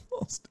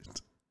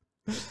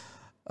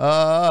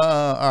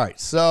 All right,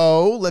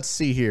 so let's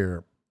see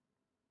here.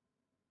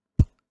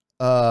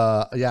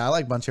 Yeah, I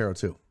like Banchero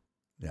too.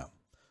 Yeah.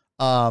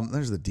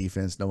 There's the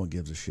defense. No one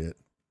gives a shit.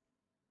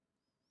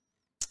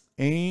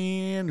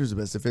 And who's the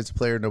best defensive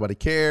player? Nobody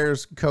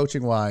cares.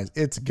 Coaching wise,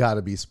 it's got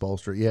to be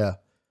Spoelstra. Yeah.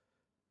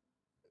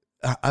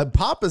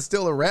 Pop is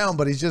still around,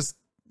 but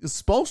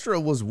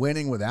Spoelstra was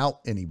winning without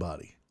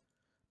anybody.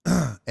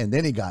 And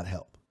then he got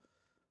help.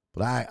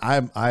 But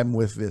I'm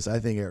with this. I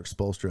think Eric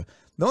Spoelstra.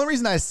 The only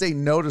reason I say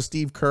no to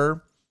Steve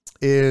Kerr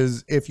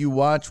is if you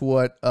watch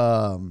what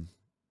who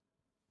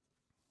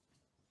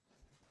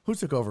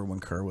took over when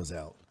Kerr was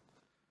out?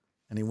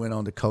 And he went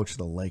on to coach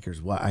the Lakers.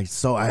 I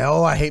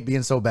hate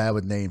being so bad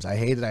with names. I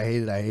hate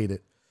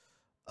it.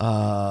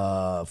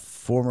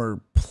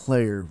 Former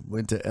player,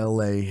 went to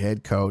LA,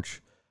 head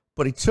coach,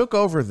 but he took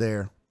over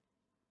there.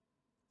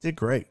 Did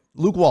great.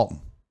 Luke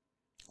Walton.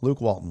 Luke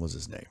Walton was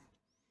his name.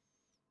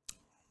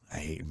 I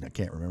hate him. I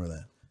can't remember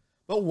that.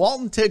 But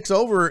Walton takes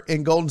over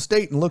in Golden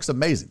State and looks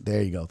amazing.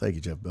 There you go. Thank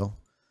you, Jeff Bill.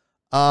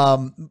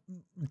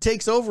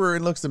 Takes over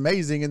and looks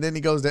amazing, and then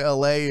he goes to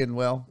LA, and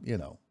well, you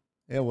know,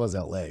 it was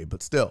LA,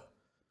 but still.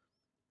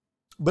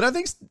 But I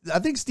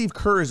think Steve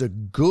Kerr is a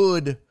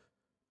good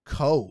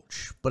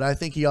coach, but I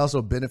think he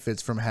also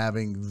benefits from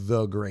having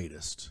the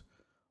greatest.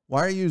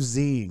 Why are you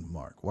Zing,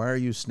 Mark? Why are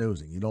you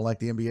snoozing? You don't like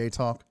the NBA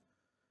talk?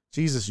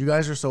 Jesus, you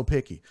guys are so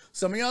picky.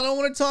 Some of y'all don't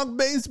want to talk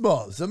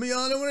baseball. Some of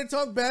y'all don't want to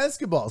talk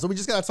basketball. So we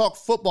just got to talk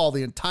football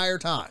the entire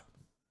time.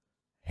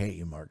 Hate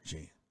you, Mark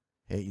G.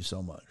 Hate you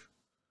so much.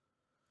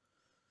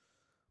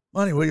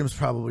 Monty Williams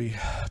probably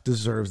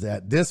deserves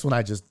that. This one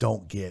I just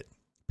don't get.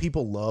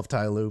 People love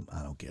Ty Lue.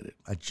 I don't get it.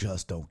 I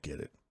just don't get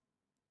it.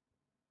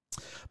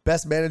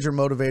 Best manager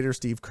motivator,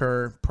 Steve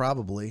Kerr,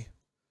 probably.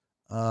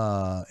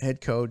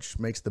 Head coach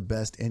makes the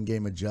best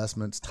in-game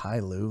adjustments, Ty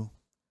Lue.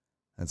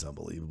 That's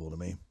unbelievable to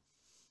me.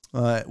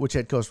 Which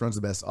head coach runs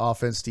the best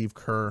offense? Steve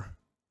Kerr.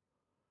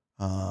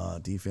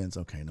 Defense,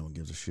 okay, no one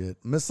gives a shit.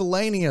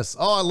 Miscellaneous.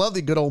 Oh, I love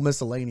the good old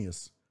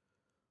miscellaneous.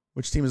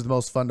 Which team is the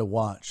most fun to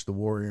watch? The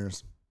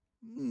Warriors.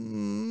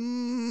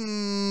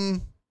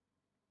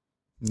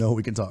 No,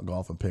 we can talk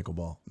golf and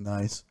pickleball.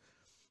 Nice.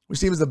 Which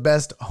team is the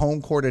best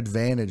home court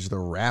advantage? The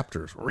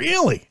Raptors.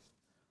 Really?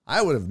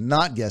 I would have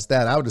not guessed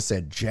that. I would have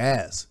said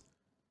Jazz.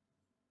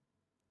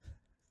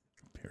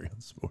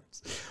 Period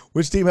sports.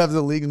 Which team has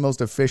the league's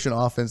most efficient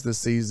offense this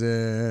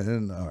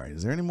season? All right.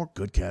 Is there any more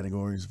good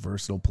categories?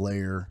 Versatile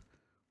player.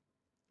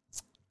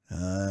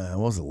 What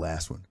was the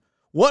last one?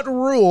 What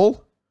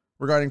rule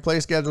regarding play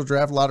schedule,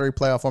 draft, lottery,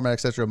 playoff format,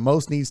 etc.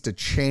 most needs to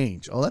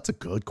change? Oh, that's a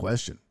good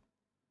question.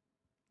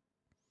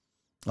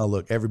 Oh,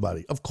 look,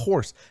 everybody. Of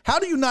course. How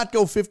do you not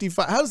go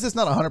 55? How is this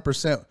not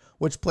 100%?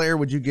 Which player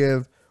would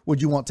you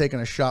want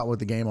taking a shot with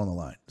the game on the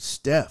line?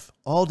 Steph.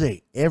 All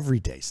day, every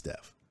day,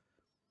 Steph.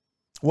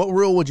 What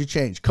rule would you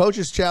change?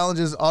 Coaches'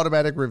 challenges,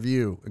 automatic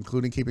review,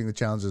 including keeping the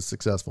challenges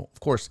successful. Of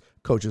course,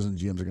 coaches and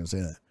GMs are going to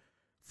say that.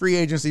 Free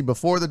agency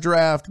before the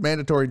draft,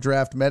 mandatory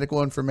draft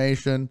medical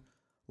information,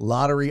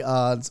 lottery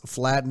odds,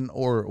 flatten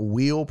or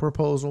wheel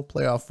proposal,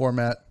 playoff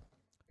format,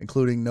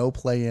 including no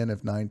play-in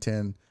if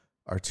 9-10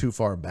 are too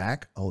far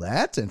back. Oh,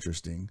 that's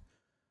interesting.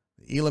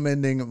 Elam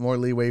ending, more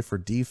leeway for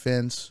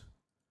defense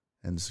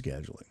and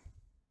scheduling.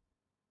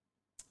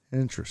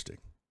 Interesting.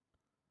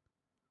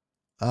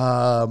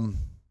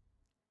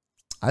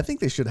 I think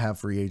they should have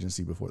free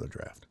agency before the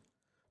draft.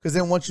 Because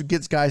then once you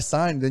get guys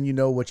signed, then you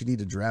know what you need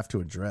to draft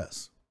to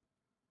address.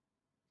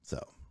 So.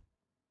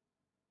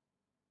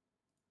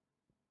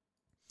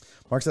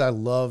 Mark said, I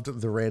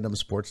loved the random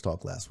sports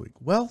talk last week.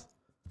 Well,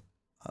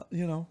 it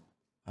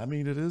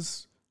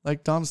is,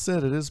 like Don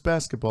said, it is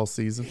basketball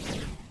season.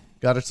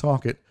 Got to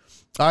talk it.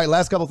 All right,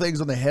 last couple things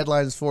on the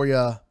headlines for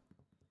you.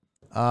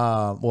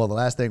 The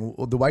last thing,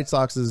 the White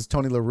Sox's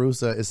Tony La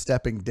Russa is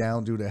stepping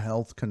down due to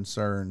health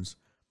concerns.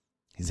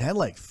 He's had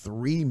like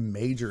 3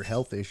 major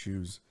health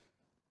issues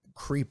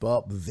creep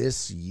up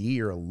this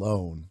year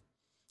alone.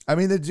 I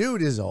mean, the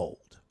dude is old.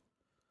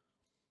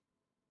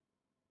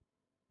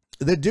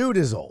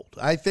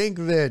 I think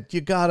that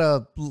you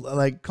gotta,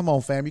 come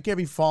on, fam. You can't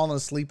be falling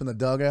asleep in the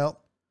dugout.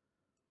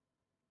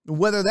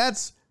 Whether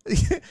that's,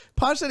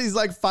 Ponch said he's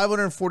like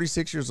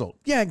 546 years old.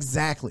 Yeah,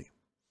 exactly.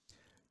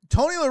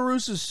 Tony La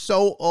Russa is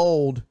so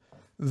old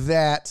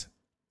that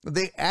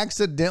they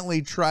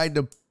accidentally tried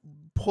to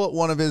put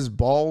one of his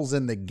balls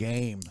in the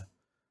game.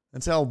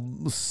 That's how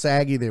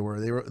saggy they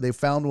were. They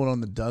found one on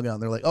the dugout.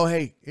 And they're like, oh,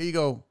 hey, here you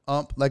go,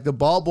 ump. Like the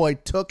ball boy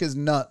took his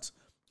nuts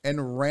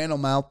and ran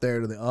them out there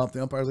to the ump.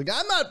 The umpire was like,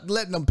 I'm not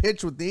letting them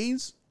pitch with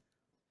these.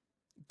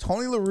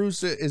 Tony La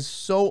Russa is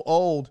so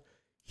old.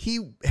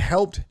 He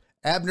helped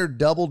Abner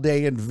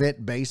Doubleday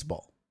invent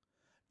baseball.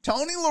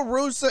 Tony La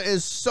Russa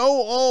is so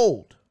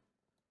old.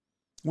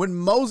 When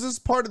Moses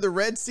parted the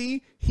Red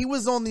Sea, he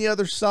was on the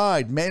other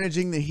side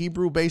managing the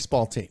Hebrew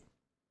baseball team.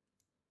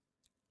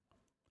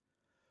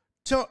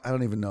 I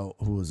don't even know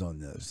who was on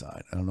the other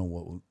side. I don't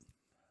know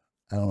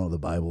the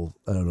Bible.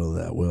 I don't know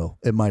that well.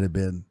 It might have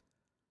been,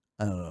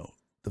 I don't know,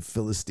 the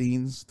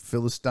Philistines,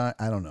 Philistine.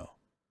 I don't know.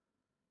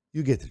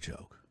 You get the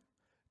joke.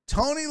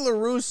 Tony La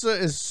Russa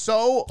is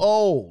so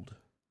old.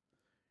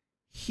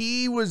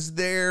 He was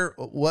there.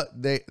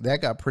 That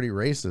got pretty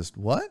racist.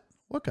 What?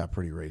 What got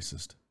pretty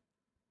racist?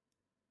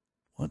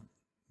 What?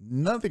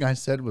 Nothing I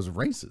said was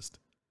racist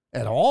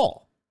at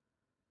all.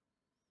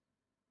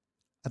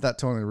 I thought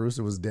Tony La Russa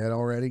was dead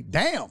already.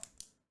 Damn.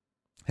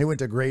 He went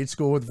to grade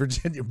school with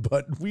Virginia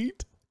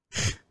Buttonweed.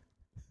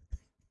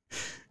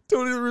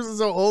 Tony La Russa's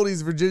so old,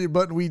 he's Virginia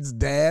Buttonweed's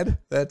dad.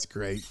 That's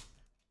great.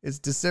 It's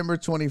December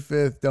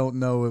 25th. Don't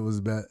know it was.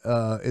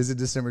 Is it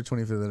December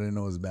 25th? I didn't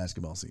know it was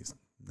basketball season.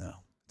 No,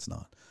 it's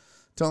not.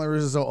 Tony La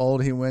Russa's so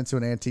old, he went to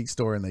an antique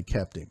store and they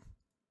kept him.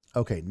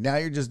 Okay, now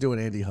you're just doing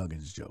Andy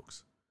Huggins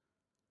jokes.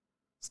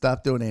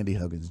 Stop doing Andy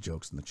Huggins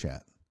jokes in the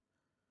chat.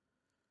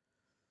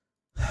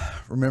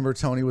 Remember,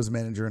 Tony was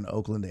manager in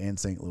Oakland and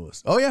St.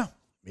 Louis. Oh, yeah.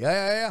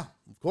 Yeah.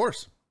 Of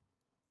course.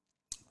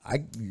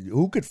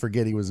 Who could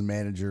forget he was a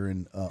manager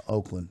in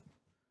Oakland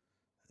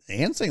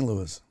and St.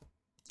 Louis?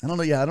 I don't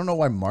know. Yeah, I don't know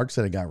why Mark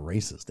said it got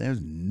racist.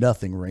 There's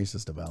nothing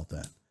racist about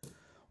that.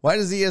 Why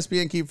does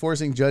ESPN keep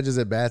forcing judges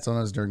at bats on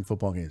us during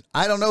football games?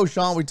 I don't know,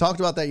 Sean. We talked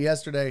about that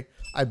yesterday.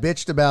 I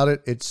bitched about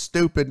it. It's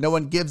stupid. No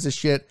one gives a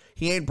shit.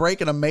 He ain't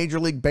breaking a Major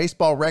League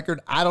Baseball record.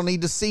 I don't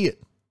need to see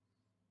it.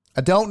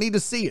 I don't need to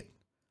see it.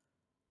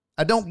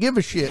 I don't give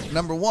a shit.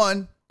 Number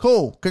one,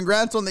 cool.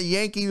 Congrats on the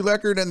Yankee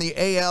record and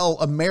the AL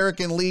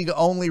American League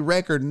only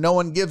record. No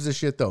one gives a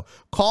shit, though.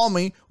 Call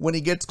me when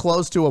he gets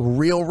close to a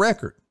real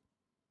record.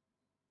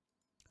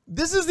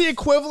 This is the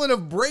equivalent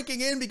of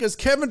breaking in because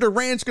Kevin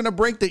Durant's going to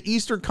break the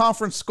Eastern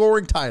Conference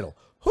scoring title.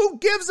 Who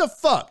gives a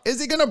fuck? Is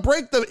he going to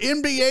break the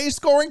NBA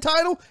scoring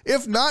title?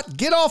 If not,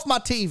 get off my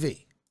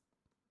TV.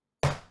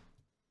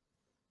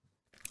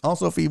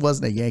 Also, if he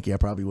wasn't a Yankee, I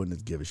probably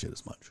wouldn't give a shit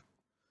as much.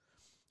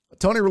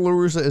 Tony La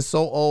Russa is so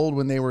old.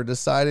 When they were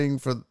deciding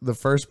for the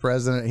first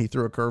president, he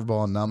threw a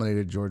curveball and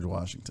nominated George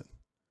Washington.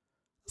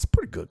 That's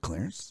pretty good,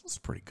 Clarence. That's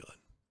pretty good.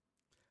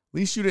 At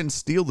least you didn't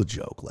steal the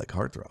joke like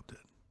Heartthrob did.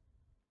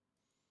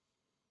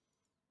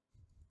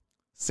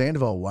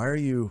 Sandoval, why are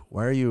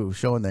you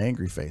showing the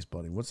angry face,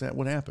 buddy? What's that?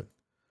 What happened?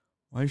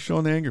 Why are you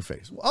showing the angry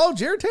face? Oh,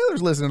 Jared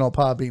Taylor's listening on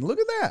Podbean. Look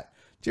at that.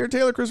 Jared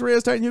Taylor, Chris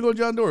Reyes, Titan Hugo,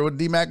 John Doerr. What,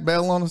 D-Mac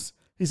Bell on us?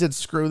 He said,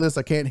 screw this.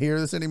 I can't hear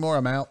this anymore.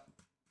 I'm out.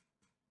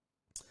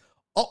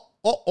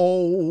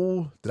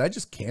 Oh. Did I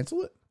just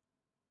cancel it?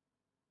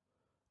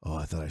 Oh,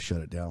 I thought I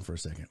shut it down for a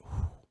second. I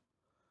was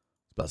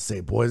about to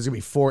say, boy, there's going to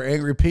be 4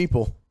 angry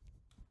people.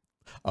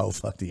 Oh,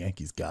 fuck, the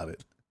Yankees got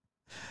it.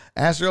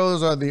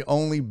 Astros are the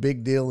only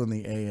big deal in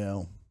the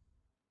AL.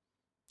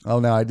 Oh,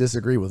 no, I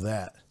disagree with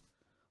that.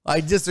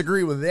 I mean,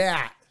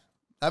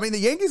 the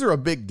Yankees are a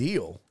big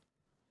deal.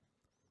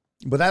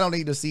 But I don't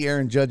need to see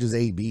Aaron Judge's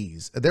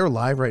ABs. They're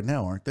live right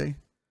now, aren't they?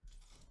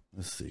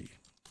 Let's see.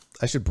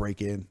 I should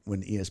break in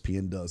when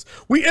ESPN does.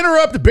 We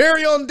interrupt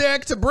Barry on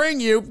deck to bring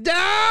you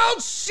down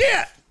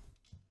shit.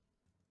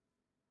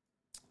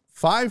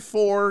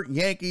 5-4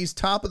 Yankees,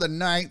 top of the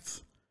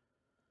 9th.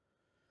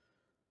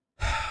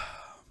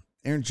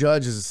 Aaron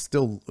Judge is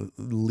still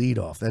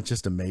leadoff. That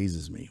just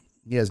amazes me.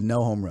 He has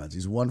no home runs.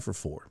 He's 1 for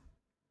 4.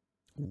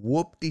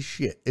 Whoop-de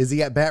shit. Is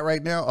he at bat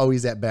right now? Oh,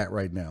 he's at bat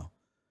right now.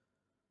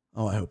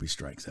 Oh, I hope he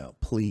strikes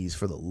out. Please,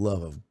 for the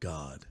love of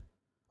God.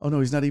 Oh, no,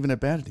 he's not even at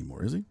bat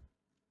anymore, is he?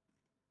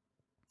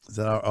 Is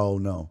that our... Oh,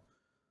 no.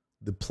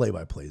 The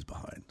play-by-play is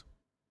behind.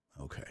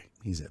 Okay,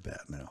 he's at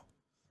bat now.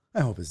 I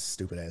hope his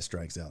stupid ass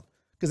strikes out.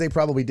 Because they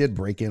probably did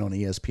break in on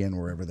ESPN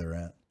wherever they're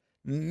at.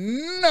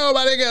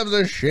 Nobody gives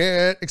a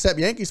shit except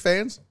Yankees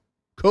fans.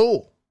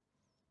 Cool.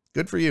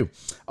 Good for you.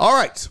 All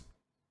right.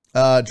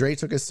 Dre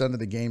took his son to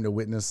the game to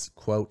witness,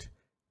 quote,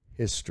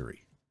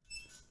 history.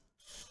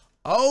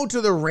 Oh, to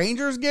the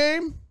Rangers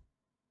game?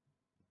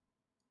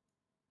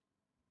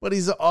 But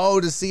he's,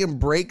 to see him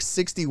break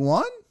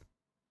 61?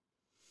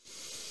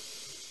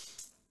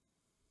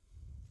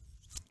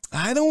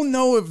 I don't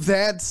know if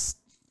that's...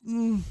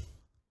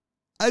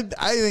 I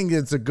think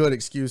it's a good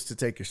excuse to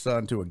take your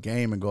son to a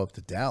game and go up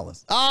to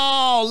Dallas.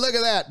 Oh, look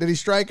at that. Did he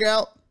strike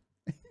out?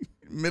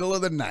 Middle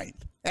of the 9th.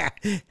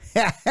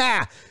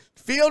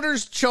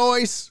 Fielder's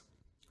choice.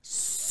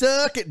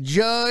 Suck it,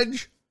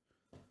 Judge.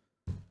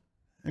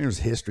 Here's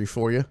history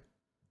for you.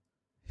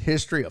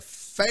 History of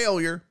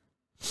failure.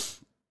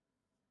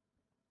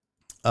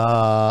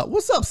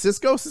 What's up,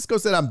 Cisco? Cisco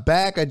said, I'm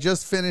back. I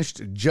just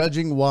finished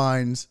judging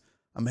wines.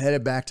 I'm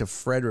headed back to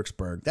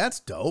Fredericksburg. That's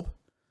dope.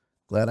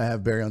 Glad I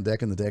have Barry on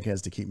deck and the deck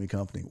has to keep me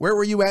company. Where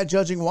were you at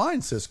judging wine,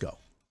 Cisco?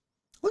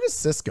 Look at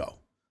Cisco.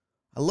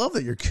 I love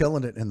that you're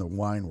killing it in the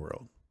wine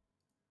world.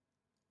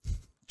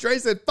 Trey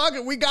said, fuck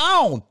it, we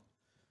gone.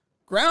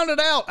 Ground it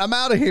out. I'm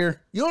out of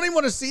here. You don't even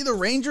want to see the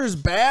Rangers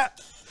bat?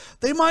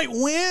 They might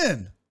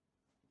win.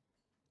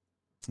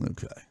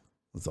 Okay.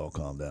 Let's all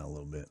calm down a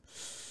little bit.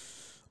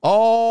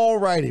 All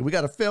righty. We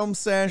got a film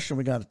session.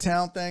 We got a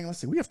town thing. Let's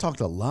see. We have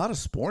talked a lot of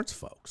sports,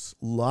 folks.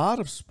 A lot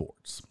of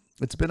sports.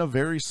 It's been a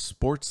very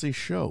sportsy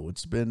show.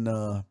 It's been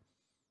the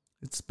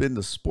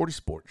sporty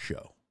sports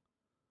show.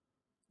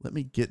 Let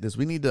me get this.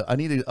 I need to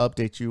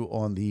update you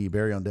on the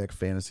Barry on Deck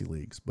fantasy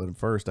leagues. But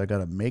first, I got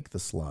to make the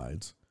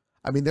slides.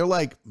 I mean, they're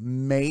like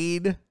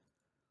made.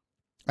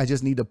 I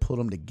just need to put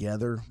them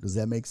together. Does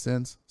that make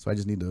sense? So I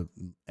just need to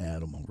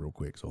add them real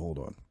quick. So hold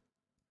on.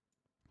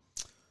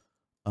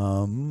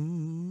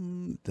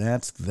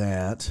 That's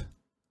that.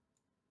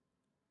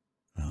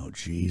 Oh,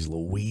 geez,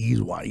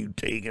 Louise, why are you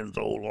taking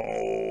so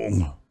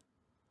long?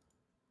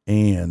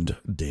 And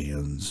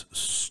Dan's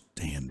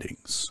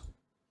standings.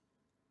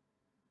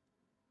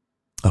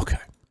 Okay.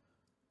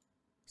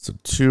 So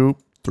 2,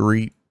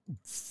 3,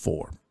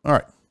 4. All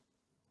right.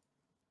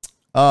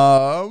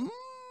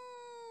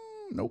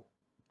 Nope.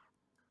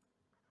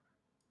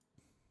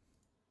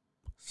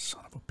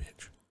 Son of a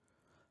bitch.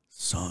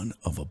 Son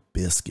of a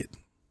biscuit.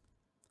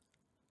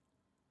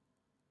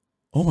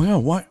 Oh my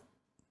God, why?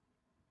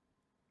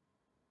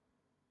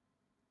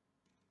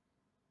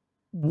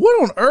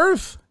 What on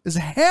earth is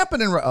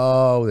happening?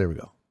 Oh, there we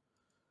go.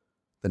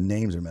 The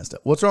names are messed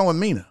up. What's wrong with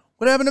Mina?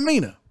 What happened to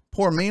Mina?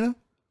 Poor Mina.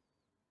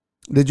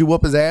 Did you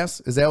whoop his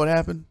ass? Is that what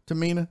happened to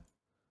Mina?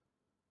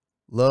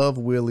 Love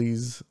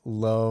Willies,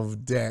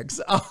 love Dex.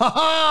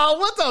 Oh,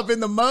 what's up in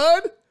the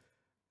mud?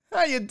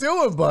 How you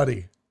doing,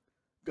 buddy?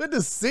 Good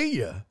to see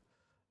you.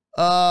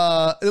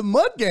 The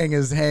Mud Gang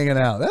is hanging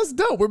out. That's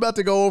dope. We're about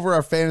to go over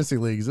our fantasy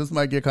leagues. This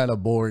might get kind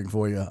of boring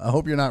for you. I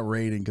hope you're not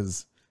raiding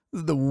because this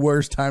is the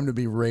worst time to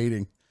be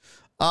raiding.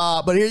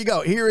 But here you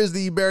go. Here is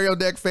the Barry on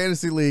Deck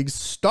Fantasy League,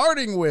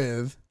 starting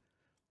with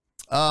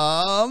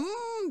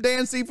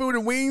Dan Seafood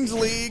and Wings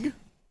League.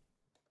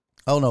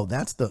 Oh no,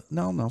 that's the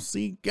no.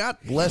 See, God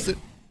bless it.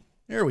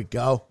 Here we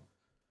go.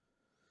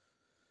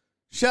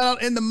 Shout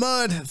out in the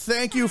mud.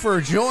 Thank you for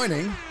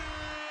joining.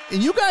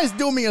 And you guys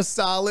do me a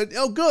solid.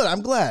 Oh, good.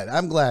 I'm glad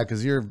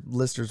because your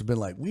listeners have been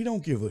like, we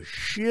don't give a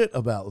shit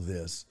about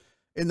this.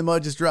 In the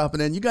Mud just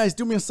dropping in. You guys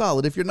do me a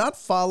solid. If you're not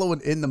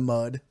following In the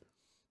Mud,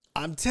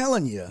 I'm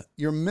telling you,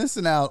 you're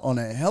missing out on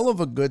a hell of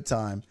a good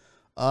time.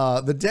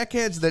 The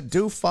deckheads that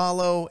do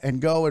follow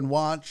and go and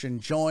watch and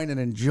join and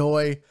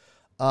enjoy,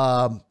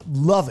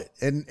 love it.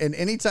 And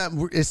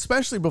anytime,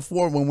 especially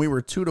before when we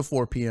were 2 to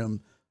 4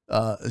 p.m.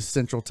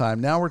 Central Time.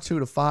 Now we're 2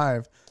 to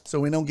 5, so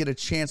we don't get a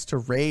chance to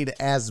raid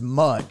as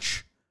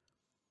much.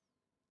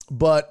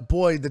 But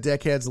boy, the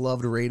deckheads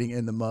loved raiding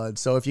In the Mud.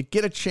 So if you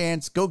get a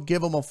chance, go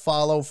give them a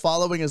follow.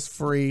 Following is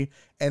free,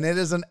 and it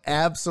is an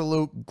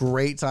absolute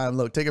great time.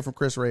 Look, take it from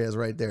Chris Reyes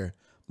right there.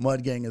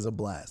 Mud Gang is a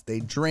blast. They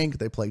drink,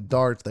 they play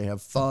darts, they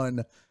have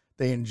fun,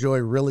 they enjoy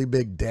really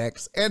big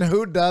decks, and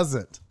who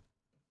doesn't?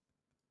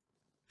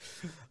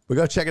 But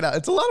go check it out.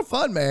 It's a lot of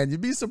fun, man.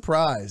 You'd be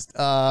surprised.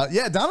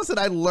 Yeah, Donna said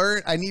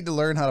I need to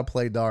learn how to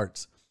play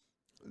darts.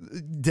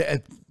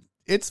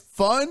 It's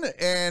fun,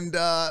 and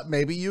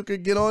maybe you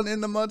could get on In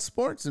the Mud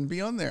Sports and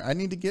be on there. I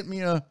need to get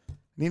me a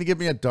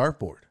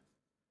dartboard.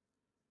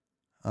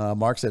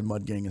 Mark said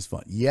Mud Gang is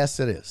fun. Yes,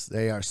 it is.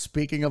 They are,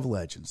 speaking of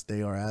legends,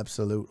 they are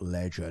absolute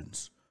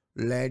legends.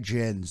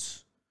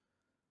 Legends.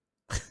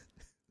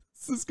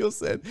 Cisco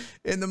said,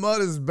 In the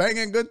Mud is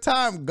banging good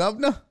time,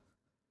 governor.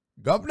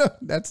 Governor?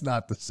 That's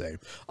not the same.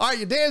 All right,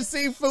 you Dan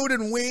Seafood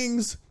and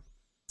Wings.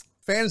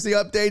 Fantasy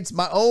updates.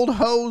 My old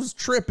hoes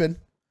tripping.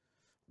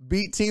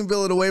 Beat Team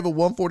Villanueva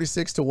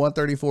 146 to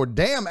 134.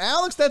 Damn,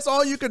 Alex, that's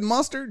all you could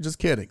muster? Just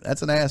kidding.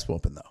 That's an ass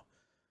whooping, though.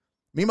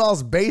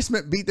 Meemaw's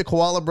Basement beat the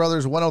Koala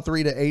Brothers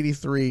 103 to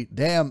 83.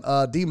 Damn,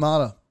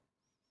 D-Mata.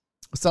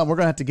 Son, we're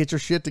going to have to get your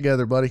shit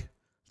together, buddy.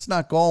 It's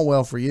not going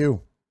well for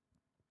you.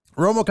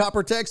 Romo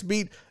Copper Tex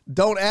beat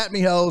Don't At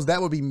Me Hoes.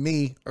 That would be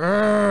me.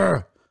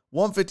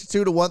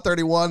 152 to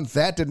 131.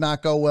 That did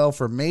not go well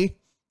for me.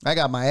 I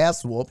got my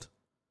ass whooped.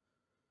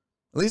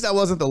 At least that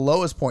wasn't the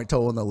lowest point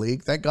total in the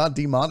league. Thank God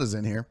D-Mata's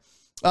in here.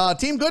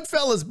 Team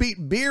Goodfellas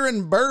beat Beer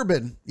and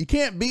Bourbon. You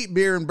can't beat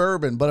Beer and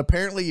Bourbon, but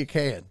apparently you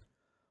can.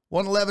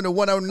 111 to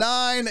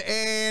 109.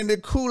 And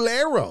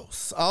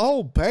Culeros.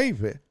 Oh,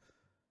 baby.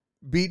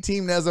 Beat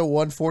Team Neza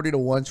 140 to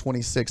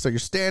 126. So your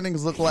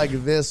standings look like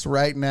this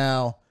right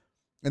now.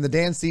 In the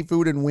Dan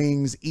Seafood and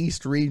Wings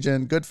East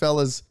region,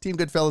 Goodfellas, Team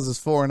Goodfellas is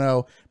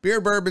 4-0.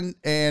 Beer Bourbon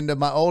and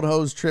my old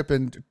hoes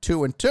tripping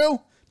 2-2.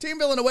 Team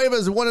Villanueva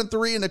is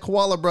 1-3, and the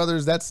Koala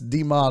Brothers, that's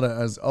D-Mata,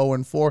 as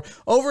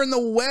 0-4. Over in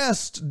the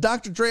West,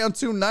 Dr. Dre on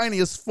 290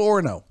 is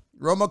 4-0.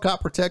 Romo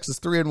Copper Tex is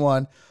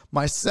 3-1.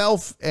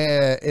 Myself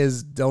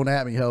is Don't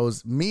At Me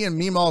Hoes. Me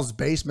and Meemaw's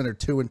Basement are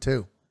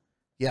 2-2.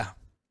 Yeah.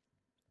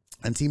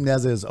 And Team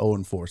Neza is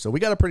 0-4. So we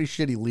got a pretty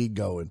shitty league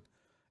going,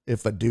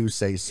 if I do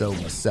say so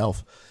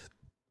myself.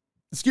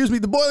 Excuse me,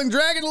 the Boiling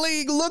Dragon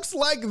League looks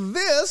like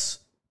this.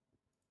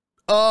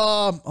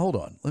 Hold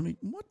on.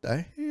 What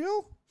the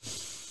hell?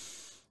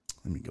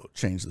 Let me go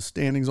change the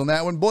standings on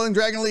that one. Boiling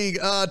Dragon League,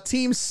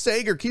 Team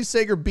Sager. Keith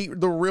Sager beat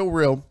the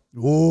Real.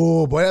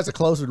 Oh, boy, that's a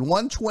close one.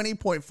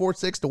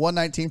 120.46 to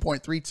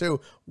 119.32.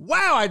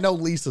 Wow, I know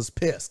Lisa's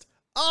pissed.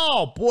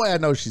 Oh, boy, I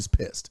know she's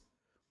pissed.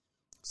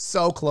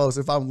 So close.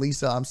 If I'm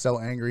Lisa, I'm so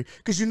angry.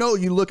 Because you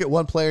look at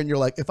one player and you're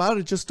like, if I would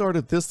have just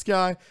started this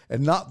guy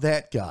and not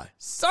that guy.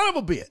 Son of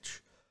a bitch.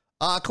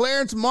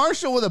 Clarence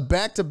Marshall with a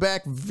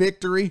back-to-back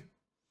victory.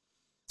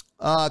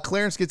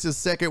 Clarence gets his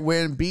second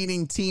win,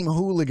 beating Team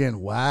Hooligan.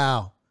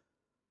 Wow.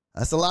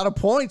 That's a lot of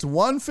points.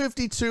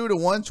 152 to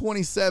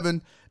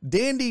 127.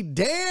 Dandy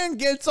Dan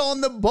gets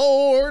on the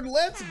board.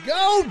 Let's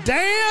go,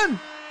 Dan.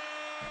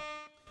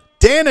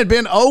 Dan had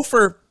been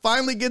 0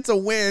 finally gets a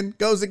win.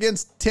 Goes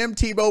against Tim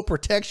Tebow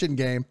protection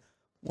game.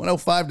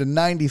 105 to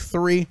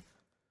 93.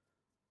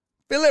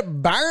 Philip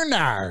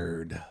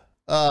Barnard.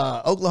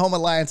 Oklahoma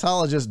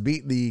Liontologist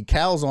beat the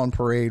Cows on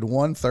Parade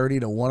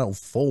 130 to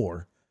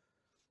 104.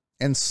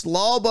 And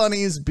Slaw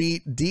Bunnies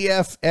beat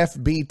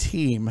DFFB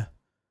Team.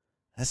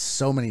 That's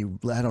so many.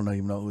 I don't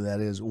even know who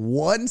that is.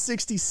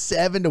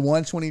 167 to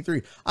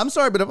 123. I'm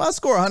sorry, but if I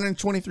score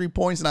 123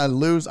 points and I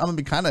lose, I'm going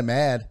to be kind of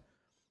mad.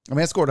 I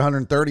mean, I scored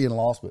 130 and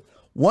lost, but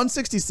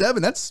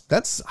 167.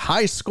 That's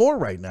high score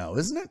right now,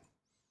 isn't it?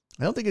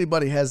 I don't think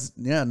anybody has.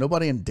 Yeah,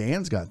 nobody in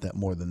Dan's got that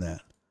more than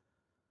that.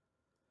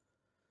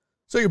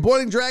 So your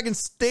Boiling Dragon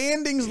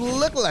standings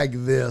look like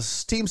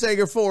this. Team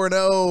Sager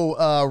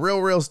 4-0. Real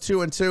Real's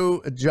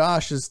 2-2.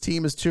 Josh's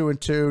team is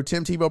 2-2.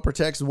 Tim Tebow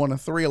Protects is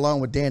 1-3,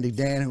 along with Dandy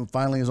Dan, who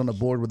finally is on the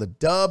board with a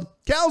dub.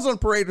 Cal's on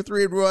Parade are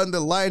 3-1. The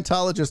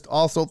Liontologist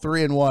also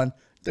 3-1.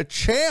 The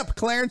champ,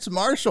 Clarence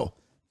Marshall,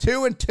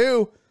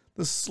 2-2.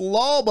 The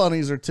Slaw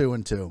Bunnies are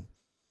 2-2.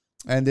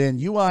 And then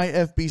UI,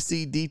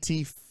 FBC,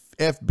 DT,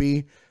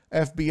 FB,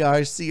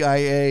 FBI,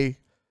 CIA,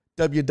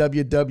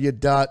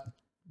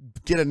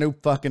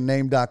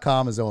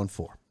 www.getanewfuckingname.com is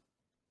 0-4.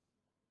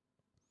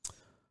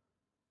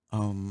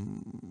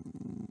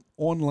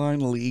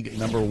 Online League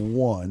number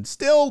 1.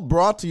 Still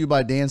brought to you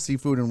by Dan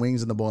Seafood and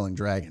Wings and the Boiling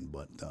Dragon,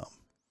 but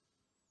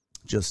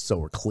just so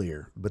we're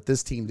clear. But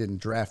this team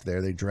didn't draft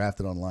there. They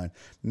drafted online.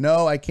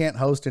 No, I can't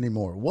host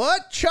anymore.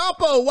 What?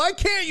 Chapo, why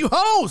can't you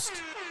host?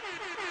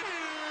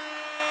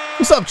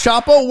 What's up,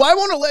 Chapo? Why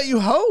won't it let you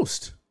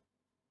host?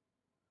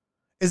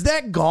 Is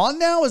that gone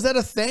now? Is that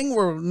a thing?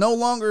 We're no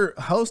longer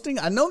hosting?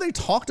 I know they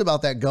talked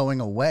about that going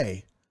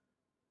away.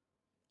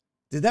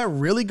 Did that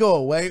really go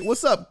away?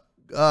 What's up,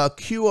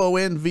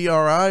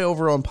 QONVRI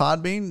over on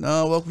Podbean?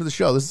 Welcome to the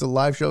show. This is a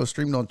live show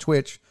streamed on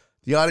Twitch.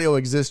 The audio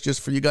exists just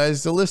for you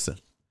guys to listen.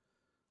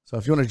 So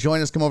if you want to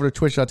join us, come over to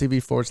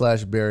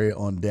twitch.tv/Barry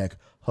on Deck.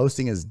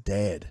 Hosting is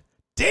dead.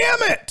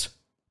 Damn it!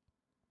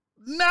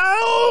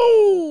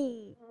 No!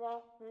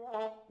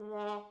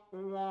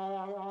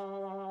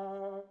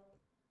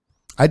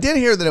 I did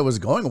hear that it was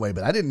going away,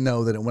 but I didn't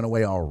know that it went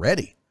away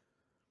already.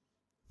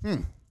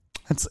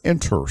 That's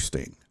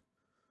interesting.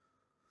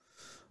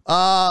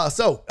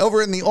 So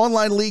over in the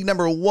online league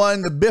number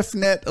 1, the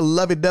BiffNet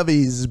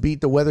Lovey-Doveys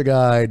beat the Weather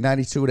Guy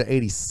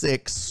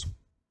 92-86.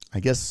 I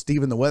guess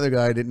Steven the Weather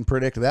Guy didn't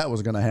predict that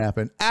was going to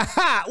happen.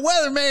 Aha!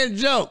 Weatherman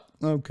joke.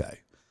 Okay.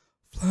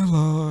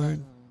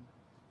 Flatline.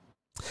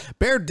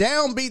 Bear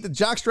Down beat the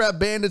Jockstrap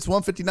Bandits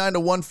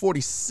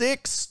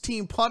 159-146.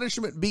 Team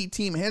Punishment beat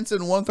Team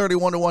Henson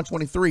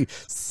 131-123.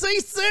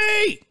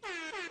 CC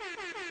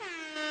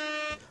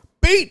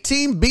beat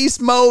Team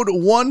Beast Mode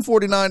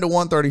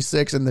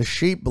 149-136. And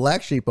the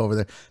Black Sheep over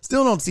there.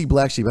 Still don't see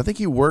Black Sheep. I think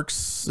he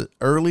works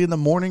early in the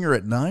morning or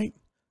at night.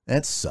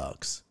 That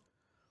sucks.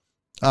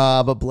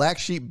 But Black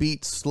Sheep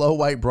beat Slow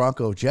White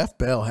Bronco. Jeff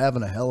Bell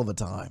having a hell of a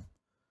time.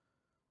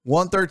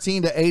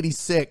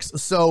 113-86.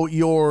 So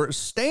your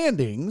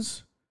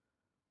standings.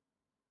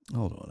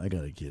 Hold on, I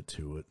gotta get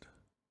to it.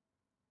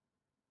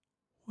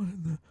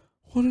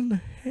 What in the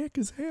heck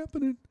is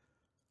happening?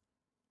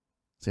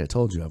 See, I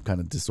told you I'm kind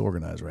of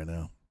disorganized right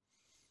now.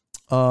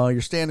 Your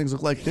standings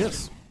look like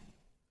this.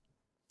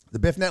 The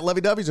BiffNet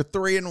Lovey-Doveys are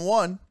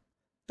 3-1.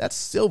 That's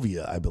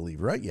Sylvia, I believe,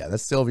 right? Yeah,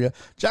 that's Sylvia.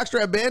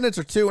 Jockstrap Bandits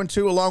are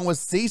 2-2, along with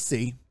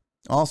CC.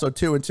 Also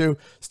 2-2.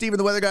 Steven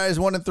the Weather Guy is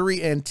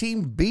 1-3, and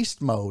Team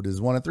Beast Mode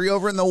is 1-3.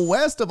 Over in the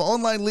West of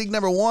Online League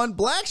number 1,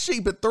 Black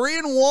Sheep at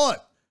 3-1.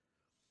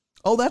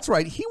 Oh, that's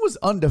right. He was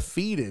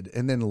undefeated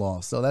and then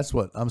lost. So that's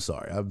what. I'm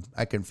sorry.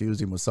 I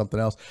confused him with something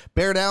else.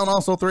 Bear Down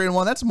also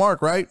 3-1. That's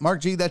Mark, right? Mark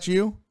G, that's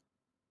you?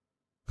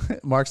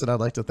 Mark said, I'd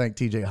like to thank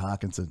TJ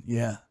Hawkinson.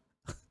 Yeah.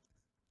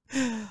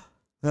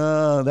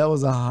 That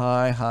was a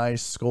high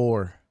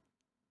score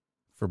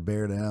for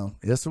Bear Down.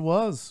 Yes, it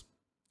was.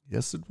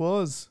 Yes, it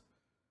was.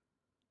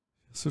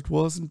 Yes, it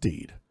was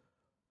indeed.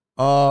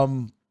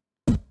 Where'd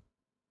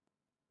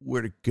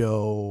it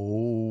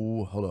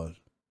go? Hold on.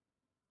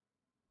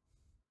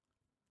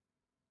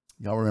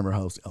 Y'all remember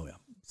host? Oh, yeah.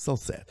 So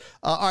sad.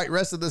 All right,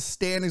 rest of the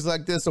standings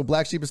like this. So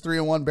Black Sheep is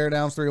 3-1, Bear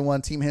Down's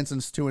 3-1, Team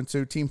Henson's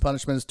 2-2, Team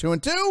Punishment is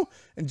 2-2,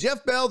 and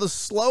Jeff Bell, the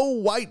Slow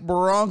White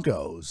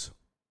Broncos,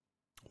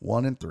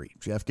 1-3.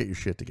 Jeff, get your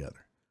shit together.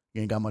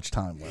 You ain't got much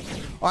time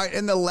left. All right,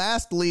 in the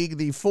last league,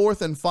 the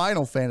fourth and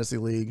final fantasy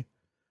league,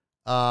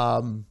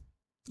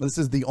 this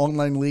is the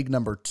online league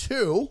number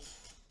 2.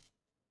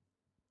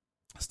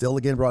 Still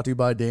again brought to you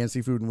by Dan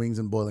Seafood and Wings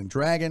and Boiling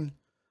Dragon.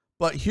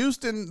 But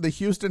the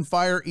Houston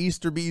Fire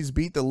Easterbees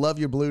beat the Love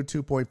You Blue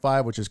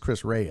 2.5, which is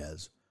Chris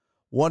Reyes,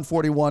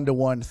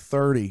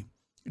 141-130.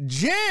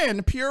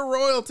 Jen, Pure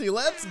Royalty,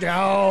 let's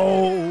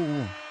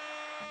go.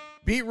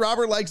 Beat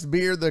Robert Likes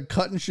Beer, the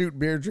Cut and Shoot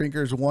Beer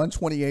Drinkers,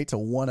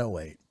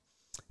 128-108.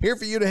 Here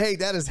for you to hate,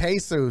 that is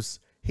Jesus.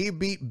 He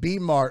beat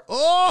B-Mart.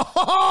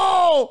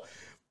 Oh,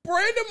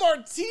 Brandon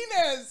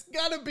Martinez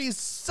got to be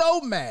so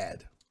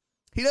mad.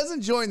 He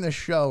doesn't join the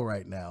show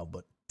right now,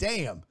 but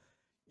damn.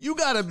 You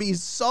got to be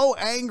so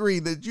angry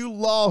that you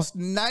lost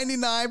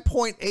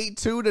 99.82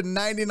 to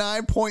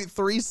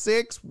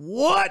 99.36.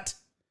 What?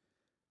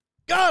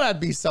 God,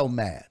 I'd be so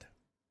mad.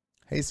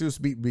 Jesus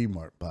beat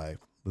B-Mart by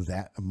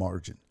that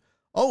margin.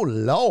 Oh,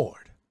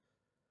 Lord.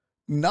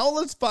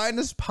 Nolan's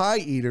Finest Pie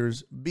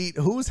Eaters beat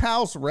Whose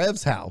House?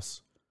 Rev's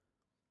House.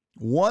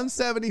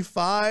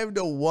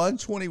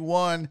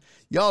 175-121.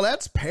 Y'all,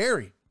 that's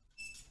Perry.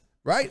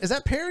 Right? Is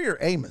that Perry or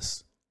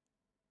Amos?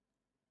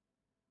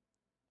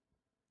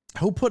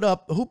 Who put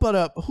up the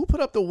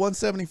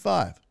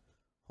 175?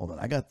 Hold on.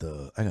 I got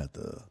to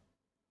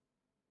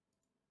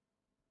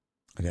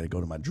go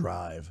to my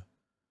drive.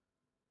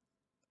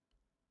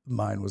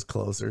 Mine was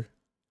closer.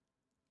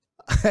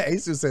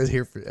 Jesus says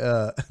here,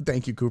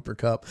 thank you, Cooper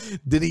Cup.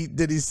 Did he,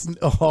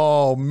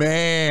 oh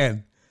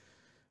man,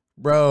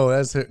 bro,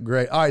 that's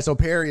great. All right. So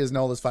Perry is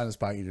Nola's finest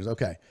pie eaters.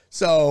 Okay.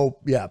 So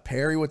yeah,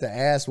 Perry with the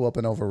ass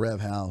whooping over Rev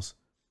House.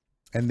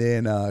 And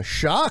then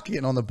Shock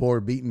getting on the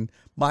board, beating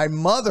my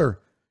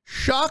mother.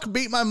 Shock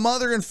beat my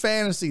mother in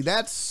fantasy.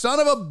 That son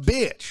of a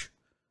bitch.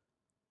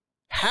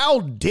 How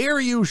dare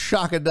you,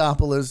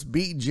 Shockadopoulos,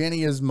 beat Jenny,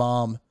 his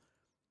mom,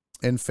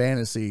 in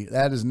fantasy?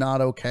 That is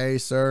not okay,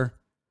 sir.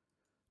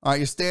 All right,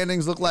 your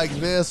standings look like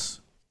this.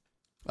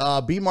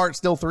 B-Mart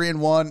still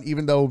 3-1,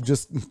 even though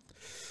just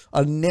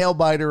a nail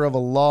biter of a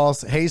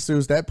loss.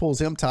 Jesus, that pulls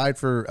him tied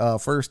for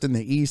first in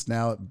the East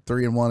now at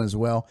 3-1 as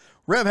well.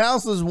 Rev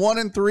House is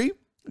 1-3.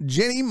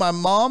 Jenny, my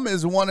mom,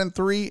 is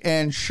 1-3,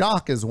 and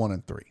Shock is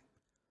 1-3.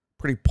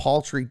 Pretty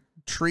paltry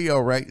trio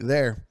right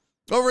there.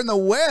 Over in the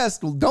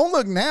West, don't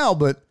look now,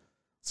 but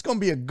it's going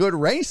to be a good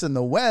race in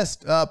the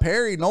West.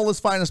 Perry, Nola's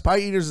finest pie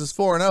eaters, is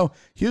 4-0.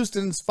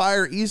 Houston's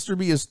Fire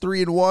Easterby is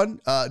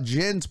 3-1.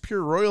 Jen's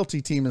Pure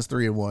Royalty team is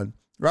 3-1.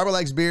 Robert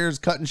Likes Beers,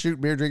 Cut and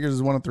Shoot Beer Drinkers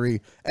is 1-3.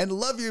 And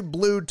Love Your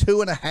Blue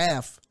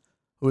 2.5,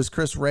 who is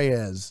Chris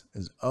Reyes,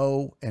 is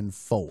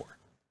 0-4.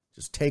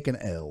 Just taking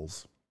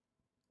L's.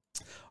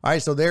 All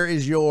right, so there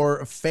is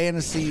your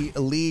fantasy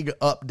league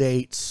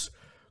updates,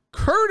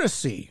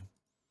 courtesy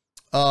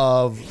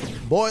of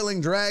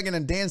Boiling Dragon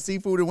and Dan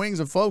Seafood and Wings.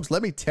 And folks,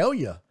 let me tell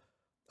you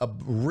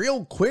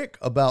real quick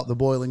about the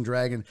Boiling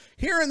Dragon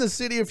here in the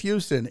city of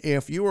Houston.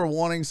 If you are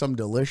wanting some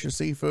delicious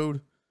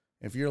seafood,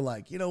 if you're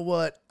like, you know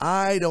what,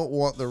 I don't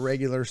want the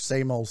regular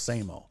same old.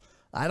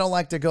 I don't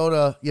like to go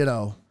to,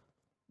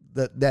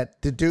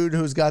 the dude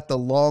who's got the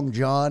Long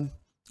John.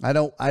 I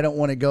don't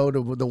want to go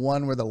to the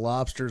one where the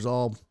lobster's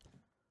all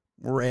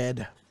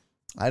red.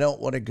 I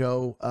don't want to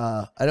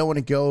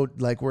go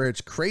like where it's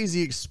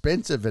crazy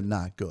expensive and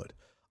not good.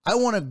 I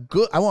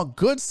want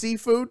good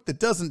seafood that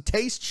doesn't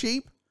taste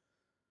cheap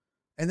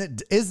and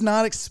that is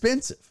not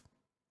expensive.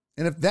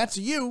 And if that's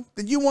you,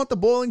 then you want the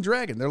Boiling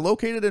Dragon. They're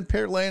located in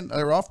Pearland.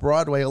 They're off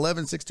Broadway,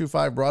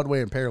 11625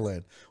 Broadway in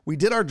Pearland. We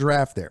did our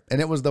draft there, and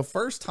it was the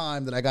first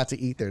time that I got to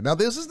eat there. Now,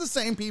 this is the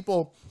same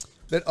people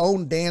that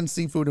own Dan's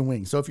Seafood and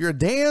Wings. So if you're a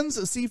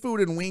Dan's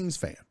Seafood and Wings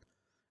fan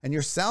and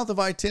you're south of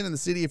I-10 in the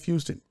city of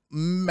Houston,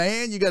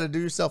 man, you got to do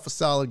yourself a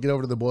solid. Get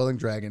over to the Boiling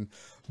Dragon.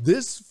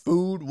 This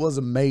food was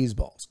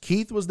amazeballs.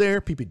 Keith was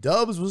there. PP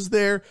Dubs was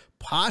there.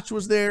 Potch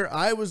was there.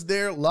 I was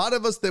there. A lot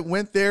of us that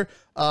went there.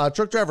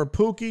 Truck driver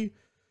Pookie.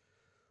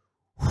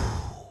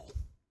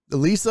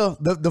 Lisa,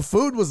 the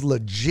food was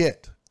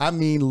legit. I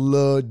mean,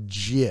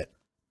 legit.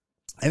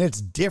 And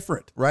it's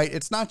different, right?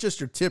 It's not just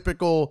your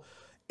typical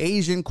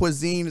Asian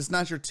cuisine. It's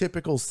not your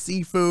typical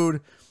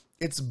seafood.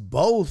 It's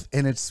both,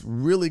 and it's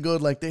really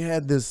good. Like, they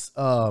had this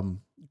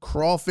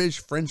crawfish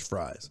French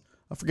fries.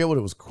 I forget what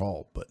it was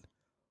called, but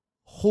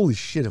holy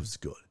shit, it was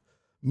good.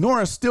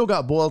 Nora still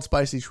got boiled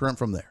spicy shrimp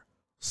from there.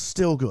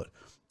 Still good.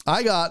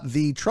 I got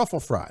the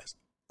truffle fries.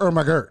 Oh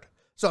my God.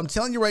 So I'm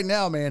telling you right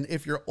now, man,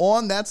 if you're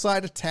on that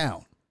side of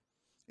town,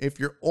 go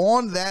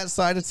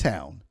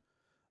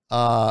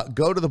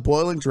to the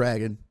Boiling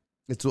Dragon.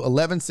 It's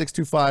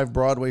 11625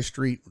 Broadway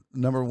Street,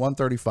 number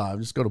 135.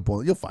 Just go to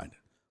Boiling. You'll find it.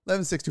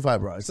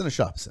 11625 Broadway. It's in a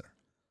shopping center.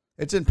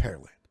 It's in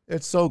Pearland.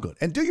 It's so good.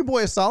 And do your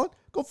boy a solid.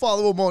 Go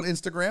follow him on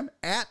Instagram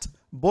at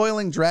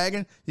Boiling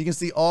Dragon. You can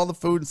see all the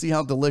food and see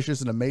how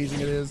delicious and amazing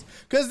it is.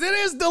 Because it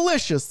is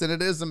delicious and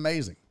it is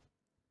amazing.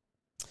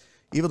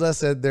 Evil Death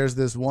said there's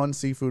this one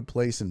seafood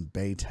place in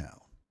Baytown.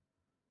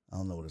 I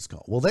don't know what it's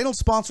called. Well, they don't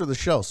sponsor the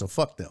show, so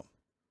fuck them.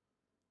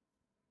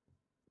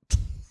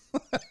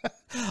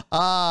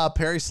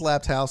 Perry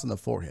slapped House in the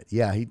forehead.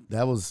 Yeah,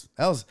 that was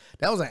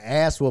an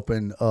ass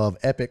whooping of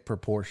epic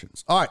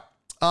proportions. All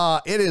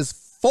right. It is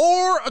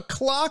 4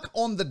 o'clock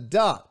on the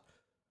dot.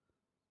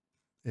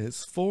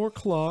 It's 4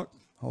 o'clock.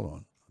 Hold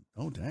on.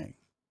 Oh, dang.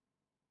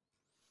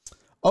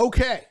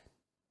 Okay.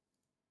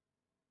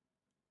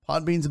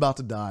 Podbean's about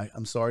to die.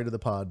 I'm sorry to the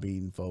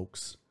Podbean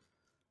folks.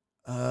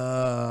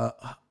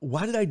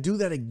 Why did I do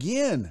that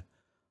again?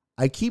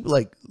 I keep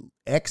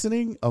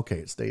exiting. Okay,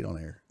 it stayed on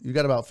air. You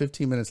got about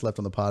 15 minutes left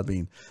on the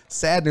Podbean.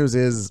 Sad news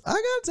is I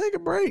got to take a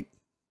break.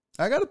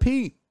 I got to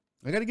pee.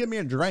 I got to get me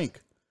a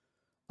drink.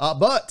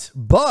 But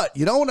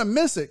you don't want to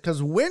miss it,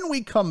 because when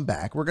we come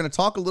back, we're going to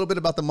talk a little bit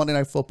about the Monday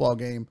Night Football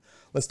game.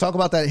 Let's talk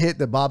about that hit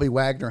that Bobby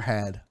Wagner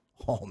had.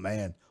 Oh,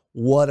 man,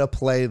 what a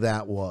play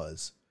that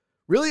was.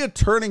 Really a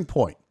turning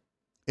point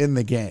in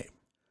the game,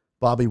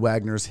 Bobby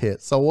Wagner's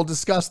hit. So we'll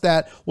discuss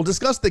that. We'll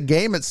discuss the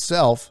game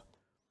itself.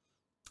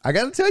 I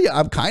got to tell you,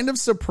 I'm kind of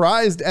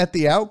surprised at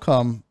the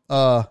outcome.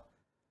 I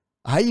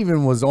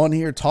even was on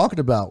here talking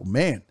about,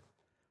 man,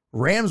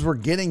 Rams were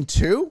getting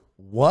 2?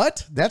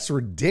 What? That's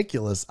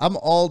ridiculous. I'm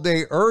all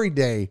day, every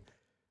day,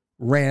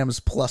 Rams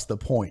plus the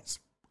points.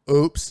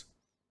 Oops.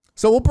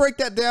 So we'll break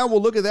that down.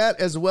 We'll look at that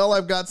as well.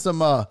 I've got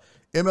some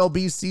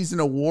MLB season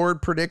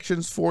award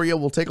predictions for you.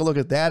 We'll take a look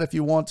at that if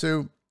you want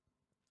to.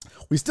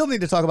 We still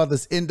need to talk about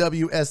this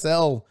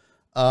NWSL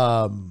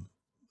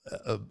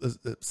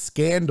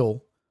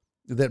scandal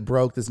that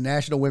broke. This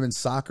National Women's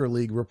Soccer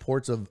League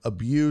reports of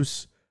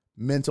abuse,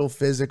 mental,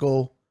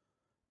 physical,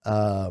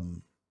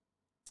 and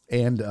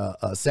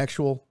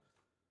sexual.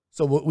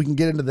 So we can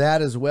get into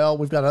that as well.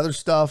 We've got other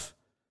stuff.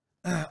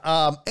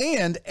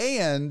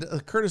 And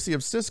courtesy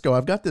of Cisco,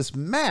 I've got this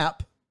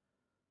map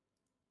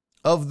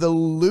of the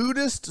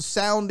lewdest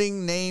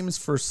sounding names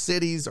for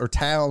cities or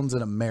towns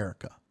in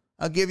America.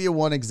 I'll give you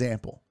one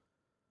example.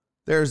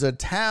 There's a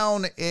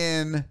town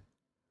in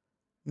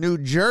New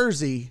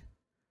Jersey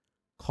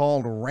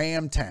called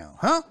Ramtown.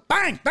 Huh?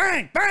 Bang,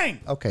 bang,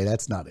 bang. Okay,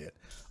 that's not it.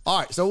 All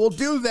right, so we'll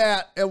do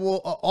that, and we'll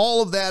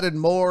all of that and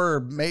more. Or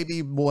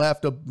maybe we'll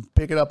have to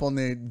pick it up on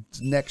the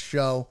next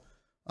show.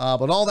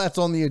 But all that's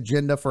on the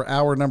agenda for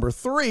hour number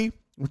 3.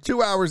 We're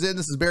 2 hours in.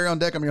 This is Barry on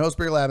Deck. I'm your host,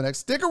 Barry Laminack.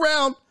 Stick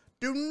around.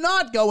 Do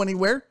not go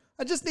anywhere.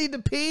 I just need to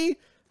pee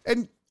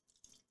and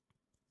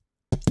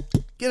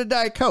get a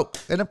Diet Coke.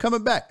 And I'm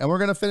coming back, and we're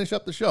going to finish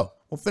up the show.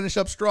 We'll finish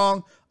up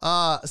strong.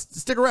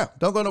 Stick around.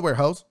 Don't go nowhere,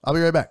 hoes. I'll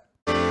be right back.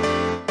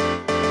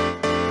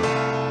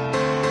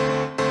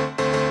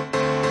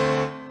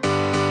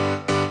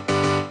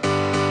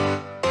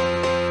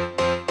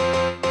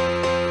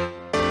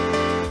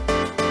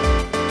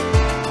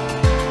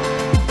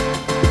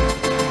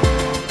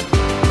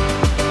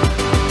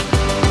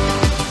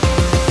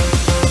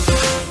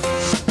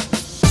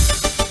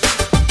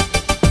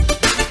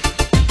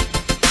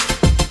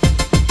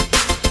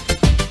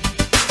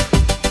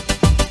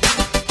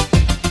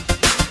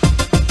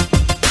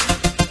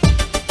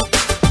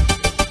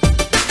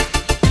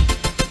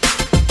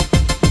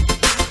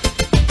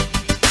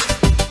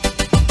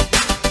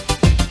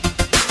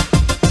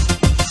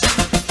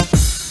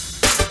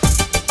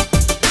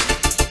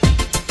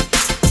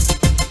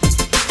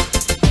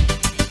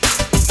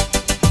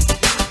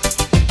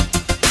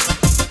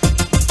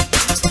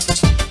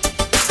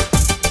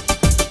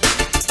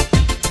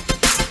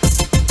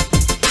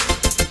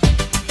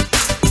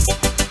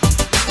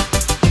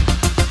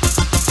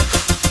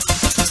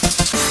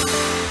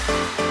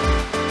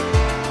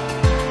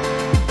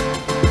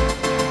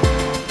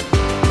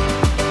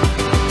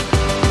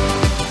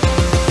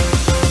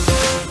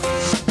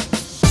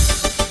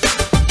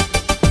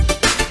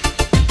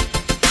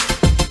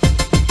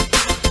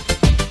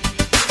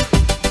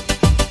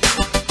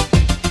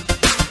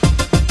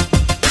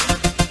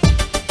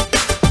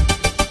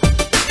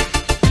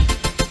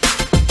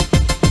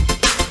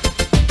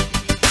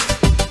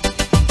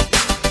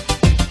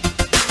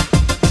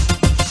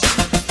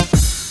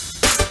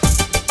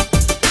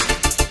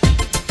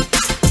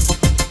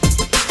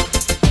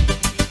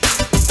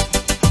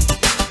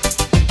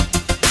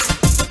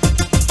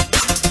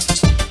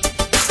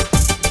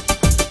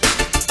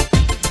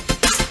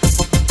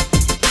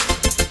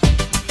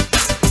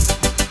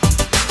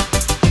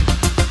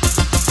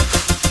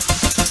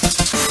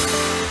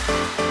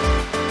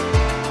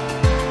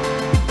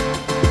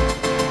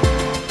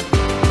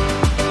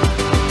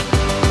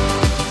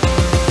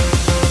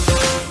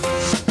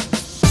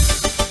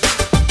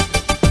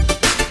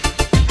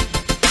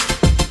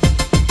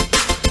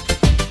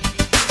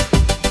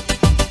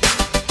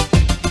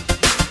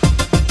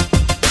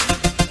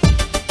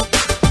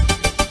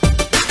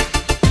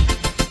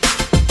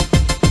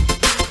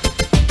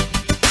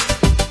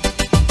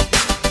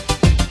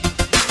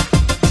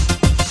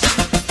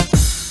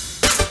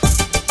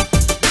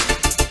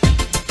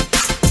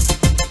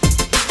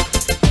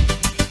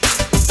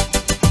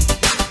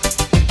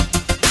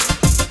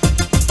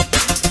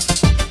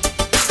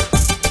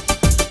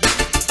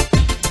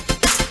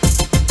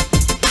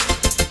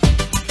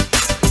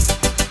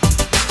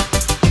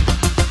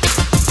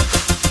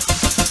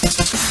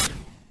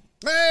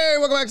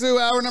 Back to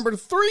hour number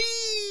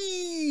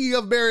 3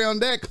 of Barry on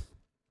Deck.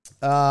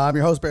 I'm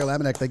your host, Barry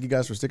Laminack. Thank you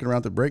guys for sticking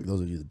around to the break.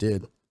 Those of you that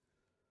did.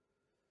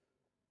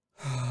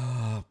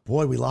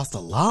 Boy, we lost a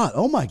lot.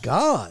 Oh my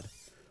God.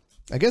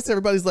 I guess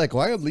everybody's like,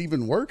 well, I'm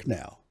leaving work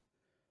now.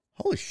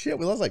 Holy shit,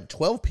 we lost like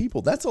 12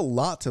 people. That's a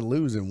lot to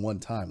lose in one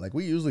time. Like,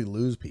 we usually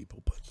lose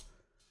people, but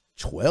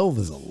 12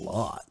 is a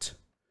lot.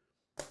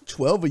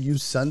 12 of you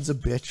sons of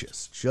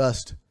bitches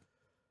just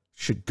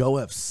should go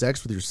have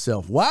sex with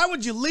yourself. Why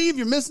would you leave?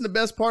 You're missing the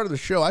best part of the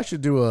show. I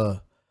should do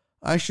a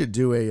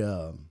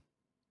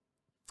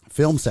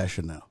film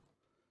session now.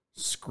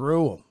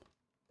 Screw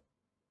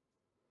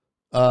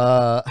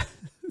them.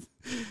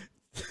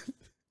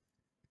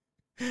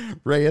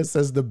 Reyes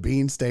says the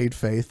bean stayed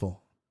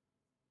faithful.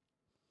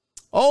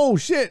 Oh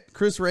shit.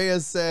 Chris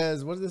Reyes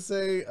says, what did it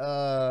say?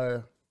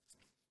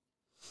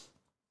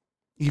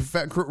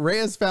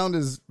 Reyes found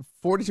his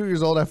 42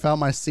 years old. I found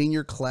my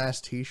senior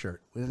class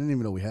t-shirt. We didn't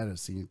even know we had a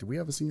senior. Did we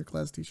have a senior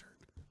class t-shirt?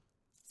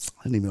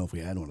 I didn't even know if we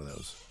had one of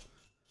those.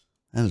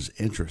 That is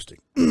interesting.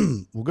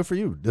 Well, good for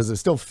you. Does it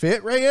still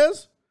fit,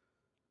 Reyes?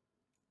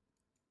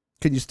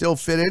 Can you still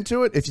fit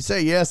into it? If you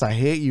say yes, I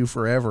hate you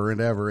forever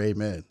and ever.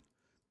 Amen.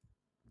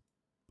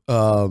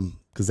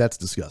 Because that's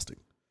disgusting.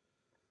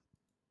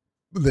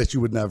 That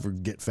you would never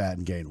get fat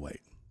and gain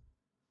weight.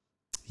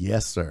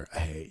 Yes, sir. I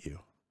hate you.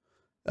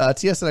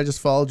 TS said, I just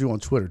followed you on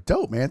Twitter.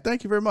 Dope, man.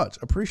 Thank you very much.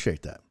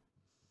 Appreciate that.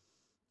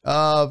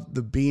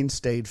 The bean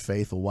stayed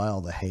faithful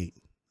while the hate.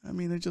 I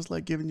mean, they just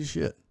like giving you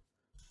shit.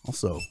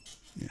 Also,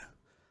 yeah.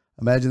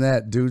 Imagine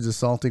that. Dudes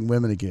assaulting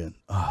women again.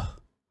 Ugh.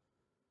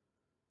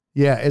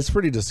 Yeah, it's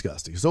pretty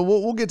disgusting. So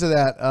we'll get to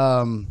that.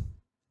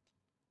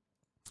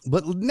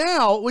 But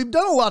now we've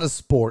done a lot of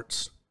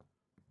sports,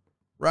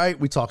 right?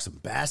 We talked some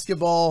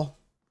basketball.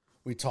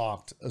 We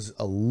talked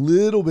a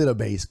little bit of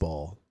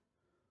baseball.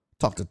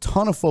 Talked a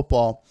ton of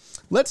football.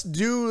 Let's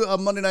do a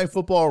Monday Night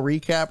Football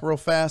recap real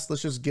fast.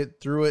 Let's just get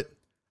through it.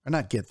 Or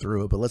not get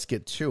through it, but let's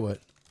get to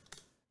it.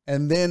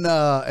 And then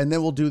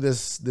we'll do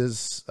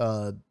this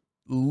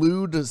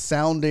lewd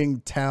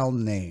sounding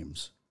town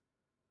names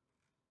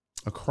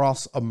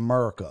across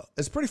America.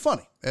 It's pretty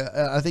funny.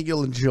 I think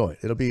you'll enjoy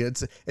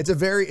it. It's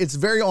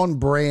very on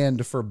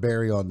brand for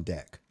Barry on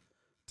Deck,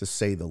 to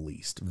say the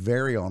least.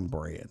 Very on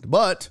brand.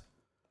 But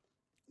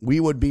we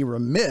would be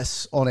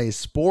remiss on a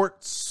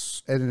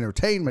sports and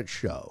entertainment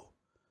show.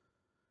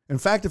 In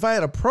fact, if I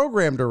had a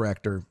program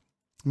director,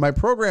 my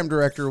program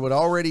director would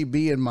already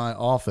be in my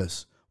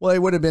office. Well, he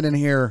would have been in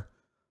here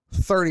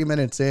 30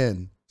 minutes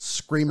in,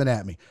 screaming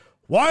at me,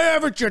 "Why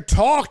haven't you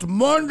talked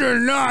Monday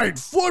Night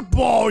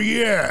Football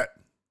yet?"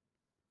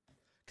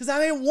 Because I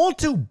didn't want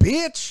to,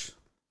 bitch.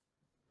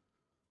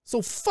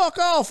 So fuck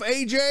off,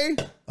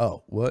 AJ.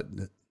 Oh, what?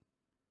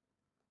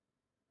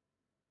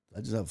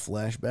 I just have a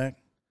flashback.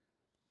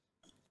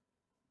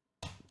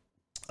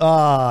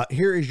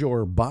 Here is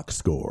your box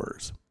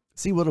scores.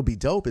 See, what'll be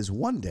dope is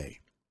one day,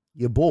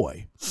 your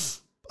boy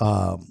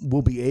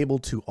will be able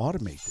to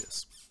automate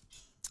this.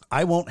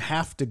 I won't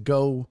have to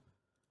go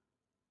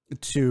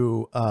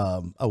to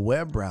a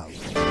web browser.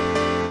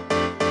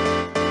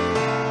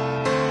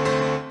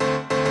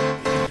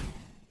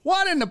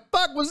 What in the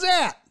fuck was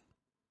that?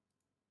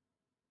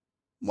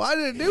 Why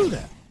did it do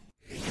that?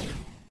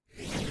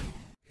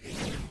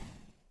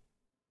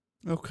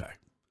 Okay.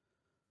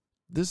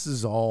 This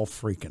is all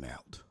freaking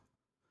out.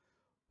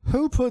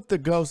 Who put the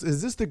ghost?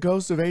 Is this the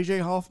ghost of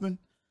AJ Hoffman?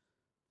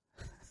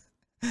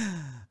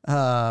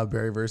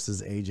 Barry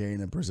versus AJ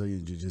in a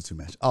Brazilian Jiu-Jitsu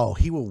match. Oh,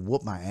 he will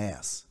whoop my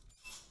ass.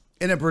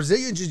 In a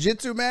Brazilian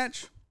Jiu-Jitsu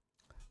match?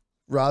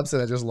 Rob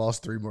said I just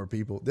lost 3 more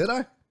people. Did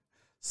I?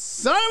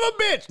 Son of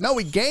a bitch. No,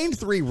 we gained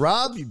 3,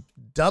 Rob, you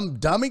dumb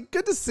dummy.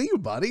 Good to see you,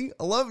 buddy.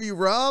 I love you,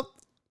 Rob.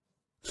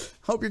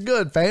 Hope you're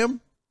good,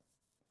 fam.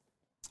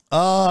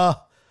 No,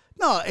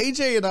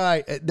 AJ and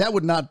I, that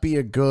would not be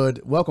a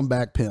good, welcome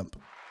back, pimp.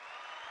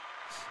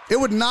 It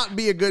would not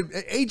be a good,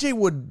 AJ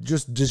would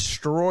just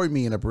destroy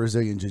me in a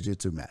Brazilian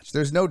Jiu-Jitsu match.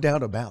 There's no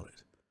doubt about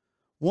it.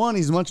 1,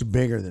 he's much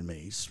bigger than me.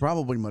 He's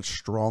probably much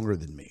stronger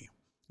than me.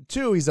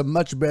 2, he's a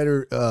much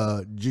better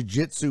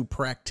Jiu-Jitsu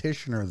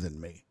practitioner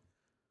than me.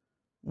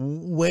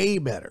 Way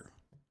better.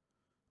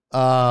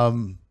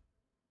 I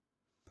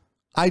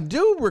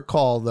do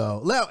recall,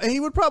 though,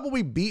 he would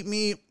probably beat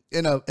me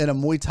in a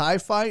Muay Thai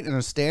fight, in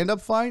a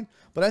stand-up fight,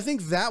 but I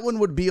think that one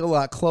would be a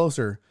lot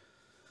closer.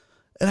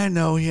 And I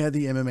know he had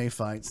the MMA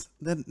fights.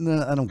 I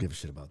don't give a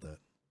shit about that.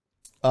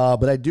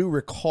 But I do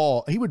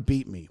recall he would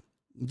beat me.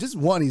 Just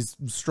 1, he's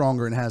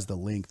stronger and has the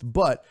length.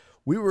 But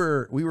we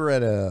were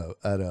at a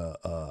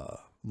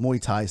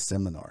Muay Thai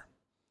seminar,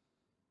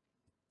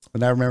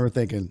 and I remember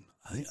thinking,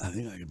 I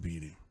think I could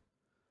beat him.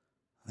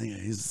 I think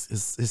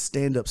his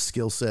stand-up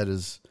skill set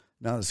is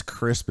not as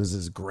crisp as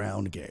his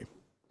ground game.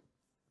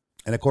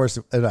 And of course,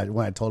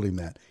 when I told him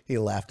that, he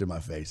laughed in my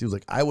face. He was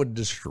like, "I would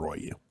destroy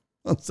you."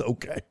 That's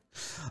okay.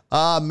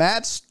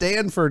 Matt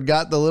Stanford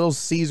got the Little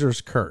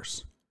Caesars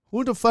curse.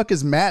 Who the fuck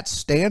is Matt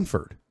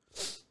Stanford?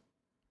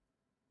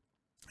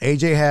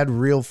 AJ had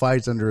real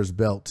fights under his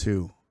belt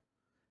too.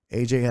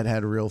 AJ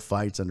had real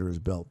fights under his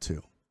belt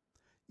too.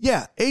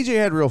 Yeah, AJ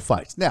had real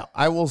fights. Now,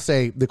 I will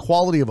say the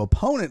quality of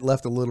opponent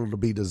left a little to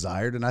be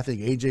desired, and I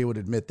think AJ would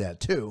admit that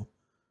too.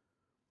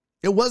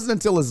 It wasn't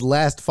until his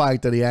last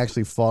fight that he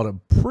actually fought a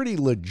pretty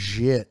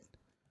legit,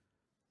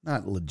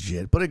 not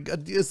legit, but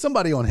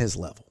somebody on his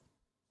level.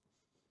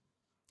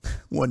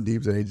 One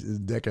deep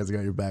said, Deck has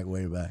got your back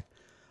way back.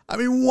 I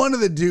mean, one of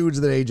the dudes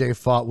that AJ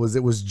fought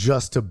was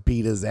just to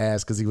beat his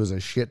ass because he was a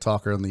shit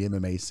talker on the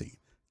MMA scene.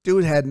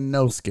 Dude had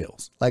no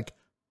skills, like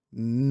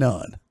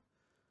none.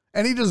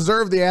 And he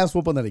deserved the ass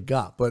whooping that he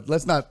got, but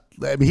let's not,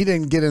 I mean, he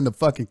didn't get in the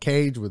fucking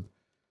cage with,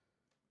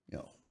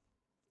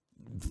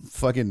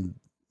 fucking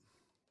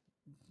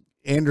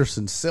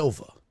Anderson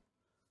Silva.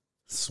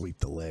 Sweep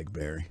the leg,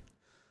 Barry.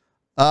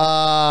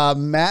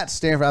 Matt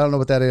Stanford, I don't know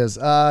what that is.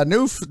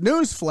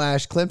 News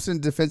flash,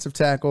 Clemson defensive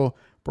tackle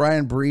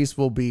Brian Brees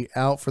will be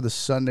out for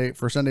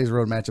Sunday's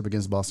road matchup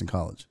against Boston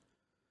College.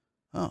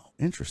 Oh,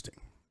 interesting.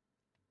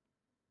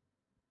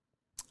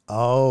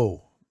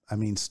 Oh, I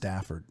mean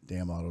Stafford.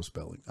 Damn auto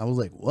spelling. I was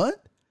like,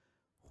 what?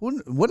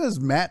 What is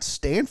Matt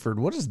Stanford?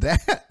 What is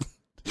that?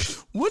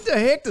 What the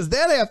heck does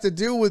that have to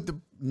do with the...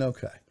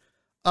 Okay.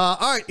 All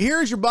right,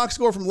 here's your box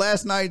score from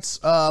last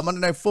night's Monday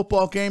Night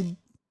Football game.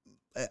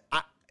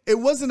 It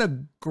wasn't a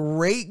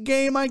great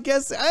game, I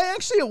guess.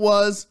 Actually, it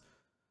was.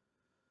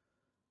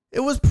 It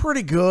was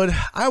pretty good.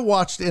 I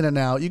watched in and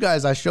out. You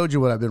guys, I showed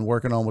you what I've been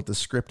working on with the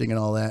scripting and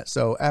all that.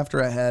 So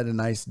after I had a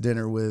nice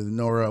dinner with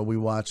Nora, we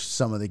watched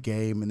some of the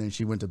game, and then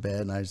she went to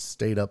bed, and I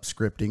stayed up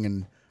scripting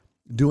and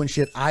doing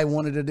shit I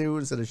wanted to do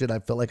instead of shit I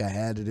felt like I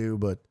had to do.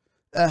 But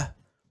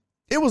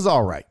it was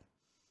all right.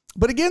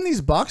 But again, these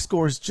box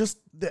scores, just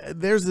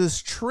there's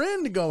this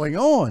trend going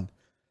on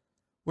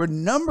where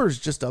numbers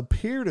just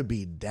appear to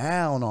be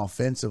down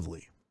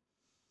offensively.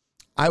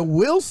 I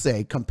will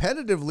say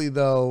competitively,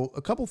 though,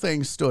 a couple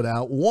things stood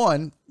out.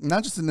 One,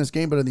 not just in this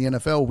game, but in the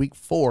NFL week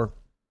 4,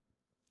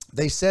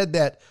 they said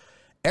that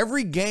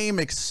every game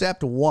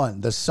except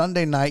one, the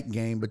Sunday night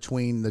game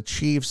between the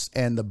Chiefs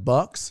and the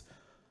Bucks,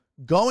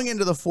 going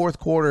into the fourth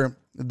quarter,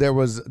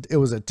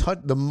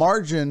 the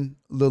margin,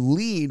 the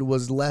lead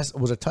was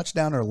a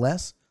touchdown or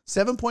less,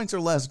 7 points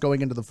or less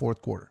going into the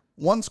fourth quarter.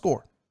 One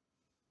score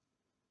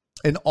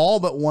in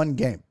all but one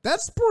game.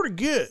 That's pretty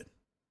good.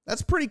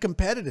 That's pretty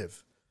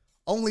competitive.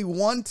 Only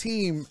one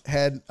team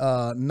had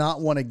not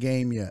won a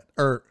game yet.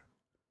 Or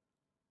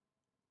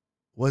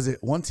was it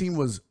one team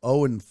was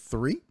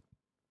 0-3?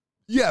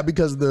 Yeah,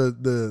 because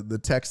the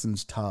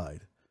Texans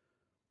tied.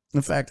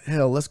 In fact,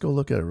 hell, let's go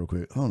look at it real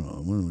quick. Hold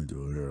on. What are we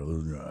doing here?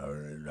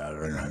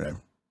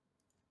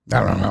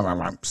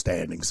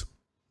 Standings.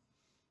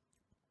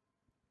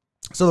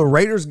 So the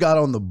Raiders got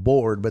on the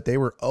board, but they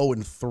were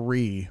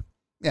 0-3.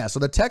 Yeah, so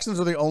the Texans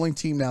are the only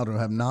team now to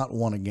have not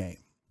won a game.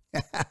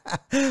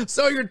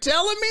 So you're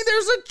telling me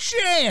there's a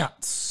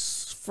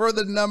chance for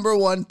the number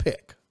 1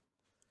 pick.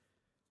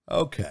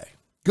 Okay,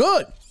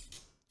 good.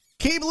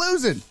 Keep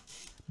losing,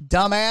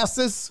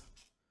 dumbasses.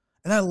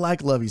 And I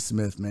like Lovie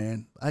Smith,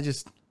 man. I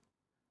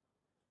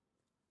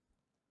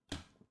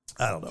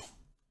don't know.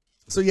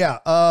 So yeah,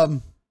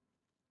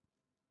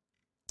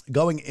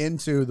 going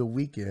into the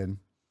weekend,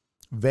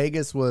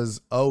 Vegas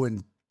was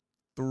 0-3,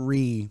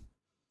 and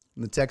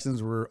the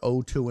Texans were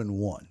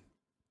 0-2-1.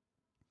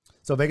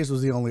 So Vegas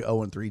was the only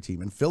 0-3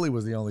 team, and Philly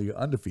was the only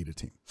undefeated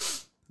team.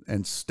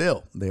 And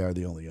still, they are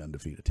the only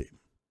undefeated team.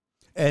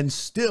 And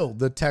still,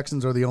 the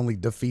Texans are the only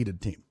defeated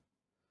team.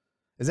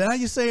 Is that how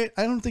you say it?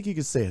 I don't think you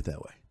could say it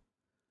that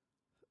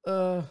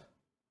way.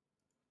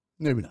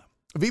 Maybe not.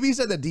 VB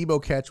said that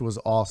Debo catch was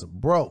awesome.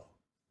 Bro,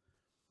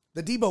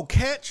 the Debo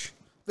catch,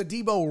 the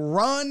Debo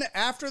run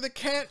after the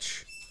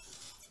catch.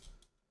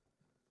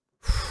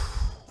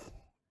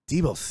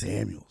 Debo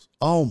Samuels.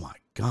 Oh, my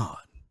God.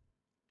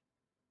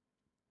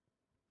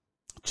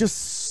 Just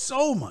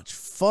so much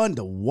fun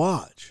to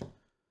watch.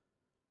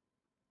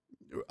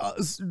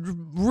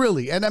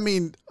 Really. And I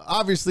mean,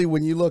 obviously,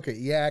 when you look at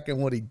Yak and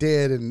what he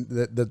did and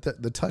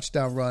the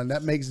touchdown run,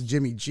 that makes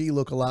Jimmy G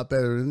look a lot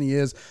better than he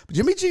is. But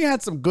Jimmy G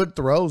had some good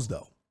throws,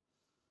 though.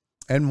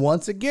 And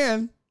once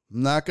again,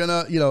 I'm not going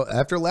to,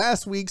 after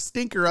last week's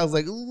stinker, I was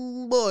like,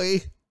 oh,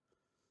 boy.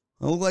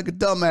 I look like a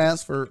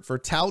dumbass for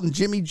touting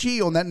Jimmy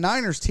G on that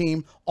Niners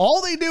team.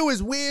 All they do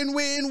is win,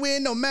 win,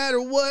 win, no matter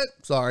what.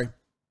 Sorry.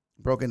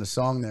 Broke into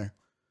song there.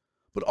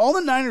 But all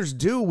the Niners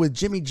do with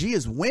Jimmy G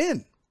is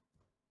win.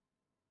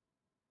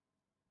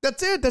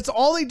 That's it. That's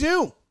all they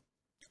do.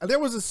 There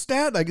was a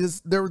stat, like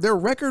their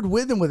record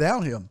with and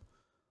without him.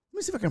 Let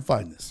me see if I can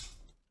find this.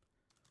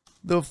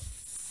 The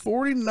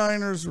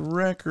 49ers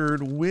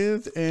record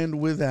with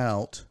and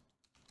without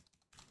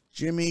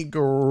Jimmy G.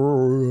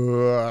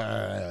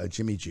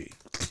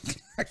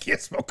 I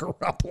can't spell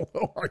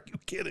Garoppolo. Are you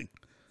kidding?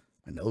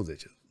 My nose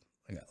itches.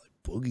 I got like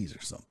boogies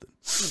or something.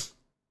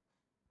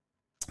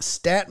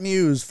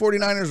 StatMuse,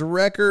 49ers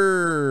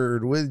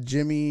record with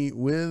Jimmy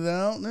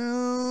without.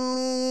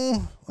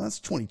 No, that's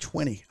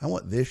 2020. I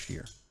want this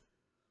year.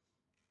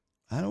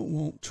 I don't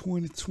want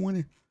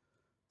 2020.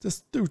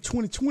 Just through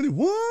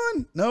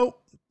 2021.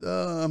 Nope.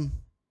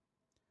 49ers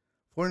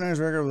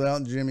record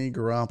without Jimmy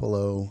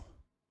Garoppolo.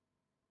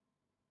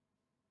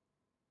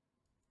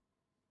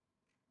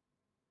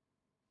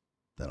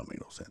 That don't make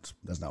no sense.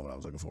 That's not what I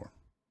was looking for.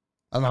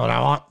 That's not what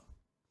I want.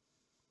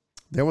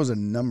 There was a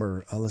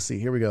number. Let's see.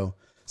 Here we go.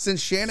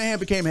 Since Shanahan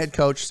became head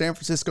coach, San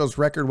Francisco's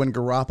record when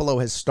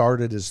Garoppolo has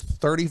started is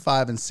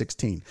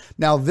 35-16.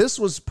 Now, this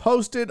was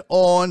posted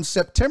on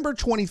September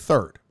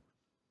 23rd,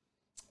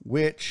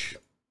 which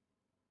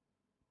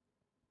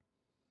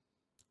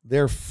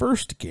their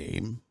first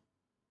game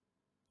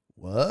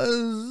was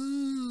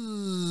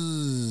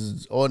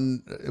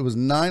on, it was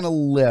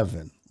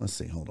 9/11. Let's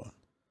see, hold on.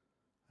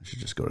 I should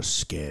just go to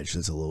Sketch.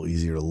 That's a little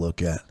easier to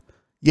look at.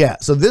 Yeah,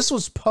 so this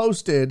was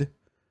posted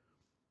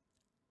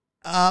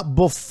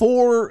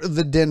before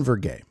the Denver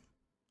game.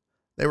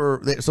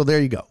 So there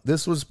you go.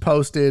 This was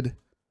posted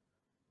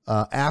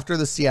after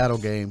the Seattle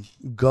game,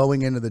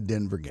 going into the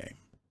Denver game.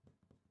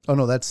 Oh,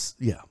 no, that's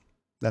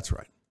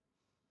right.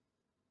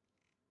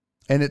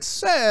 And it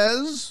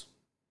says,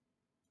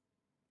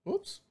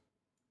 whoops,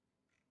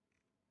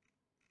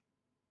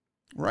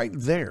 right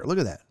there. Look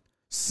at that.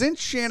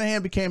 Since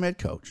Shanahan became head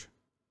coach,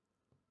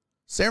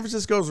 San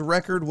Francisco's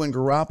record when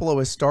Garoppolo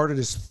has started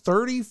is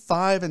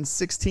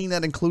 35-16.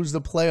 That includes the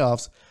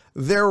playoffs.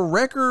 Their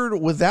record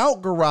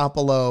without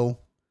Garoppolo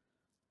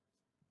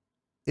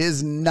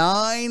is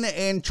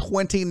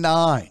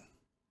 9-29.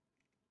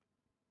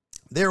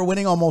 They're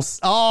winning almost.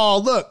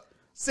 Oh, look.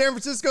 San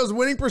Francisco's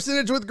winning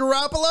percentage with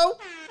Garoppolo?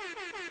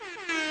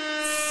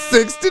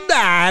 69.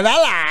 I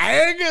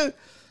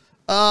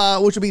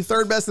like. Which would be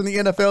third best in the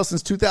NFL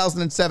since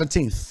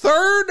 2017.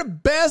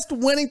 Third best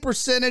winning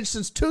percentage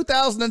since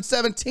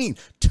 2017.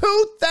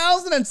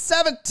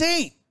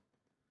 2017.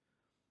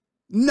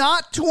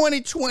 Not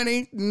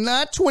 2020,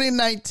 not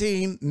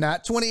 2019,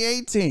 not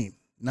 2018,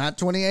 not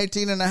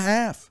 2018 and a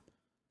half,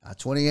 not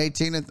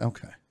 2018.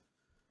 Okay.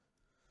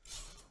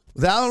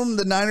 Without him,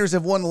 the Niners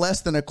have won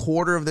less than a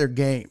quarter of their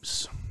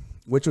games,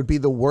 which would be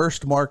the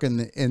worst mark in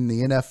the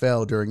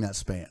NFL during that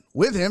span.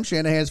 With him,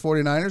 Shanahan's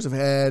 49ers have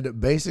had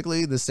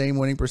basically the same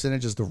winning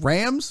percentage as the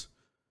Rams.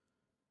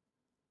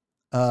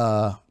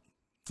 Without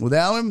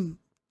him,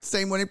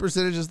 same winning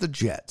percentage as the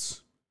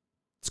Jets.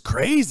 It's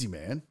crazy,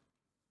 man.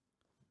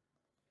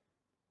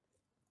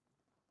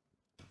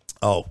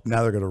 Oh,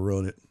 now they're going to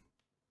ruin it.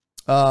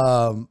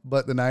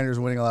 But the Niners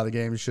winning a lot of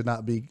games should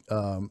not be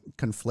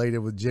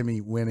conflated with Jimmy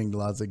winning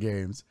lots of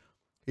games.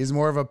 He's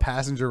more of a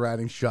passenger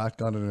riding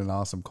shotgun in an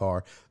awesome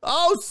car.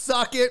 Oh,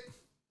 suck it.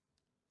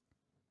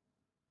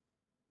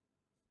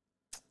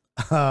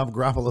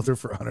 Garoppolo threw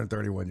for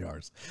 131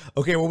 yards.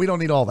 Okay, well, we don't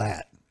need all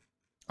that.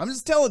 I'm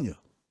just telling you.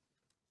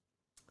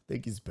 I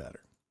think he's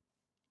better.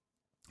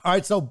 All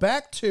right, so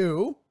back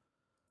to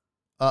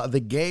the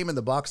game and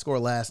the box score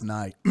last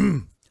night.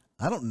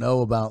 I don't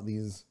know about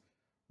these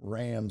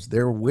Rams.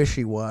 They're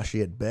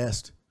wishy-washy at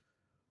best.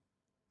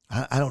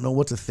 I don't know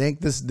what to think.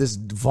 This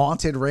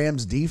vaunted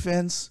Rams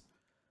defense.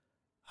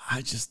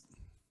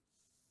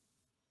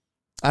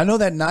 I know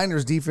that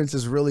Niners defense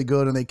is really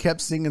good, and they kept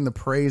singing the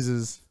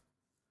praises.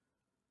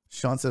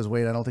 Sean says,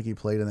 wait, I don't think he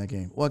played in that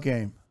game. What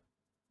game?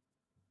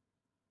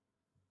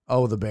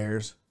 Oh, the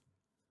Bears.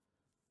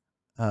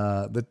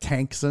 The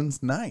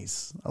Tanksons.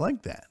 Nice. I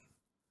like that.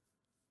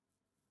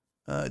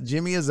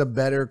 Jimmy is a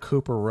better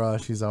Cooper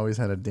Rush. He's always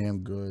had a damn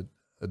good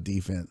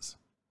defense.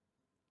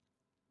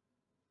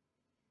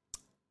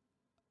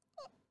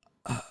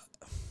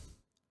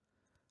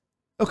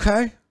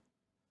 Okay.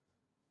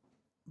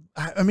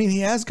 I mean,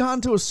 he has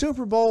gone to a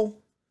Super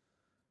Bowl.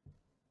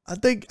 I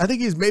think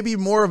he's maybe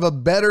more of a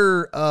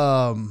better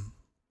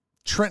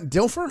Trent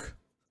Dilfer.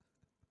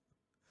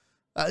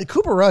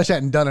 Cooper Rush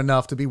hadn't done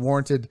enough to be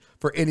warranted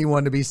for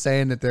anyone to be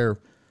saying that their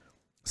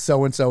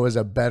so-and-so is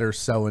a better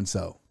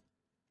so-and-so.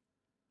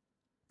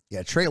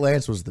 Yeah, Trey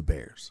Lance was the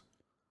Bears.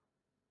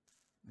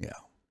 Yeah.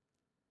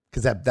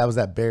 Because that was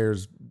that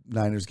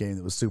Bears-Niners game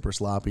that was super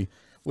sloppy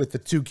with the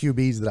two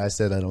QBs that I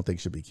said I don't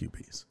think should be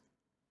QBs.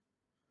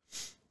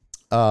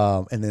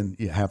 And then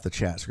half the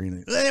chat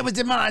screen. It was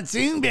Demond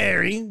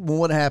Singletary. Well,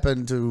 what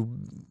happened to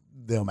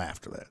them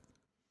after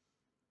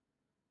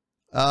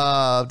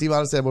that?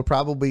 Devon said would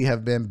probably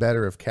have been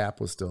better if Cap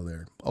was still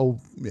there. Oh,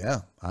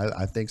 yeah.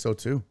 I think so,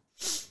 too.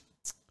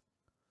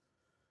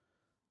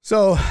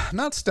 So,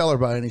 not stellar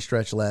by any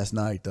stretch last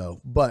night, though.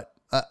 But,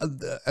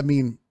 I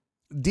mean,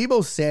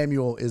 Deebo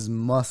Samuel is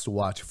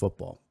must-watch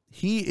football.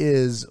 He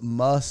is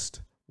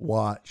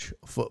must-watch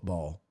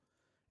football.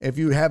 If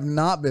you have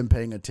not been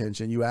paying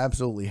attention, you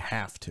absolutely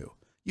have to.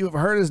 You have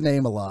heard his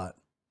name a lot.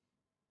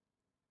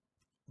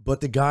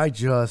 But the guy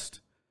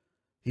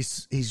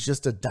he's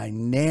just a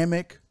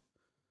dynamic,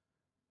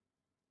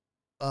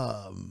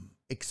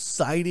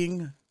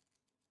 exciting,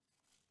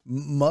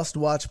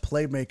 must-watch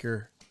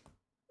playmaker.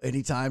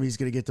 Anytime he's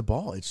going to get the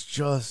ball, it's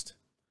just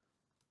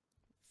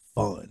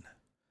fun.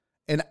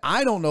 And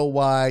I don't know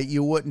why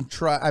you wouldn't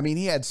try. I mean,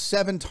 he had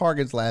 7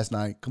 targets last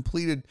night,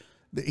 completed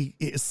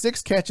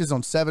 6 catches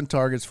on 7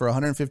 targets for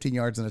 115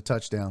 yards and a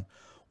touchdown.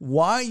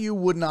 Why you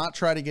would not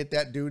try to get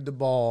that dude the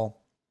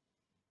ball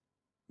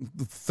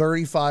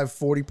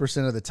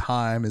 35-40% of the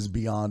time is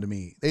beyond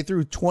me. They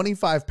threw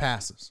 25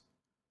 passes.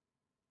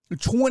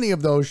 20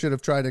 of those should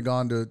have tried to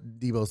gone to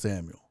Deebo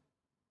Samuel.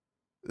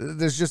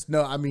 There's just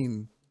no, I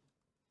mean,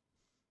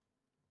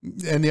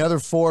 and the other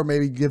 4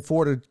 maybe give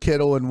 4 to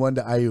Kittle and 1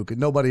 to Ayuk, and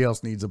nobody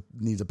else needs a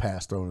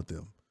pass thrown at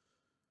them.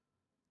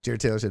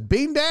 Jared Taylor said,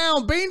 beam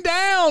down, beam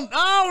down.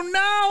 Oh,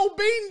 no,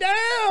 beam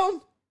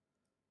down.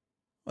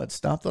 Well, it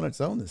stopped on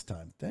its own this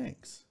time.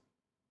 Thanks.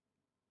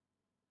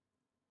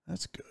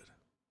 That's good.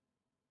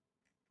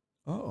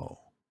 Oh,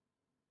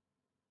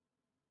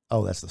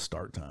 that's the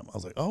start time. I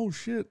was like, oh,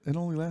 shit, it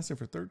only lasted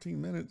for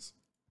 13 minutes.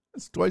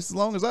 That's twice as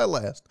long as I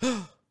last.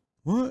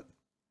 What?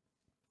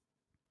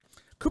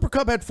 Cooper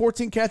Kupp had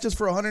 14 catches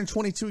for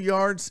 122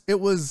 yards. It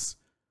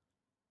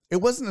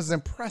wasn't as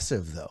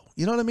impressive, though.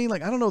 You know what I mean?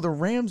 Like, I don't know, the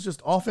Rams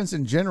just offense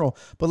in general,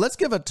 but let's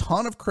give a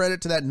ton of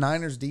credit to that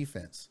Niners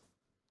defense.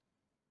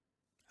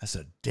 That's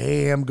a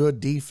damn good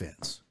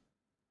defense.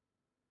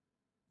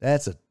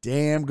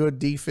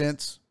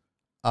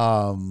 They're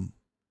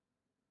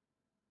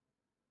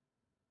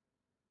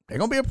going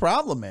to be a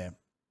problem, man.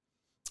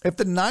 If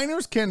the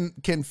Niners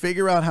can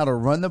figure out how to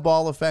run the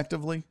ball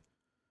effectively,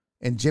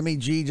 and Jimmy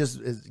G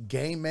just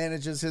game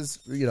manages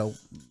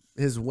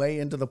his way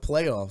into the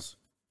playoffs.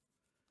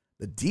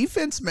 The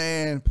defense,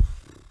 man,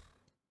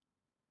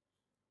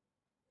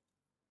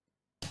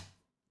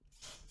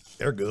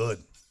 They're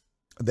good.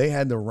 They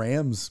had the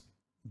Rams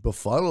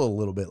befuddle a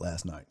little bit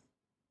last night.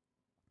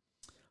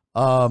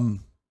 And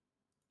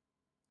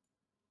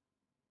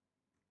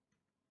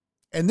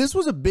this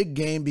was a big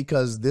game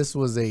because this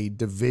was a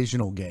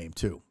divisional game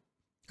too.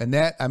 And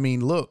that, I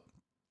mean, look,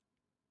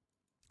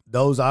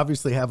 those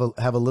obviously have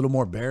a little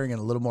more bearing and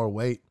a little more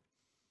weight.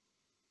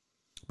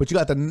 But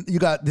you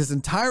got this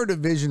entire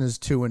division is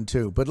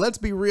 2-2. But let's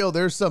be real,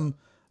 there's some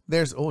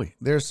real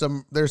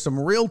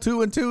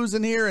 2-2s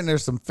in here, and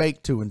there's some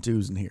fake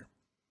 2-2s in here.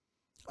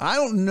 I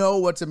don't know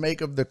what to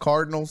make of the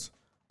Cardinals.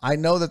 I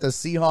know that the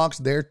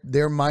Seahawks,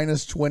 they're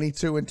minus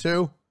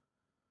 22-2.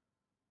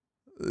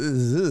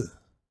 Ugh.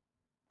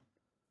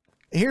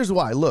 Here's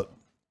why. Look,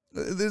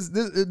 this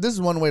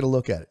is one way to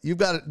look at it. You've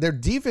got their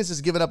defense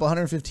is giving up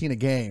 115 a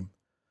game,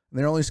 and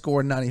they're only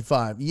scoring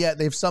 95. Yet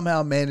they've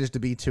somehow managed to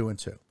be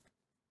 2-2.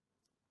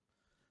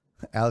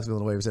 Alex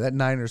Villanueva said that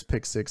Niners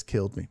pick 6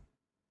 killed me.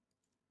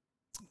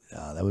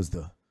 That was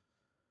the.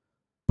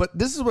 But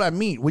this is what I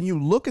mean. When you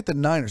look at the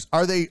Niners,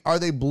 are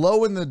they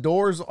blowing the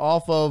doors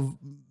off of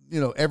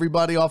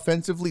everybody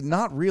offensively?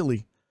 Not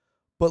really.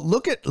 But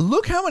look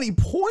how many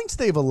points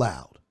they've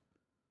allowed.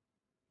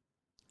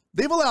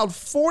 They've allowed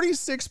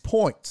 46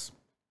 points.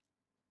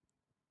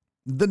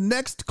 The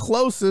next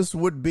closest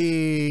would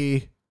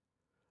be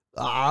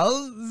 69.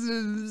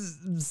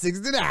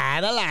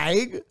 I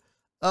like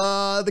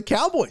the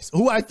Cowboys,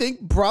 who I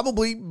think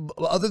probably,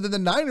 other than the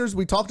Niners,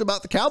 we talked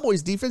about the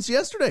Cowboys defense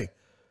yesterday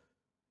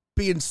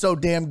being so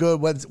damn good,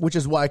 which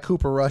is why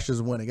Cooper Rush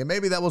is winning. And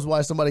maybe that was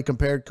why somebody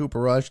compared Cooper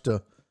Rush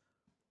to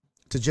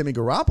Jimmy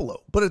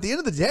Garoppolo. But at the end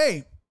of the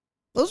day,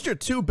 those are your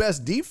two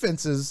best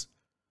defenses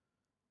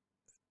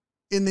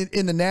in the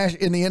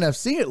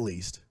NFC at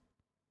least.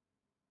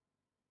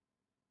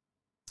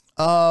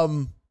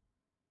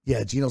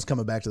 Yeah, Geno's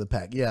coming back to the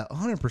pack. Yeah,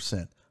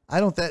 100%.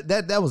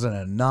 That was an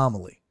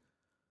anomaly.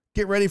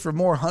 Get ready for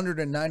more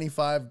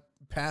 195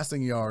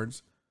 passing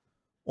yards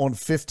on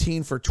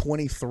 15 for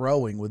 20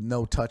 throwing with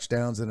no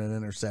touchdowns and an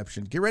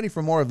interception. Get ready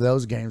for more of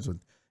those games with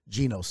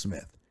Geno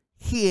Smith.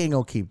 He ain't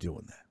gonna keep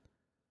doing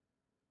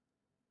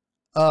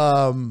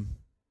that.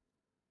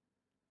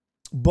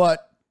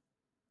 But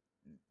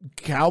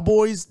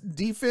Cowboys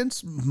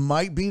defense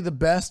might be the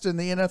best in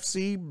the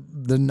NFC.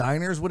 The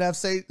Niners would have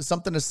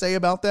something to say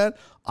about that.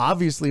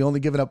 Obviously, only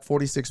giving up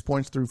 46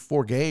 points through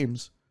 4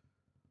 games.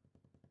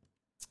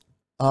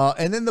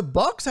 And then the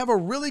Bucs have a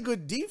really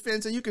good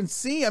defense, and you can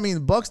see, I mean,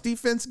 the Bucs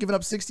defense giving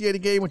up 68 a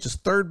game, which is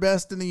third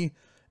best in the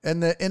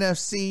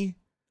NFC.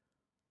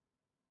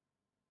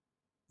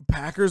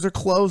 Packers are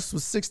close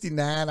with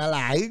 69. I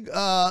like.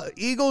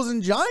 Eagles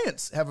and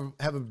Giants have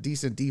a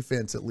decent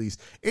defense at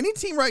least. Any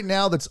team right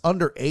now that's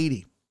under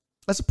 80,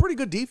 that's a pretty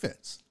good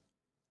defense.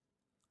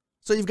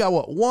 So you've got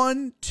what?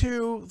 1,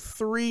 2,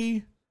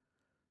 3.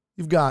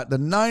 You've got the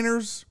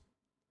Niners,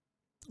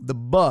 the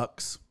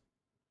Bucs,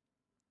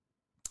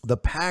 the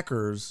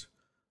Packers,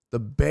 the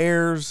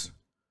Bears,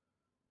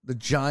 the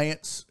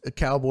Giants, the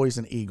Cowboys,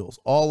 and Eagles,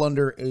 all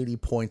under 80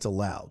 points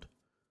allowed.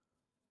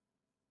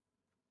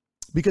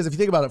 Because if you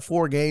think about it,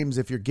 4 games,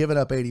 if you're giving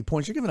up 80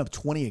 points, you're giving up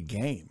 20 a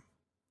game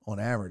on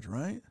average,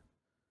 right?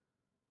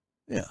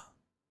 Yeah.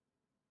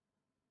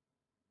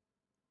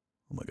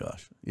 Oh my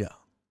gosh. Yeah.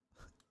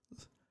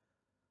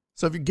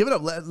 So if you're giving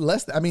up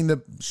less, I mean,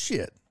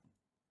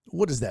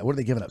 what is that? What are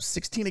they giving up?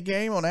 16 a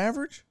game on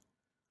average?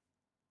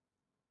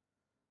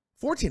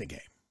 14 a game?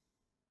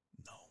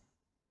 No.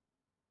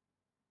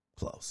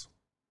 Close.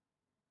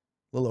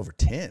 A little over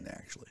 10,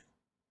 actually.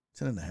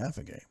 10 and a half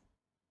a game.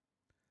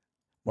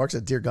 Mark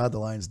said, dear God, the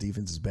Lions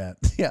defense is bad.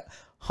 Yeah,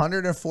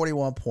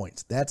 141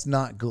 points. That's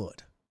not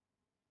good.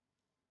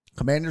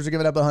 Commanders are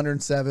giving up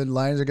 107.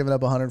 Lions are giving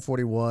up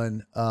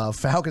 141.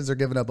 Falcons are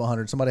giving up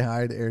 100. Somebody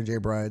hide Aaron J.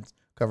 Bryant,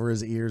 cover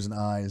his ears and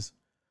eyes.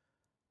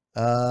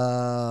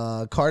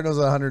 Cardinals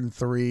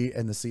 103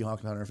 and the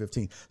Seahawks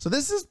 115. So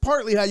this is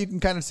partly how you can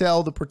kind of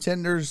tell the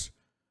pretenders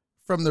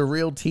from the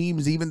real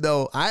teams, even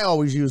though I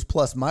always use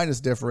plus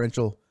minus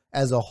differential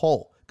as a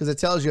whole, because it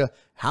tells you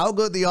how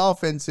good the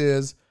offense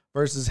is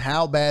versus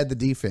how bad the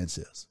defense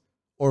is,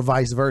 or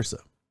vice versa.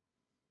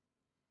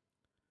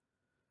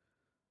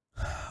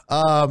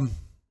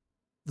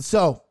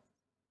 So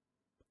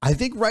I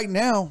think right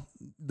now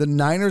the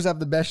Niners have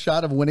the best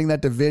shot of winning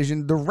that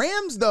division. The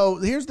Rams, though,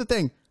 here's the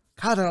thing.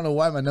 God, I don't know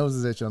why my nose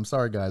is itching. I'm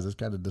sorry, guys. It's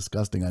kind of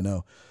disgusting, I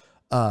know.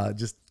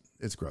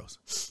 It's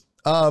gross.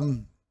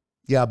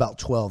 Yeah, about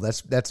 12.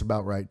 That's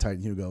about right,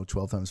 Titan Hugo.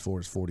 12 times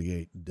 4 is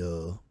 48.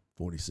 Duh.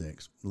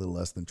 46. A little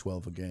less than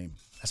 12 a game.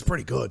 That's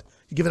pretty good.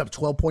 You giving up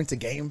 12 points a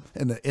game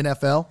in the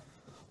NFL?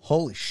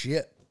 Holy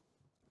shit.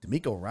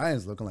 D'Amico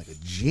Ryan's looking like a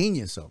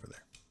genius over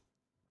there.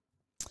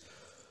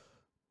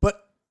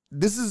 But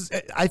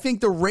I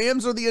think the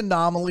Rams are the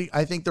anomaly.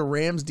 I think the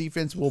Rams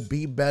defense will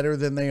be better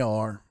than they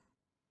are.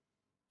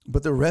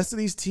 But the rest of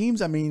these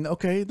teams, I mean,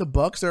 okay, the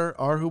Bucs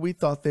are who we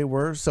thought they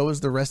were. So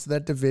is the rest of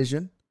that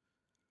division.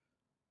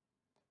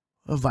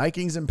 The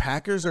Vikings and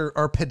Packers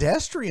are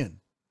pedestrian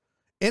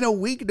in a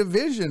weak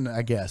division,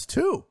 I guess,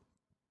 too.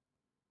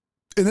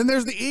 And then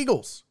there's the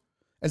Eagles.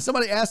 And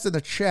somebody asked in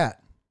the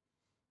chat,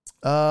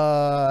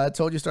 I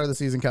told you start of the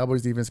season,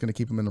 Cowboys defense going to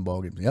keep them in the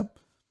ballgame. Yep.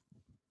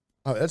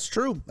 Oh, that's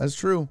true. That's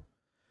true.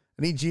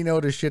 I need Geno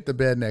to shit the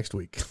bed next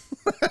week.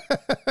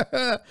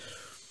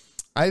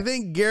 I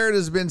think Garrett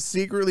has been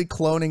secretly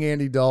cloning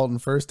Andy Dalton.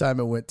 First time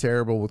it went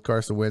terrible with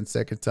Carson Wentz.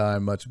 Second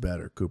time, much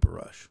better. Cooper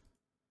Rush.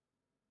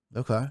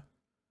 Okay.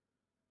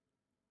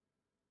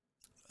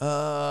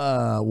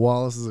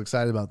 Wallace is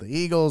excited about the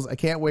Eagles. I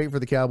can't wait for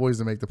the Cowboys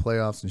to make the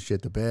playoffs and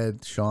shit the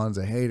bed. Sean's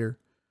a hater.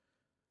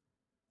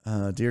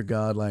 Dear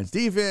God, Lions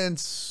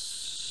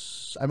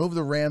defense. I moved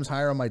the Rams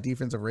higher on my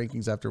defensive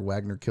rankings after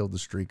Wagner killed the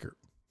streaker.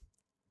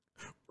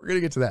 We're going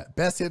to get to that.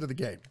 Best hit of the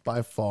game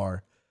by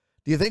far.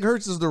 Do you think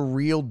Hurts is the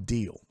real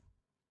deal?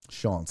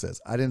 Sean says,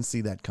 I didn't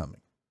see that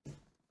coming.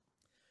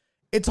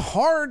 It's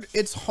hard to,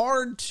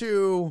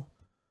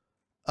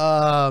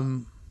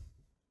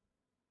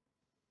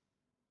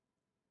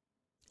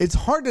 it's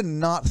hard to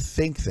not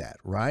think that,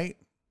 right?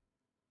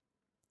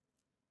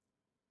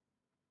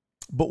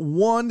 But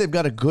one, they've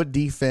got a good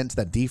defense.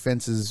 That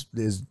defense is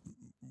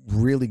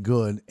really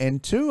good.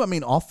 And two, I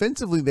mean,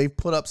 offensively, they've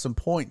put up some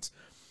points.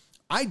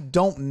 I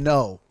don't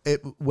know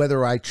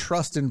whether I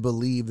trust and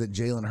believe that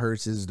Jalen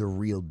Hurts is the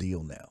real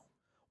deal now.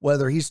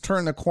 Whether he's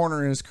turned the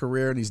corner in his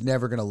career and he's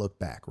never going to look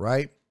back,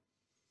 right?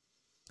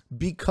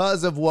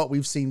 Because of what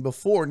we've seen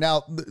before.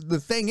 Now, the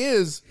thing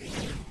is,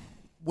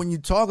 when you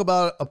talk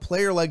about a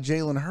player like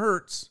Jalen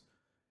Hurts,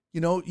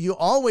 you know, you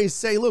always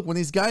say, look, when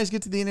these guys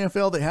get to the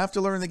NFL, they have to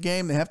learn the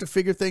game. They have to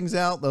figure things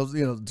out. Those,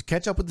 you know, to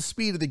catch up with the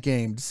speed of the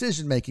game,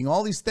 decision making,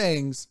 all these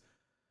things.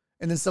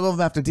 And then some of them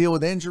have to deal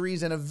with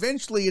injuries, and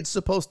eventually it's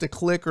supposed to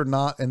click or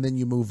not, and then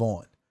you move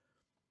on.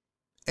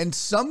 And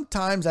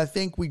sometimes I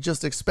think we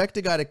just expect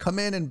a guy to come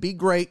in and be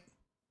great,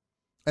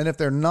 and if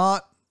they're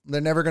not,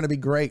 they're never going to be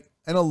great.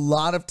 And a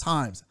lot of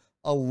times,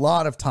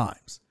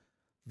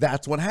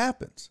 that's what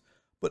happens.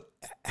 But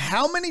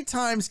how many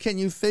times can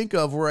you think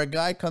of where a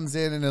guy comes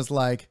in and is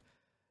like,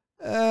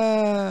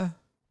 and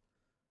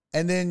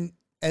then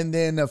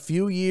a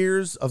few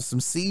years of some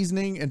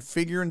seasoning and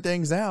figuring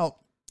things out,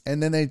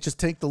 and then they just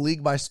take the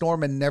league by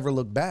storm and never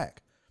look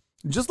back.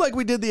 Just like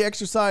we did the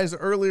exercise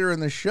earlier in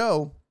the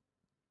show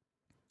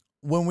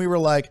when we were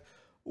like,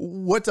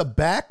 what's a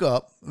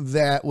backup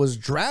that was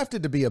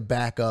drafted to be a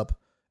backup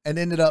and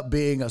ended up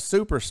being a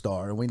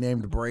superstar? And we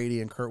named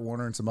Brady and Kurt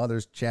Warner and some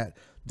others. Chat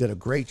did a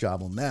great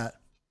job on that.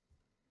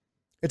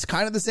 It's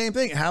kind of the same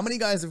thing. How many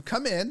guys have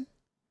come in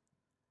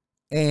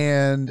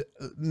and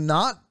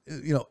not,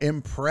 you know,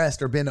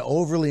 impressed or been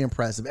overly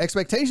impressive?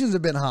 Expectations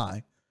have been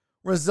high.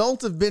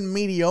 Results have been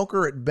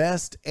mediocre at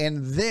best,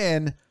 and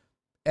then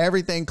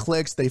everything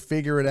clicks, they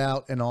figure it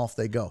out, and off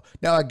they go.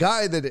 Now, a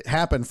guy that it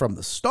happened from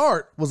the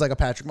start was like a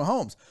Patrick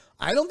Mahomes.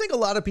 I don't think a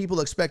lot of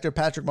people expected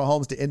Patrick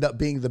Mahomes to end up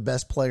being the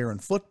best player in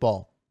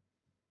football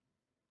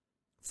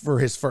for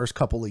his first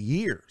couple of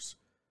years.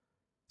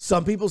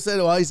 Some people said,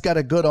 well, he's got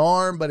a good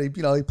arm, but he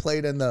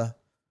played in that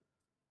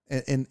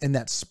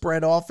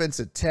spread offense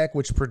at Tech,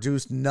 which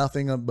produced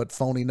nothing but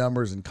phony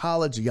numbers in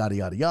college, yada,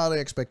 yada, yada.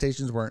 The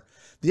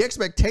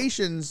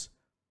expectations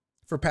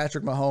for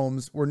Patrick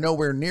Mahomes were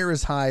nowhere near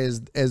as high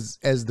as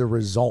the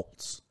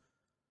results.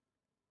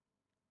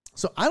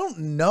 So I don't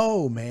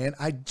know, man.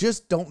 I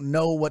just don't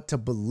know what to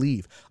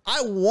believe.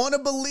 I want to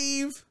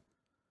believe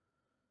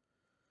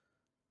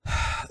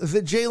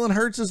that Jalen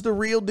Hurts is the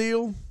real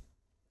deal,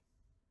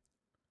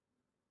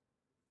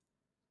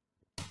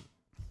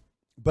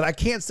 but I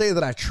can't say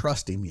that I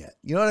trust him yet.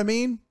 You know what I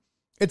mean?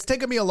 It's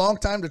taken me a long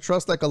time to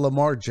trust like a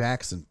Lamar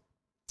Jackson.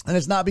 And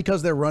it's not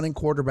because they're running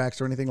quarterbacks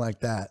or anything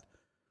like that.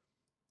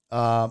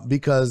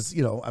 Because,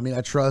 you know, I mean,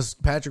 I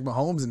trust Patrick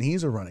Mahomes and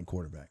he's a running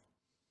quarterback.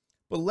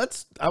 But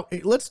let's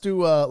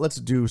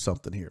do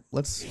something here.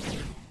 Let's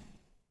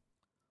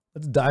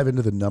dive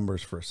into the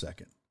numbers for a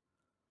second.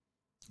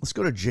 Let's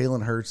go to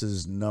Jalen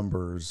Hurts'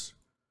 numbers.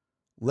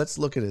 Let's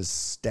look at his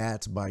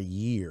stats by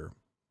year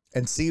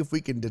and see if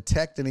we can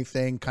detect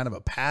anything, kind of a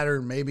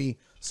pattern, maybe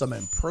some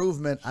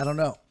improvement. I don't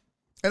know.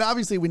 And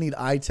obviously we need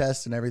eye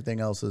tests and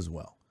everything else as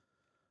well.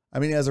 I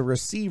mean, as a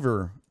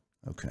receiver,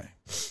 okay.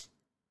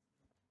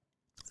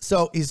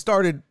 So he's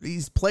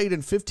played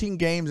in 15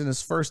 games in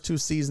his first 2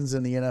 seasons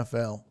in the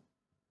NFL.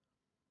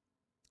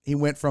 He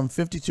went from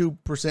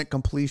 52%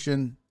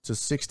 completion to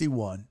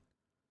 61.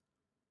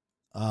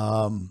 He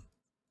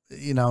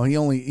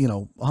only,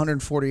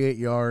 148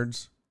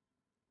 yards.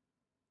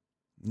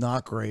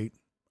 Not great.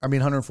 I mean,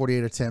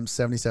 148 attempts,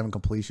 77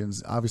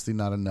 completions. Obviously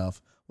not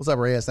enough. What's up,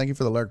 Reyes? Thank you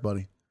for the lurk,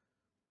 buddy.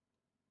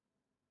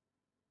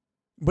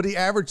 But he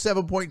averaged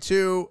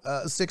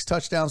 7.2, 6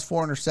 touchdowns,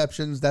 4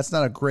 interceptions. That's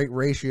not a great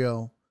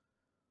ratio.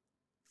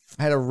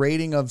 Had a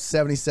rating of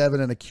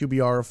 77 and a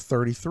QBR of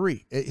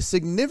 33. A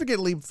significant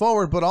leap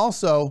forward, but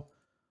also,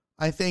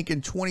 I think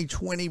in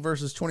 2020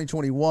 versus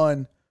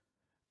 2021,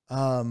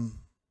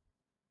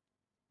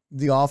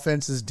 the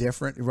offense is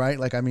different, right?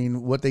 Like, I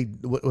mean, what they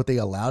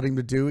allowed him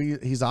to do,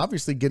 he's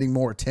obviously getting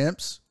more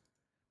attempts.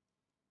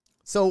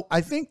 So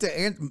I think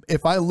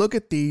if I look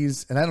at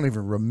these, and I don't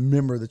even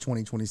remember the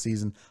 2020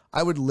 season,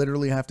 I would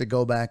literally have to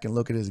go back and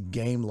look at his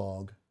game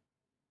log.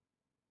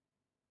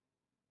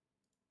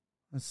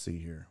 Let's see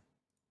here.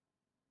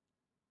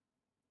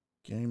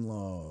 Game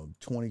log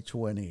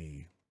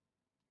 2020.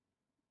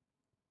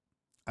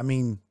 I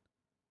mean,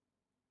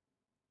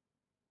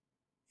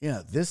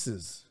 yeah,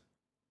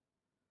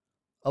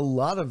 a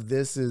lot of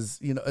this is,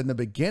 in the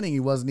beginning, he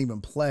wasn't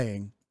even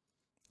playing.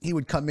 He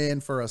would come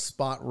in for a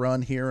spot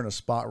run here and a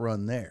spot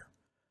run there.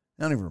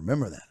 I don't even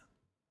remember that.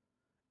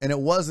 And it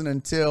wasn't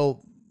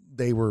until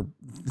they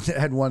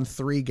had won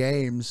 3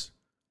 games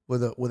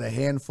with a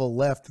handful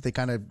left that they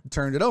kind of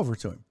turned it over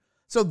to him.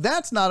 So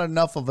that's not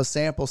enough of a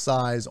sample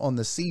size on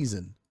the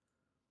season.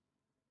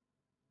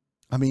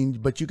 I mean,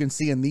 but you can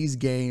see in these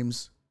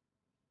games,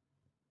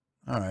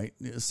 all right,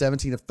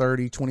 17 of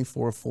 30,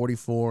 24 of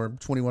 44,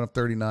 21 of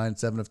 39,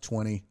 7 of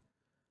 20.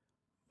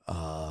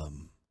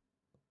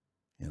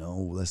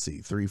 Let's see,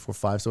 3, 4,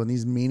 5. So in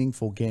these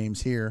meaningful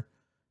games here,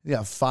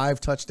 5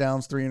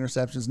 touchdowns, 3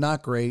 interceptions.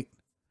 Not great.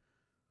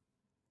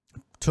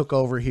 Took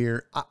over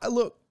here.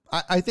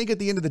 I think at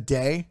the end of the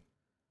day,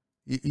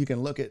 you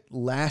can look at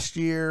last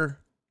year.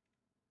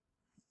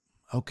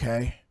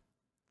 Okay.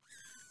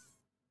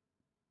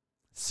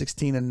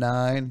 16 and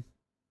 9.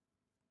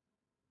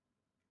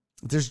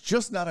 There's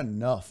just not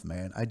enough,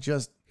 man.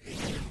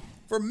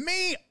 For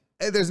me,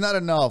 there's not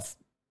enough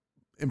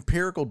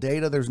empirical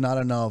data. There's not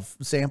enough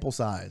sample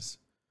size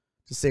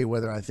to say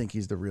whether I think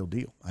he's the real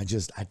deal. I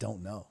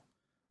don't know.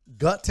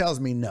 Gut tells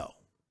me no.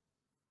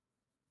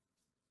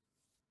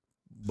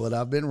 But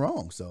I've been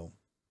wrong, so.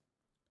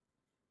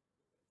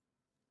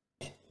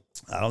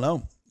 I don't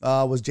know.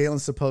 Was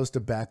Jalen supposed to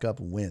back up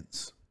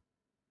Wentz?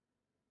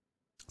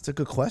 That's a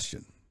good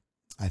question.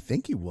 I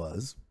think he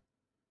was.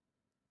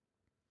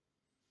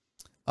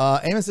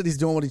 Amos said he's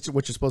doing what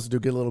you're supposed to do,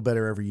 get a little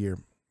better every year.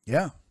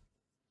 Yeah.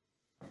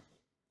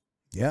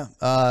 Yeah.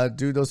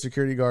 Dude, those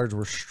security guards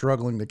were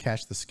struggling to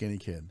catch the skinny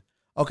kid.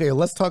 Okay,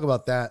 let's talk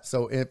about that.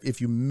 So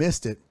if you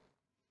missed it,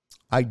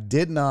 I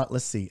did not.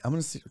 Let's see. I'm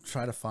going to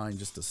try to find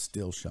just a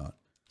still shot.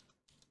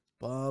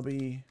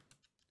 Bobby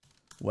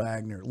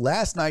Wagner.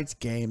 Last night's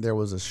game, there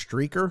was a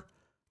streaker.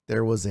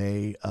 There was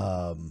a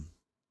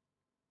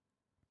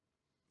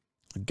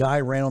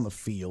guy ran on the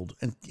field,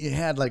 and it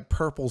had like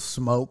purple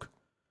smoke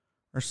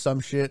or some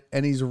shit,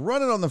 and he's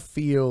running on the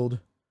field,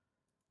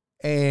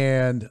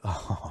 and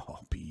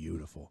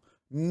beautiful.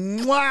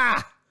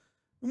 Mwah!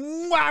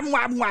 Mwah,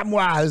 mwah, mwah,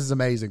 mwah. This is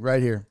amazing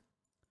right here.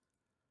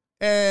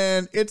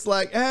 And it's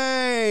like,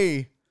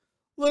 hey,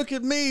 look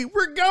at me.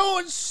 We're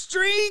going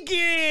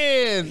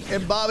streaking.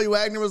 And Bobby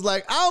Wagner was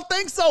like, I don't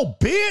think so,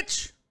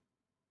 bitch.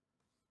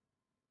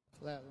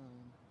 Flat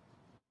line.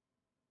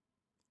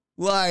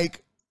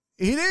 Like,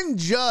 he didn't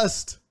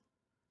just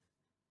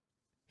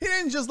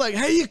like,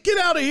 hey, you get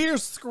out of here,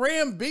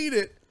 scram, beat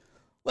it.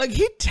 Like,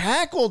 he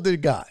tackled the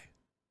guy.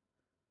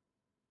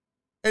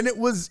 And it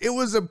was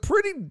a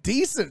pretty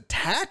decent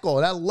tackle.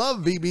 And I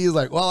love VB. He's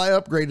like, well, I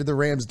upgraded the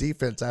Rams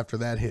defense after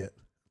that hit.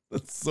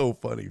 That's so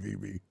funny,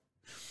 VB.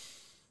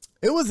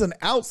 It was an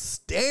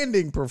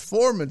outstanding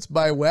performance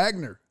by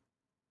Wagner.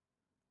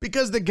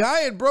 Because the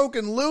guy had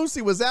broken loose.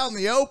 He was out in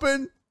the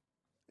open.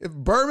 If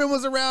Berman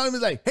was around, he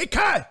was like, hey,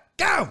 Kai,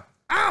 go,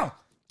 ow,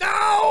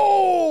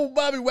 no.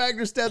 Bobby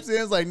Wagner steps in.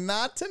 He's like,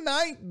 not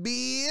tonight,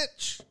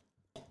 bitch.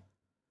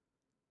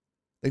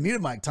 They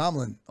needed Mike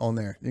Tomlin on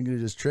there. They could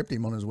have just tripped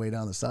him on his way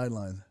down the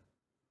sideline.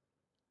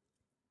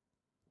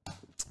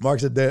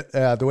 Mark said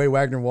that the way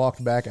Wagner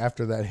walked back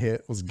after that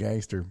hit was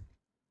gangster.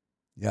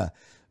 Yeah.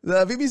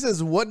 The VB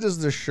says, what does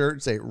the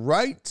shirt say?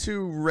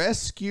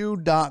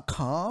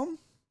 Righttorescue.com,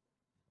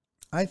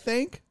 I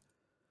think.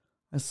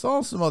 I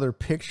saw some other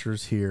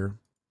pictures here.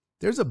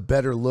 There's a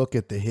better look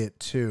at the hit,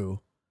 too.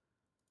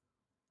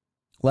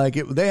 Like,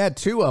 they had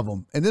 2 of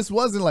them. And this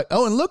wasn't like,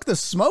 oh, and look, the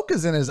smoke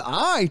is in his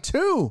eye,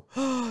 too.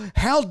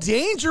 How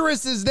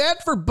dangerous is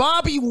that for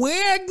Bobby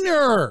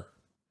Wagner?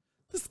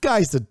 This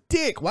guy's a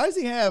dick. Why does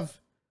he have...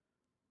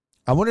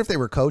 I wonder if they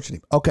were coaching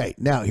him. Okay,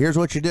 now, here's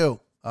what you do.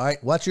 All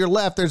right, watch your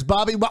left. There's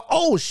Bobby.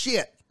 Oh,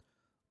 shit.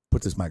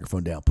 Put this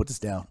microphone down. Put this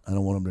down. I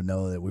don't want him to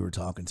know that we were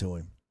talking to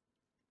him.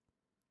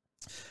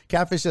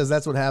 Catfish says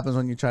that's what happens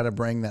when you try to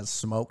bring that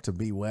smoke to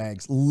B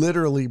Wags.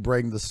 Literally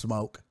bring the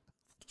smoke.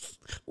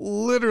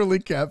 Literally,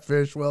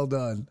 Catfish. Well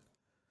done.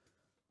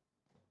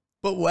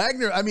 But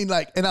Wagner, I mean,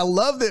 like, and I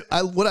love that.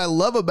 What I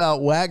love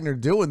about Wagner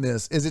doing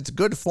this is it's a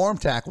good form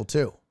tackle,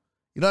 too.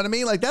 You know what I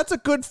mean? Like, that's a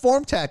good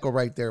form tackle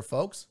right there,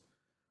 folks.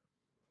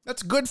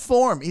 That's good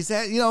form. He's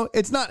had,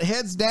 it's not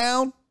heads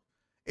down.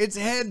 It's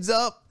heads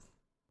up.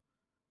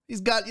 He's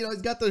got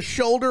the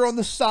shoulder on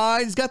the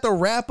side. He's got the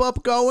wrap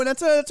up going.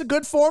 That's a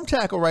good form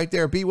tackle right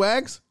there,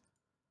 B-Wags.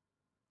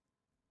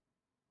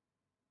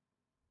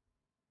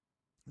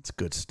 It's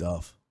good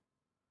stuff.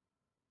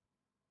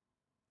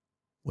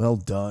 Well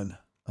done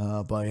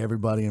by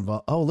everybody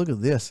involved. Oh, look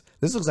at this.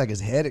 This looks like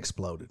his head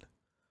exploded.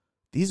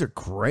 These are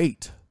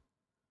great.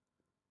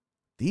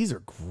 These are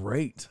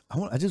great.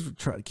 I just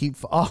try to keep.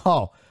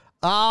 Oh,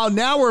 Oh,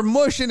 now we're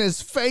mushing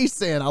his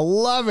face in. I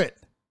love it.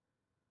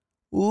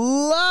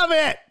 Love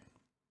it.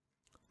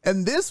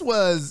 And this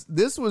was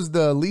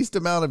the least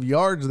amount of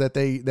yards that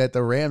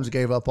the Rams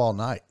gave up all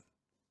night.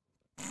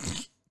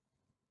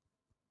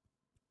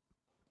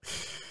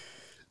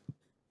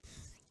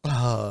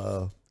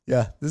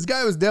 Yeah, this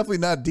guy was definitely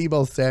not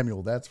Deebo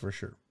Samuel, that's for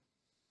sure.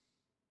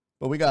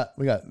 But we got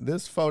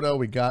this photo.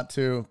 We got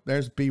to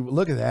there's B.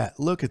 Look at that.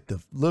 Look at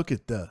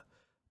the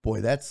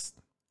boy. That's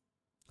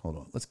hold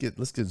on. Let's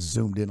get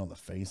zoomed in on the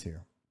face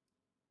here.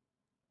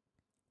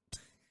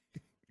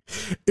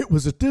 It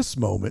was at this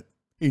moment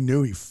he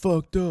knew he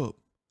fucked up.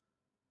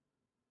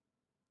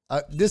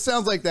 This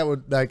sounds like that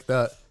would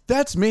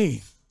that's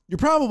me. You're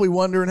probably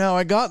wondering how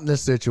I got in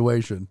this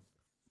situation.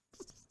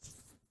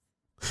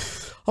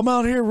 I'm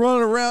out here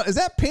running around. Is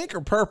that pink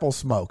or purple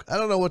smoke? I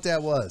don't know what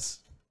that was.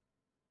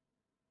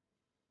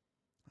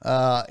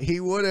 He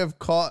would have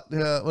caught,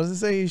 what does it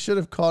say? He should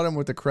have caught him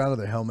with the crown of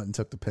the helmet and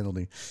took the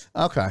penalty.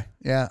 Okay.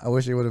 Yeah. I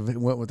wish he would have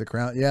went with the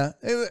crown. Yeah.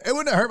 It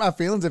wouldn't have hurt my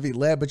feelings if he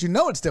led, but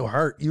it still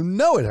hurt. You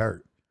know it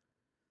hurt.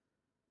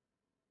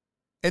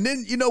 And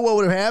then you know what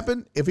would have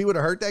happened? If he would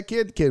have hurt that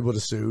kid, the kid would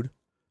have sued.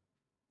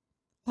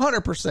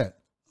 100%.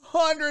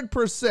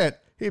 100%.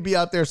 He'd be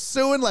out there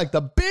suing like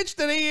the bitch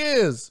that he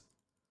is.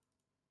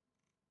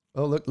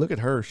 Oh, look at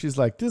her. She's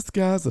like, this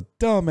guy's a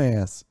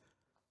dumbass.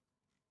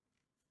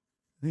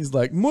 He's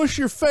like, mush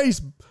your face,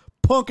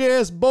 punk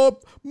ass boy.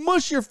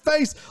 Mush your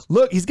face.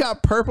 Look, he's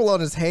got purple on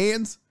his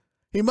hands.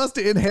 He must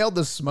have inhaled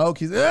the smoke.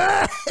 He's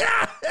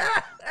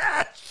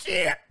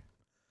shit.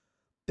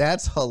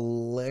 That's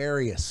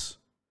hilarious.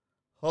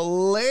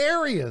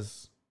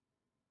 Hilarious.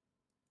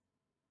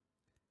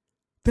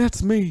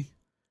 That's me.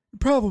 You're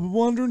probably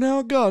wondering how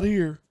I got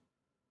here.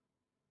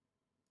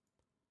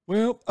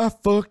 Well, I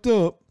fucked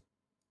up.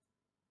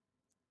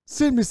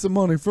 Send me some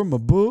money from my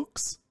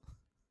books.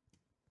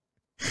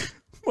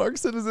 Mark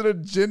said, is it a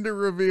gender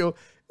reveal?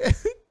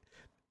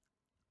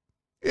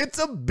 It's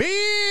a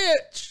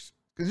bitch.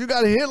 Because you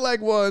got hit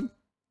like one.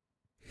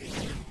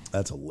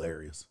 That's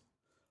hilarious.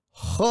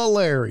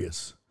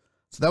 Hilarious.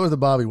 So that was the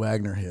Bobby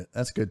Wagner hit.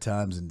 That's good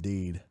times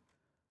indeed.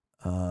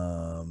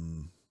 I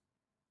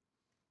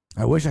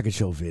wish I could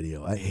show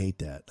video. I hate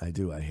that. I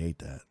do. I hate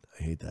that.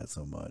 I hate that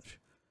so much.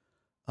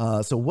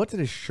 So what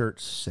did his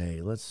shirt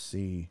say? Let's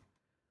see.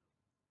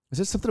 Is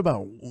this something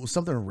about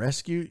something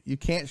rescue? You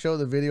can't show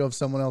the video of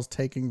someone else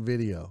taking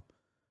video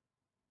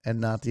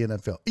and not the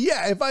NFL.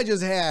 Yeah, if I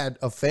just had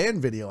a fan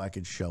video, I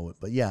could show it.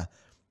 But yeah,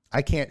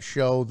 I can't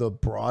show the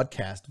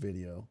broadcast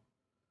video.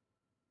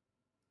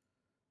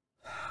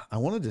 I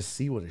wanted to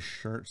see what his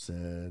shirt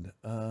said.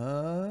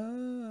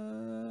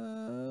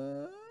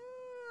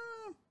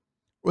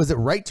 Was it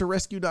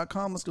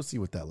righttorescue.com? Let's go see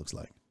what that looks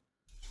like.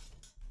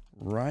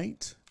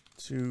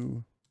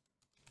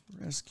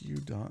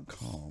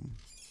 Righttorescue.com.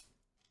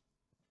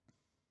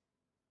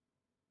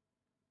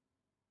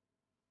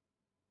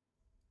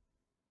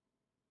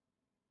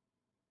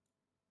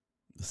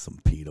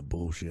 Some PETA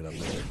bullshit up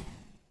there.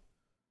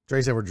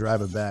 Trey said we're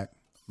driving back.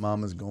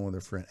 Mama's going with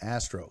her friend.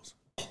 Astros.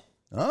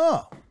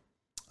 Oh.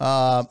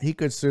 He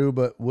could sue,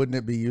 but wouldn't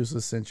it be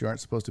useless since you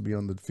aren't supposed to be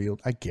on the field?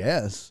 I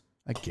guess.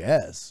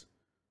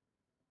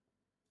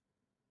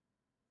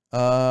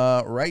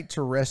 Right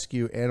to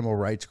Rescue Animal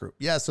Rights Group.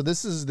 Yeah, so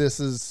this is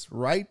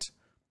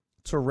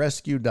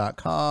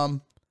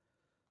righttorescue.com.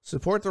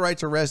 Support the right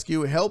to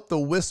rescue. Help the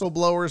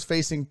whistleblowers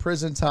facing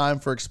prison time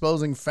for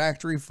exposing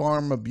factory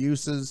farm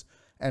abuses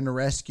and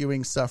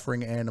rescuing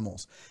suffering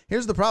animals.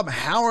 Here's the problem.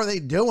 How are they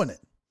doing it?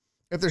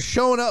 If they're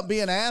showing up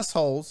being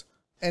assholes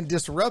and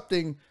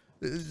disrupting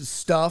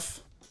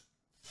stuff,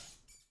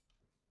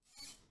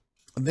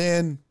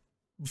 then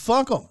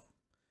fuck them.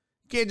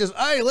 You can't just,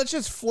 hey, let's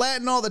just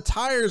flatten all the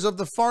tires of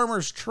the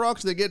farmers'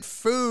 trucks that get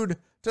food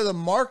to the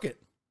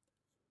market.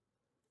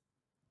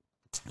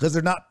 Because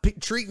they're not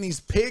treating these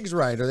pigs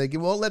right, or they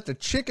won't let the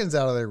chickens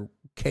out of their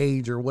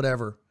cage or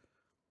whatever.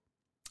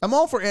 I'm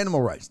all for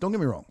animal rights. Don't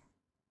get me wrong.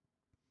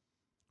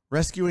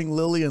 Rescuing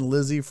Lily and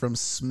Lizzie from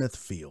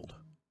Smithfield.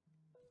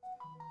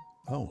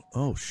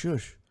 Oh,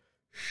 shush.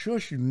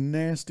 Shush, you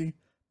nasty,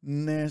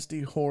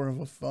 nasty whore of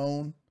a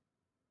phone.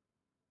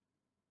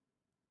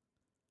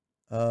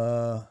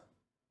 Oh,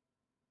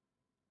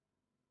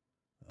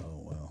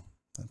 well,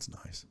 that's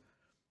nice.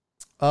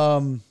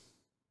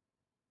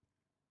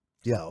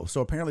 Yeah,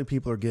 so apparently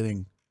people are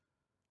getting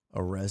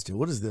arrested.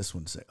 What does this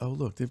one say? Oh,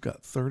 look, they've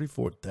got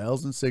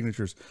 34,000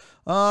 signatures.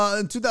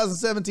 In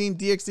 2017,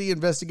 DXC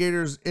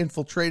investigators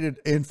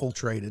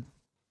infiltrated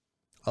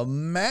a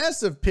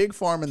massive pig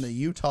farm in the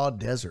Utah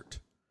desert.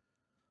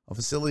 A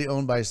facility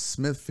owned by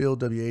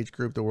Smithfield WH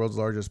Group, the world's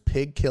largest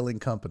pig killing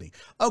company.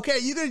 Okay,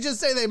 you could just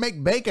say they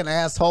make bacon,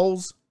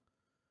 assholes.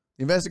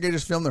 The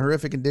investigators filmed the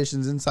horrific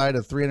conditions inside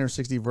a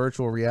 360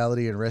 virtual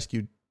reality and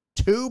rescued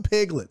 2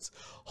 piglets.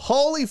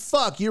 Holy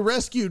fuck, you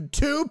rescued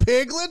 2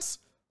 piglets?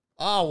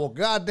 Oh, well,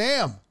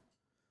 goddamn.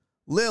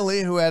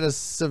 Lily, who had a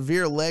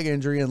severe leg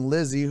injury, and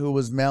Lizzie, who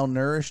was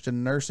malnourished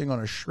and nursing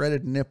on a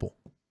shredded nipple.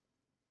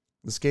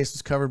 This case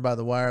was covered by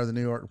The Wire, The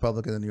New York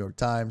Republic, and The New York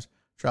Times.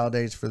 Trial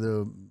dates for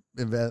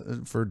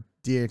for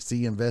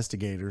DXC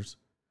investigators.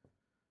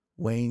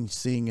 Wayne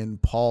Singh and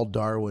Paul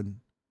Darwin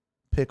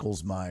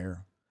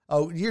Picklesmeyer.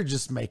 Oh, you're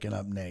just making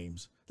up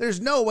names.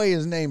 There's no way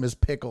his name is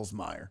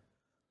Picklesmeyer.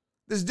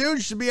 This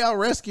dude should be out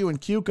rescuing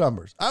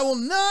cucumbers. I will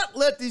not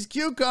let these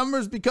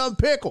cucumbers become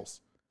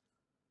pickles.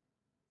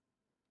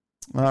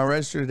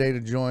 Register today to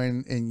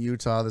join in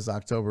Utah this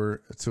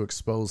October to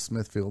expose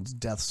Smithfield's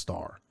Death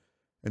Star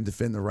and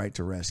defend the right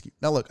to rescue.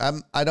 Now, look,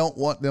 I don't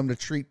want them to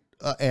treat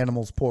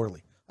animals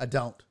poorly. I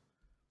don't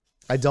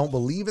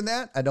believe in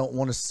that. I don't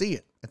want to see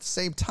it. At the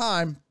same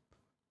time,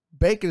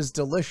 bacon is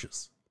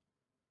delicious.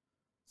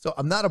 So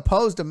I'm not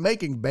opposed to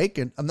making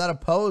bacon. I'm not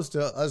opposed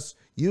to us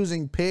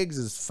using pigs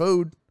as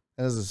food,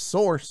 as a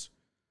source.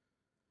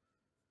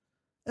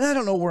 And I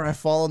don't know where I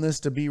fall on this,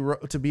 to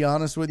be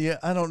honest with you.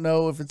 I don't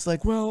know if it's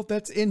like, well,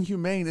 that's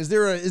inhumane. Is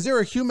there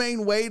a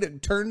humane way to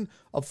turn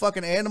a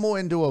fucking animal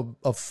into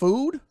a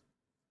food?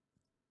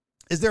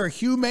 Is there a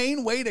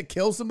humane way to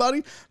kill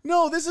somebody?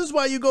 No, this is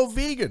why you go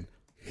vegan.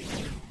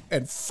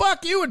 And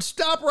fuck you and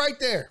stop right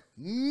there.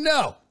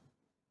 No.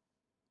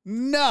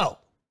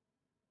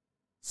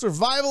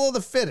 Survival of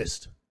the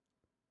fittest.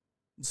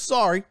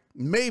 Sorry,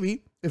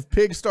 maybe if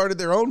pigs started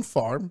their own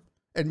farm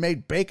and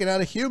made bacon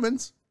out of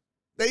humans,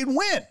 they'd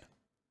win.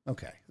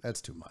 Okay,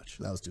 that's too much.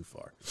 That was too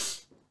far.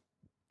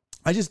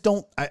 I just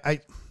don't.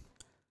 I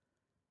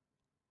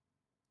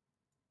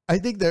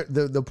think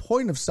the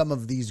point of some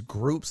of these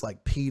groups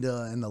like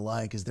PETA and the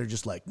like is they're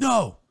just like,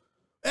 no,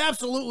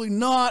 absolutely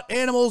not.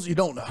 Animals, you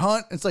don't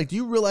hunt. It's like, do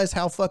you realize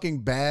how fucking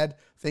bad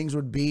things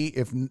would be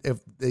if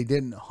they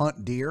didn't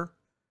hunt deer?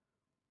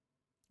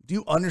 Do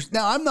you understand?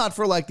 Now, I'm not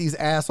for like these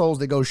assholes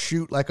that go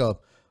shoot like a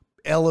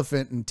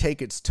elephant and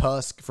take its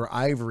tusk for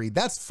ivory.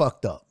 That's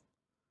fucked up.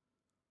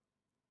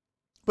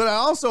 But I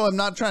also am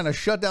not trying to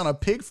shut down a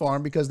pig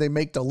farm because they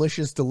make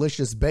delicious,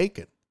 delicious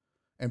bacon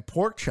and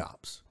pork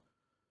chops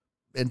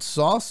and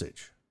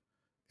sausage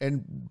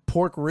and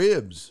pork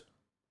ribs.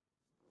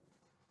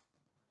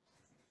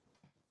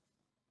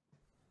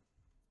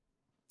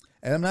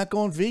 And I'm not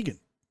going vegan.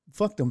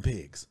 Fuck them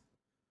pigs.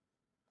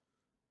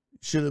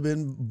 Should have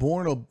been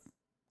born a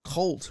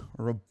colt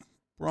or a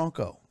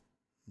bronco.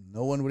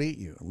 No one would eat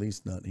you, at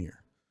least not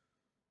here.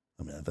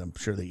 I mean, I'm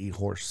sure they eat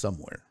horse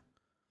somewhere.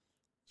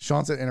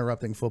 Sean said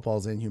interrupting football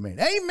is inhumane.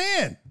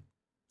 Amen.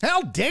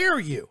 How dare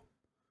you?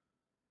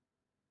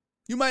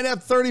 You might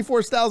have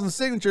 34,000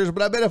 signatures,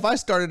 but I bet if I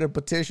started a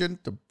petition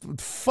to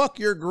fuck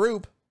your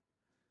group,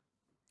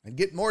 I'd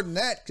get more than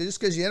that just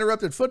because you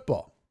interrupted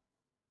football.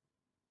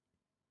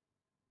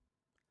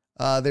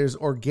 There's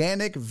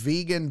organic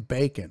vegan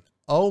bacon.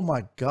 Oh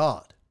my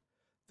God.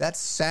 That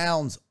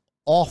sounds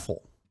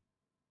awful.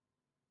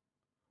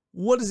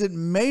 What is it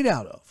made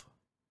out of?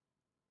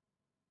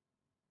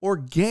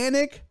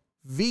 Organic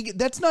vegan.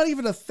 That's not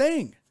even a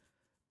thing.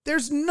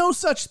 There's no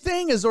such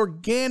thing as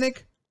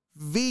organic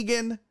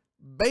vegan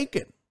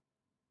bacon.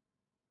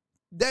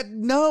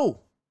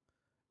 No.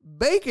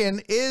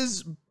 Bacon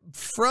is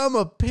from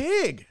a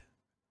pig.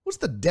 What's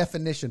the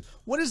definition?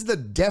 What is the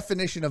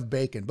definition of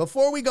bacon?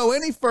 Before we go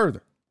any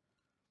further,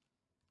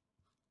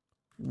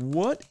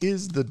 what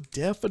is the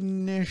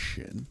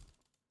definition?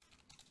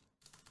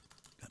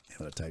 I'm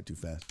going to type too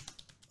fast.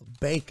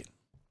 Bacon.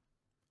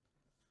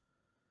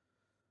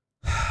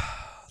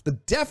 The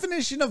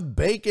definition of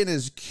bacon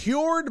is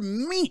cured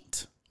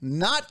meat,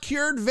 not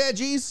cured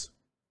veggies,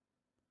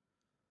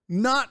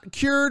 not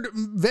cured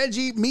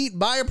veggie meat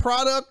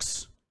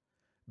byproducts.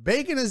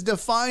 Bacon is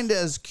defined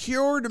as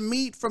cured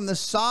meat from the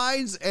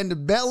sides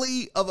and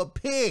belly of a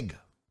pig,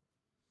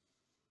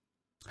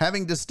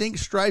 having distinct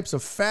stripes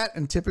of fat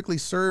and typically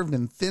served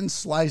in thin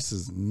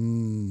slices.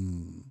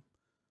 You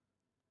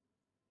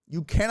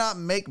cannot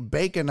make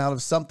bacon out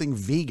of something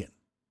vegan.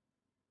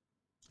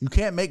 You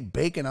can't make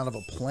bacon out of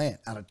a plant,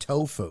 out of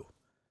tofu.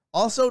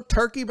 Also,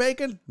 turkey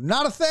bacon,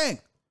 not a thing.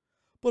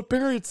 But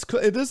Barry,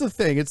 it is a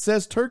thing. It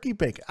says turkey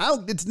bacon.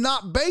 It's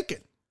not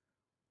bacon.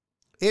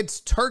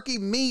 It's turkey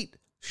meat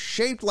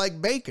shaped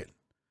like bacon.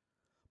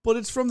 But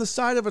it's from the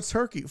side of a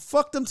turkey.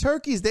 Fuck them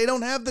turkeys. They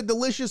don't have the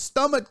delicious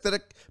stomach that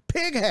a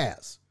pig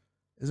has.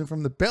 Isn't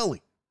from the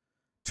belly.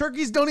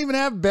 Turkeys don't even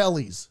have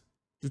bellies.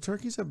 Do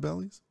turkeys have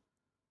bellies?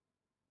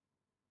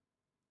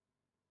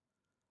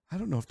 I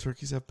don't know if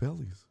turkeys have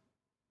bellies.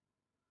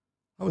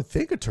 I would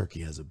think a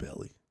turkey has a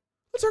belly.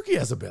 A turkey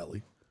has a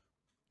belly.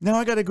 Now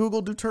I got to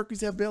Google, do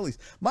turkeys have bellies?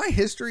 My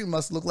history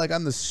must look like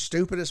I'm the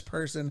stupidest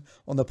person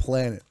on the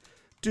planet.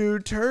 Do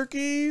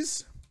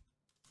turkeys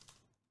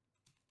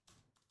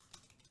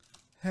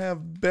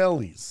have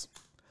bellies?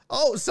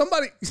 Oh,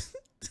 somebody...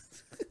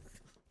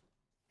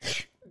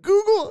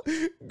 Google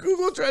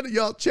tried to,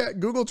 y'all chat,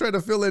 Google tried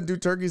to fill in, do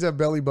turkeys have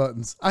belly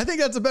buttons? I think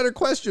that's a better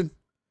question.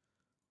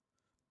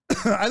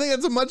 I think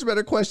that's a much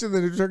better question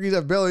than do turkeys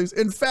have bellies.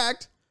 In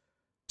fact,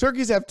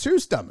 turkeys have two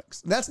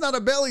stomachs. That's not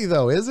a belly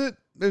though, is it?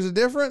 There's a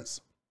difference.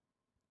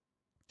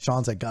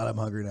 Sean's like, God, I'm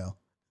hungry now.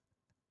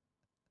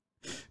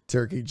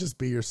 Turkey, just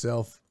be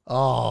yourself.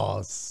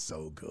 Oh,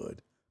 so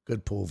good.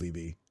 Good pull,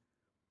 VB.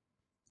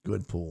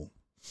 Good pull.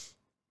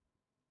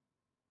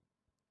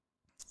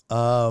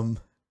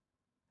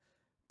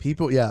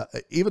 People, yeah,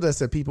 even I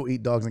said people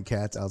eat dogs and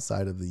cats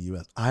outside of the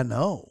U.S. I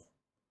know.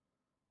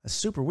 That's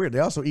super weird. They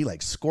also eat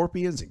like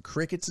scorpions and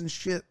crickets and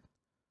shit.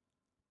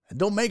 And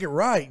don't make it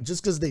right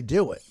just because they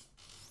do it.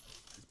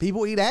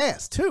 People eat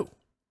ass too.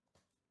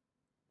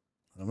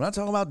 I'm not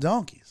talking about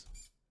donkeys.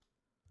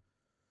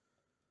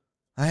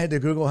 I had to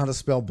Google how to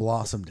spell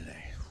blossom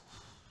today.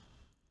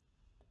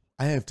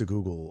 I have to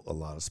Google a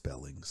lot of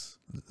spellings,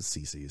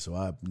 CC, so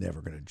I'm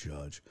never going to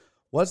judge.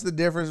 What's the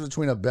difference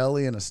between a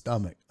belly and a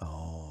stomach?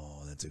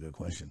 Oh, that's a good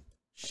question.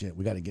 Shit,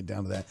 we got to get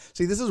down to that.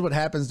 See, this is what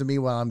happens to me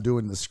while I'm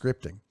doing the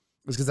scripting.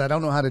 It's because I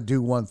don't know how to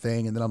do one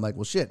thing, and then I'm like,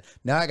 well, shit,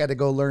 now I got to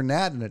go learn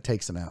that, and it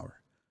takes an hour.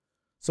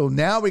 So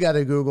now we got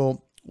to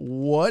Google,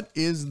 what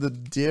is the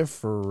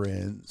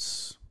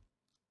difference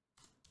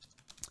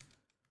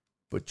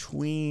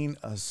between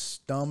a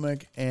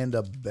stomach and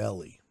a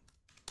belly?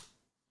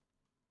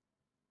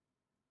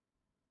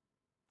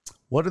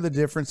 What are the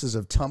differences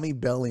of tummy,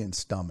 belly, and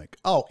stomach?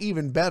 Oh,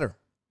 even better.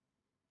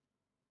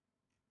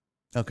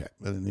 Okay,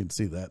 I didn't need to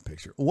see that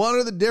picture. What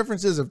are the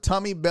differences of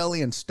tummy,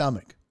 belly, and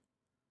stomach?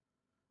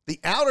 The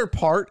outer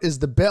part is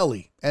the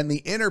belly, and the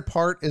inner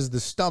part is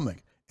the stomach,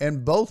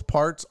 and both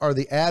parts are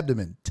the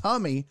abdomen.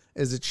 Tummy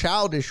is a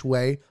childish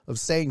way of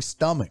saying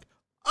stomach.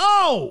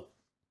 Oh!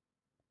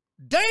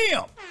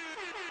 Damn!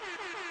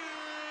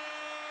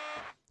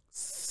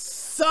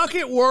 Suck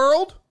it,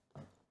 world!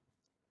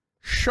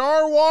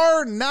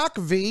 Sharwar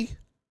Naqvi,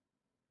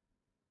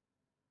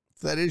 if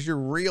that is your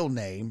real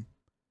name,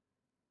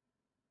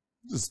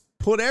 just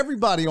put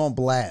everybody on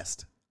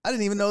blast. I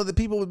didn't even know that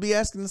people would be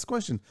asking this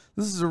question.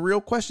 This is a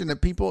real question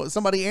that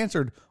somebody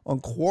answered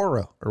on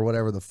Quora or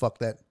whatever the fuck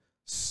that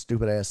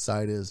stupid ass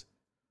site is.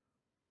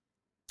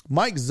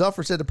 Mike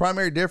Zuffer said the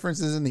primary difference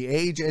is in the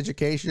age,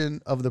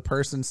 education of the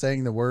person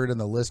saying the word and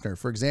the listener.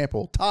 For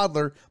example,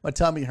 toddler, my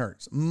tummy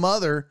hurts.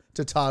 Mother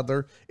to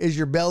toddler, is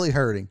your belly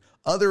hurting?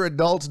 Other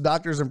adults,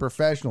 doctors, and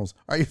professionals,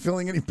 are you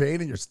feeling any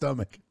pain in your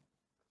stomach?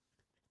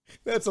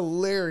 That's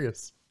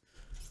hilarious.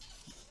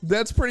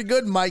 That's pretty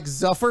good, Mike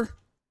Zuffer.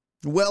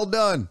 Well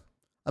done.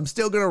 I'm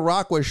still going to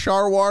rock with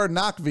Sharwar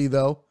Naqvi,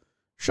 though.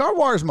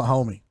 Sharwar is my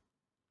homie.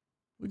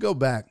 We go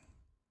back.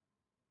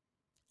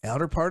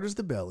 Outer part is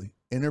the belly.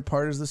 Inner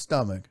part is the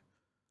stomach.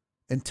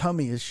 And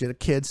tummy is shit a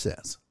kid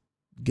says.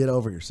 Get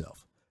over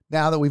yourself.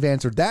 Now that we've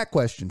answered that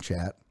question,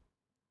 chat.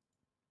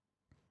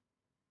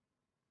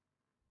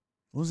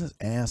 What was this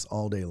ass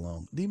all day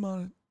long?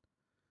 Demon,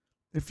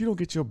 if you don't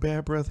get your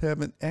bad breath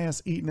having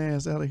ass eating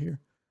ass out of here.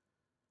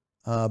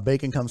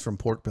 Bacon comes from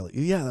pork belly.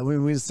 Yeah,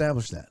 we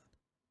established that.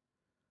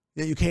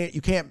 Yeah, you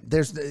can't,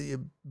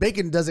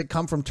 bacon doesn't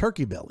come from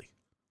turkey belly.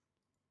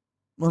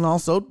 Well, and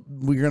also,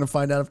 we're going to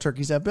find out if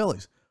turkeys have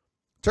bellies.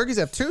 Turkeys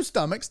have two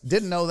stomachs.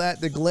 Didn't know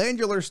that. The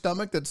glandular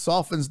stomach that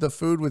softens the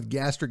food with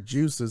gastric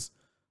juices.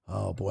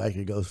 Oh, boy, I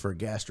could go for a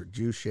gastric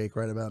juice shake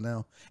right about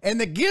now. And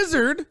the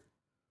gizzard,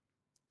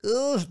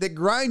 that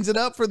grinds it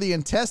up for the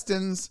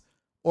intestines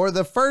or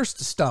the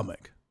first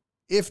stomach,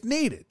 if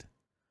needed.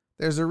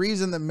 There's a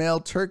reason that male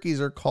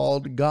turkeys are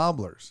called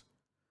gobblers.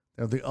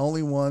 They're the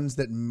only ones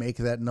that make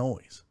that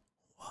noise.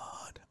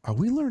 What? Are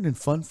we learning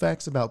fun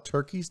facts about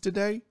turkeys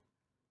today?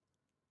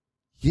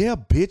 Yeah,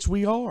 bitch,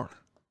 we are.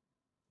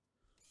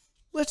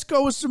 Let's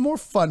go with some more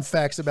fun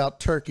facts about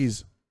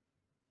turkeys.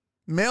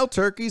 Male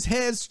turkeys'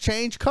 heads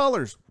change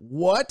colors.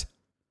 What?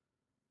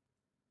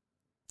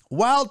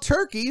 Wild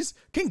turkeys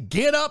can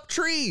get up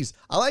trees.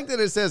 I like that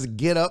it says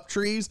get up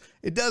trees.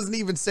 It doesn't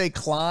even say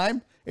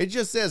climb. It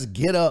just says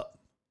get up.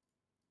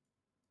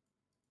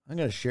 I'm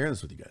going to share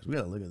this with you guys. We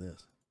got to look at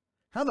this.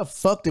 How the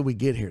fuck did we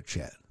get here,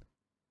 chat?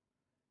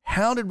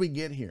 How did we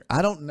get here?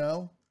 I don't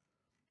know.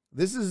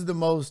 This is the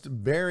most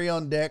Barry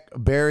on deck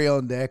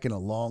in a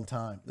long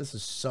time. This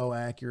is so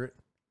accurate.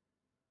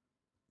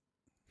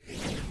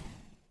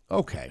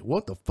 Okay,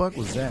 what the fuck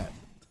was that?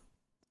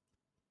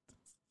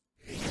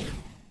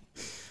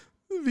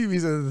 VB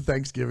said the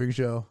Thanksgiving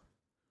show.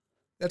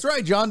 That's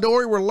right, John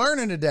Dory. We're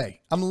learning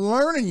today. I'm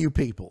learning you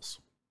peoples.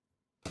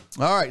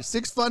 All right,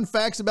 6 fun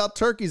facts about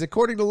turkeys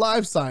according to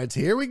Live Science.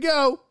 Here we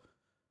go.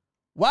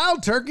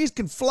 Wild turkeys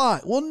can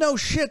fly. Well, no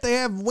shit. They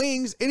have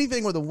wings.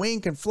 Anything with a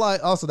wing can fly.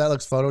 Also, that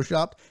looks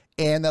photoshopped.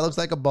 And that looks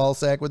like a ball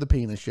sack with a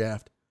penis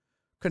shaft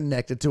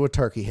connected to a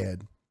turkey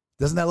head.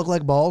 Doesn't that look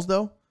like balls,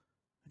 though?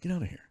 Get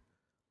out of here.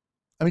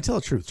 I mean, tell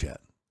the truth,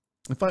 chat.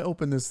 If I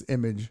open this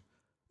image,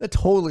 that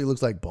totally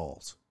looks like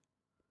balls.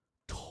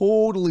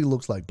 Totally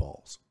looks like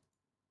balls.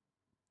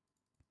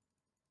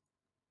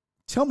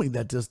 Tell me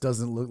that just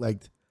doesn't look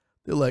like...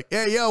 They're like,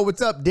 hey, yo,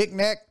 what's up, dick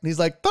neck? And he's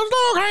like, that's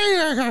not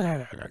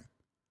okay.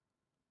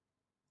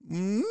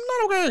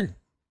 Not okay.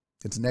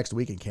 It's next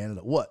week in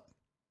Canada. What?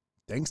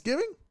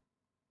 Thanksgiving?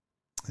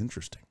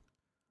 Interesting.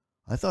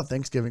 I thought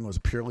Thanksgiving was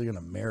purely an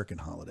American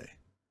holiday.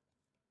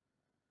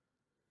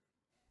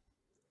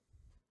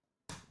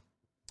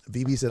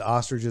 VB said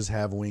ostriches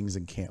have wings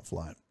and can't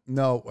fly.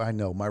 No, I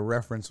know. My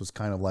reference was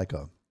kind of like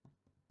a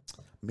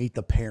Meet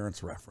the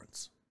Parents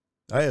reference.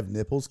 I have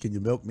nipples. Can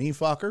you milk me,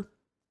 fucker?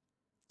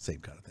 Same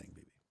kind of thing,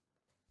 BB.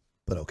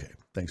 But okay.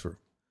 Thanks for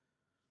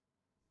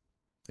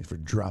Thanks for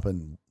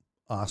dropping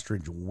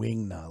ostrich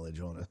wing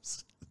knowledge on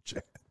us.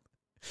 Chat.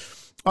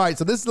 All right,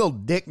 so this little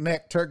dick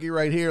neck turkey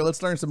right here.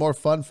 Let's learn some more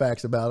fun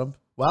facts about them.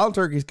 Wild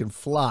turkeys can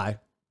fly.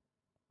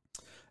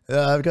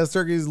 Because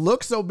turkeys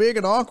look so big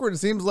and awkward, it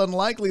seems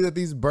unlikely that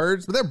these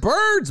birds, but they're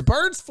birds.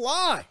 Birds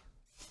fly.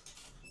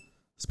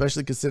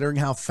 Especially considering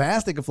how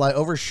fast they can fly.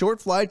 Over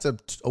short flights, a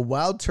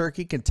wild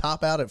turkey can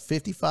top out at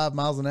 55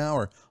 miles an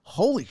hour.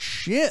 Holy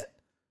shit.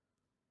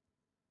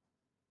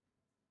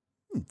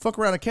 Fuck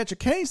around and catch a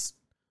case.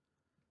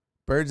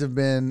 Birds have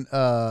been,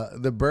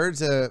 the birds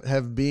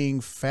have being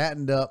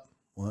fattened up.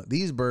 Well,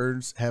 these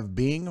birds have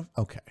being,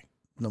 okay,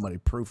 nobody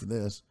proof of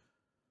this,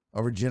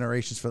 over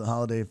generations for the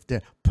holiday of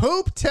death.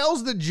 Poop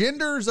tells the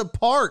genders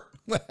apart.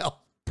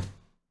 Well,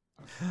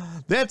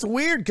 that's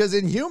weird because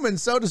in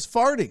humans, so does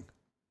farting.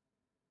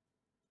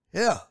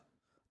 Yeah.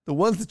 The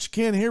ones that you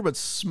can't hear but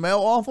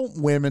smell awful,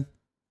 women.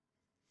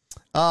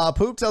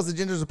 Poop tells the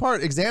genders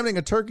apart. Examining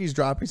a turkey's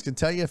droppings can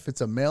tell you if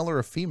it's a male or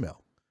a female.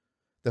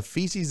 The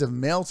feces of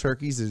male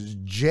turkeys is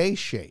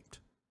J-shaped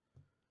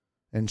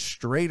and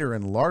straighter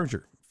and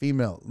larger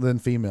than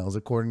females,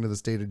 according to the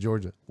state of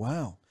Georgia.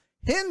 Wow.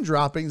 Hen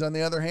droppings, on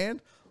the other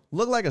hand,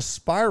 look like a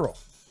spiral.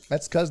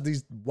 That's because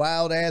these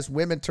wild-ass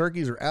women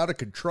turkeys are out of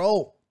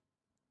control.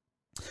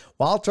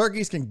 Wild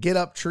turkeys can get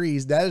up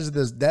trees. That is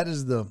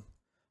the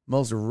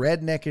most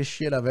redneckish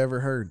shit I've ever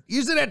heard.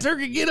 You see that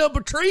turkey get up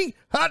a tree?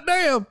 Hot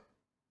damn.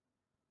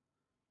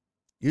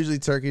 Usually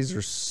turkeys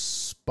are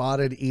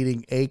spotted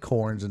eating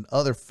acorns and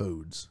other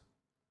foods.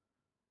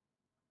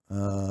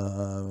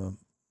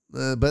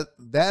 But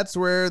that's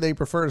where they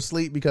prefer to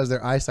sleep because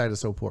their eyesight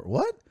is so poor.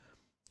 What?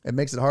 It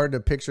makes it hard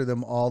to picture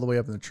them all the way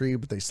up in the tree,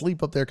 but they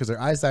sleep up there because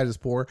their eyesight is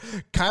poor.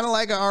 Kind of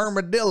like an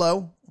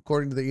armadillo,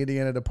 according to the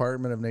Indiana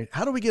Department of Nature.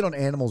 How do we get on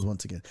animals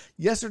once again?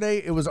 Yesterday,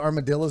 it was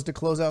armadillos to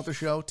close out the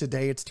show.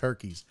 Today, it's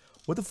turkeys.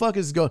 What the fuck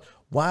is going?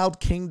 Wild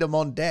Kingdom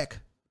on deck.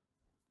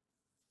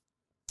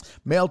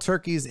 Male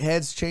turkeys'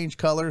 heads change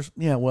colors.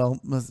 Yeah, well,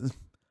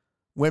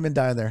 women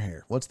dye their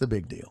hair. What's the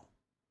big deal?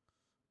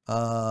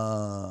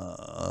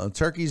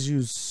 Turkeys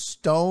use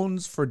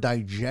stones for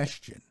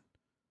digestion.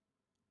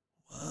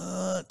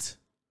 What?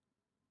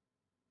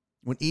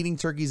 When eating,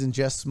 turkeys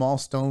ingest small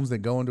stones that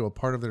go into a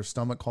part of their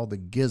stomach called the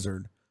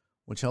gizzard,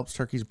 which helps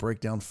turkeys break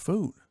down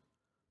food.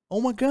 Oh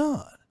my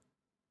God.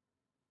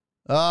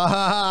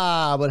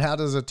 But how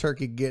does a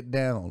turkey get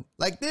down?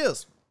 Like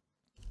this.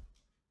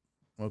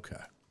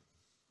 Okay.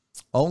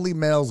 Only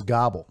males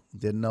gobble.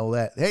 Didn't know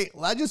that. Hey,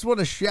 I just want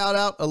to shout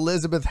out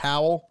Elizabeth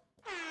Howell.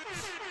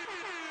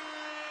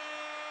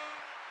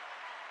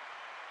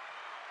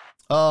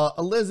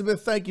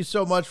 Elizabeth, thank you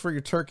so much for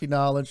your turkey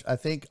knowledge. I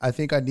think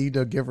I need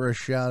to give her a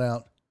shout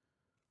out.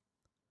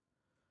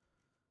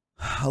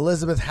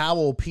 Elizabeth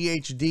Howell,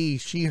 PhD,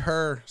 she,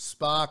 her,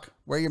 Spock,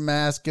 wear your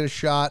mask, get a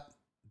shot.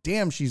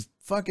 Damn, she's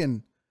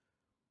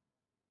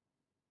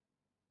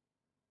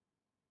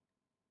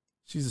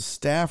a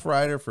staff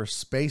writer for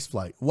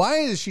spaceflight. Why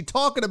is she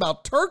talking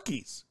about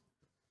turkeys?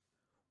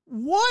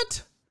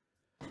 What?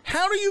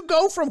 How do you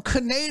go from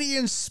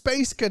Canadian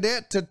space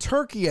cadet to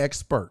turkey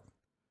expert?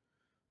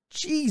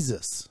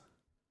 Jesus.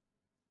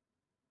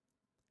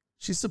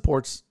 She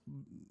supports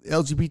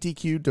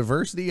LGBTQ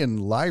diversity in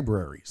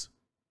libraries.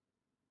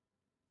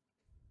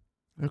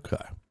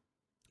 Okay.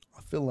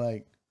 I feel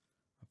like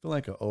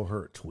I owe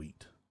her a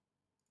tweet.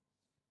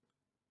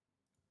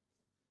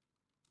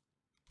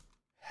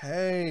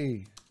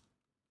 Hey,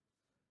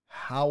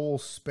 Howell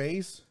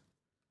Space.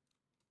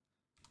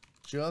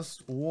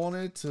 Just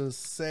wanted to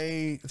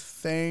say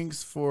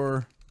thanks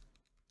for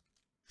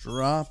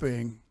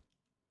dropping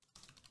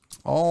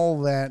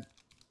all that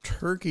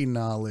turkey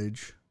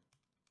knowledge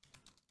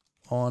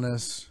on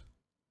us.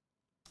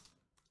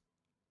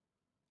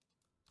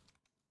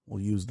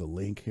 We'll use the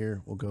link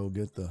here. We'll go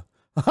get the...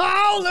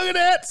 Oh, look at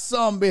that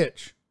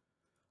sumbitch.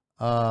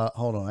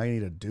 Hold on. I need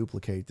to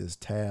duplicate this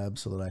tab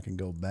so that I can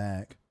go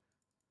back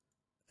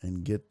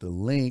and get the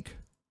link.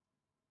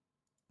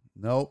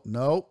 Nope.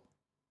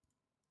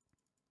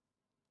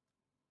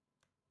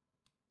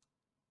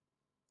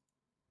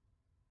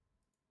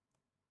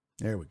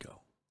 There we go.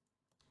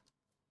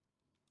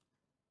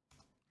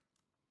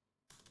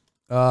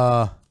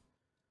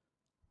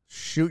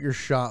 Shoot your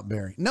shot,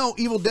 Barry. No,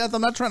 Evil Death,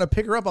 I'm not trying to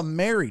pick her up. I'm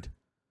married.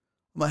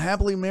 I'm a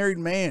happily married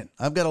man.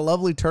 I've got a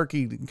lovely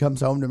turkey that comes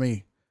home to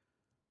me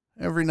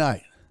every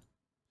night.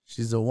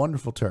 She's a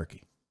wonderful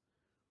turkey.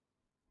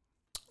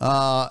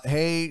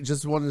 Hey,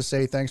 just wanted to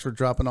say thanks for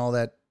dropping all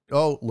that.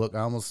 Oh, look,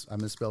 I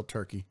misspelled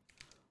turkey.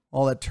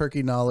 All that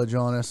turkey knowledge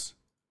on us.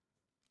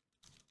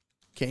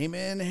 Came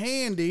in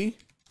handy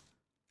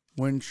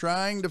when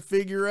trying to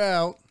figure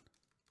out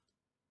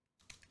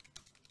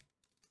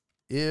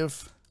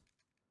is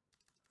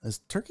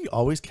turkey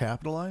always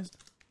capitalized?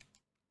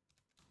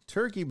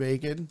 Turkey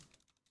bacon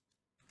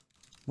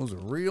was a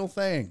real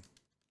thing.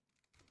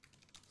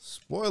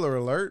 Spoiler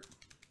alert.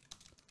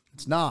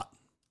 It's not.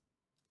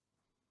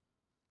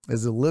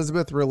 Is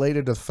Elizabeth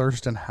related to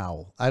Thurston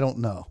Howell? I don't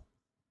know.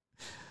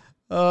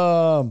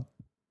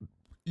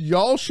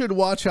 Y'all should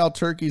watch how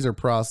turkeys are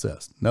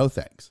processed. No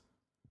thanks.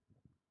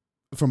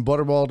 From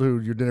butterball to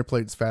your dinner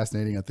plate, it's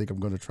fascinating. I think I'm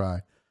going to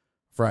try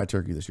fried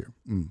turkey this year.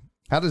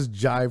 How does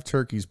jive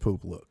turkey's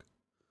poop look?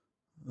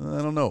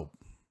 I don't know.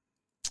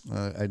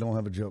 I don't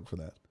have a joke for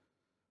that.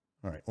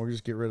 All right, we'll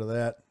just get rid of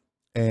that,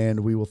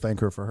 and we will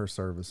thank her for her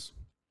service.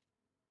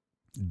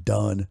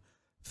 Done.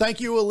 Thank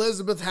you,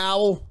 Elizabeth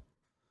Howell,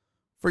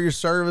 for your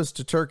service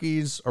to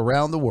turkeys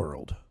around the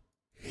world.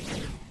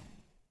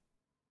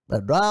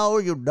 But now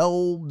you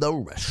know the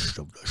rest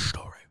of the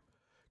story.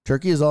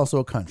 Turkey is also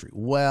a country.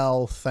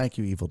 Well, thank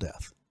you, Evil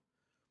Death.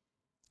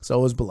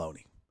 So is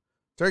baloney.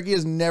 Turkey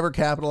is never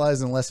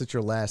capitalized unless it's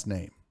your last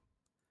name.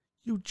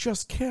 You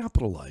just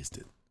capitalized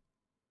it.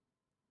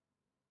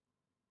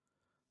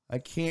 I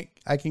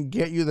can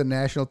get you the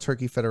National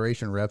Turkey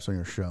Federation reps on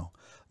your show.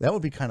 That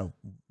would be kind of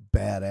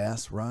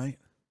badass, right?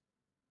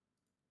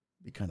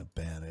 Be kind of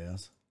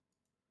badass.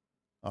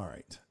 All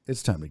right.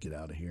 It's time to get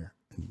out of here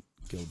and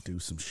go do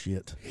some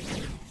shit.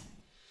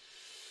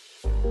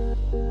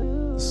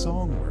 The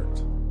song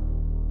worked.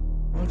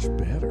 Much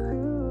better.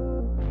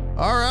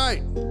 All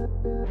right.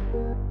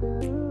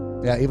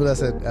 Yeah, Evil Death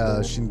said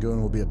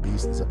Shingun will be a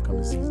beast this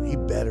upcoming season. He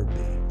better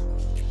be.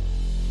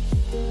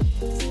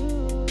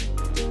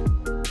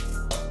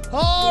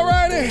 All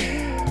righty.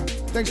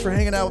 Thanks for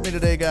hanging out with me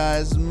today,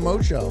 guys.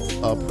 Mocho.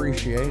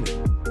 Appreciate it.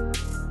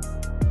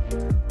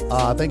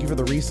 Thank you for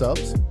the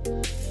resubs.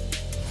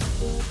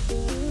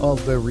 Oh,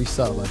 the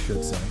resub, I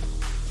should say.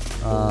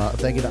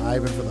 Thank you to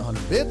Ivan for the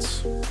 100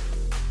 bits.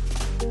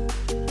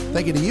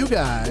 Thank you to you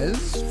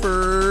guys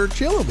for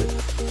chilling with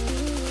me.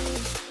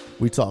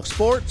 We talk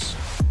sports.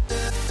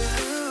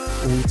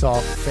 We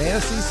talk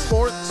fantasy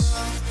sports.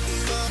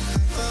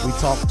 We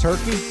talk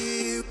turkey.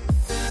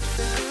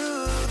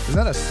 Is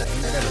that a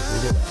saying? I gotta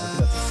Google that. I think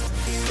that's a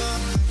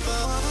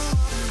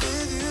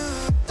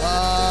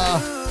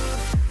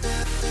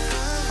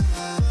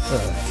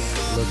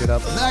saying. Look it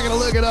up. I'm not gonna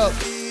look it up.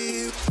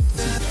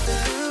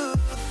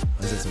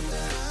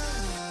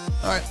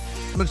 All right,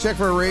 I'm gonna check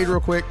for a raid real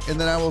quick, and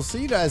then I will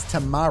see you guys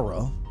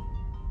tomorrow.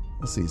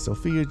 Let's see,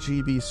 Sophia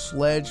GB,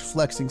 Sledge,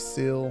 Flexing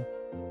Seal.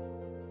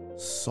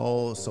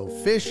 So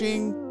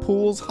fishing,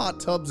 pools, hot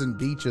tubs, and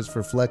beaches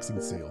for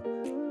Flexing Seal.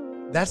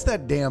 That's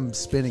that damn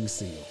spinning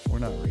seal. We're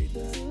not reading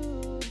that.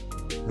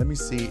 Let me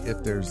see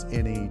if there's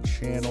any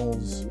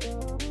channels.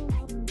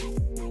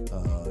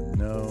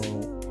 No.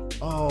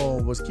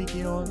 Oh, was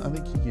Kiki on? I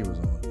think Kiki was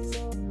on.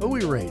 Who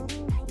we raiding?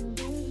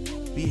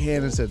 B.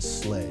 Hannon said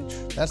Sledge.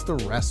 That's the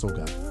wrestle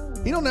guy.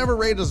 He don't ever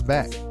raid us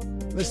back.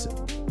 Listen,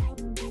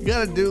 you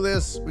gotta do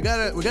this. We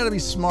gotta be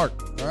smart.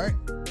 All right.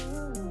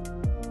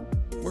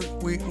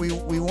 We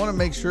want to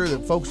make sure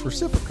that folks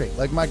reciprocate,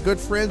 like my good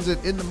friends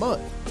at In the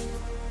Mud.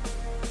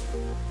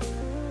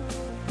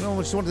 We don't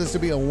just want this to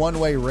be a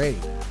one-way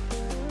raid.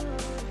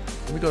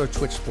 Let me go to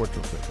Twitch Sports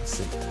real quick and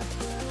see.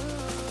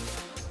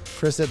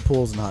 Chris said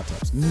pools and hot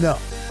tubs. No.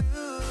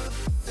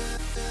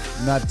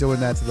 I'm not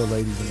doing that to the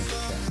ladies in the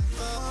chat.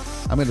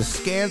 I'm going to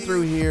scan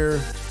through here.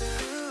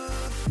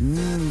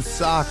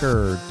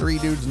 Soccer. 3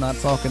 dudes not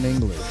talking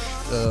English.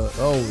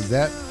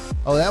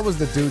 that was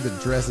the dude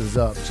that dresses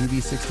up.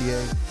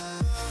 GB68.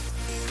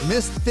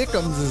 Miss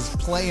Thickums is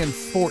playing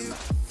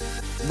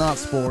Fortnite. Not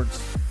sports.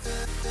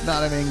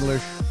 Not in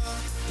English.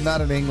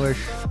 Not in English.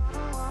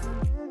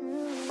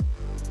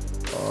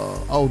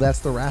 That's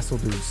the Wrestle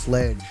dude.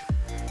 Sledge.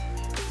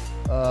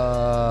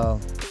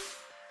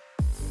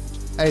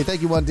 Hey,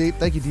 thank you, One Deep.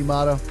 Thank you,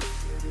 D-Motto.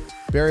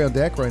 Barry on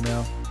deck right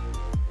now.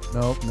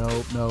 Nope.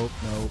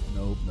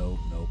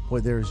 Boy,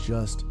 there's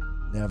just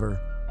never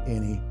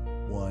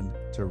anyone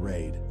to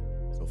raid.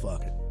 So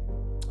fuck it.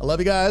 I love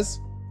you guys.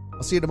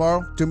 I'll see you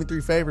tomorrow. Do me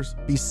 3 favors.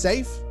 Be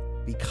safe.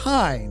 Be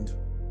kind.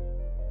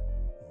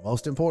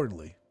 Most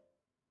importantly,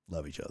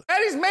 love each other.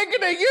 And he's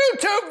making a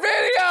YouTube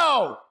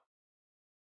video!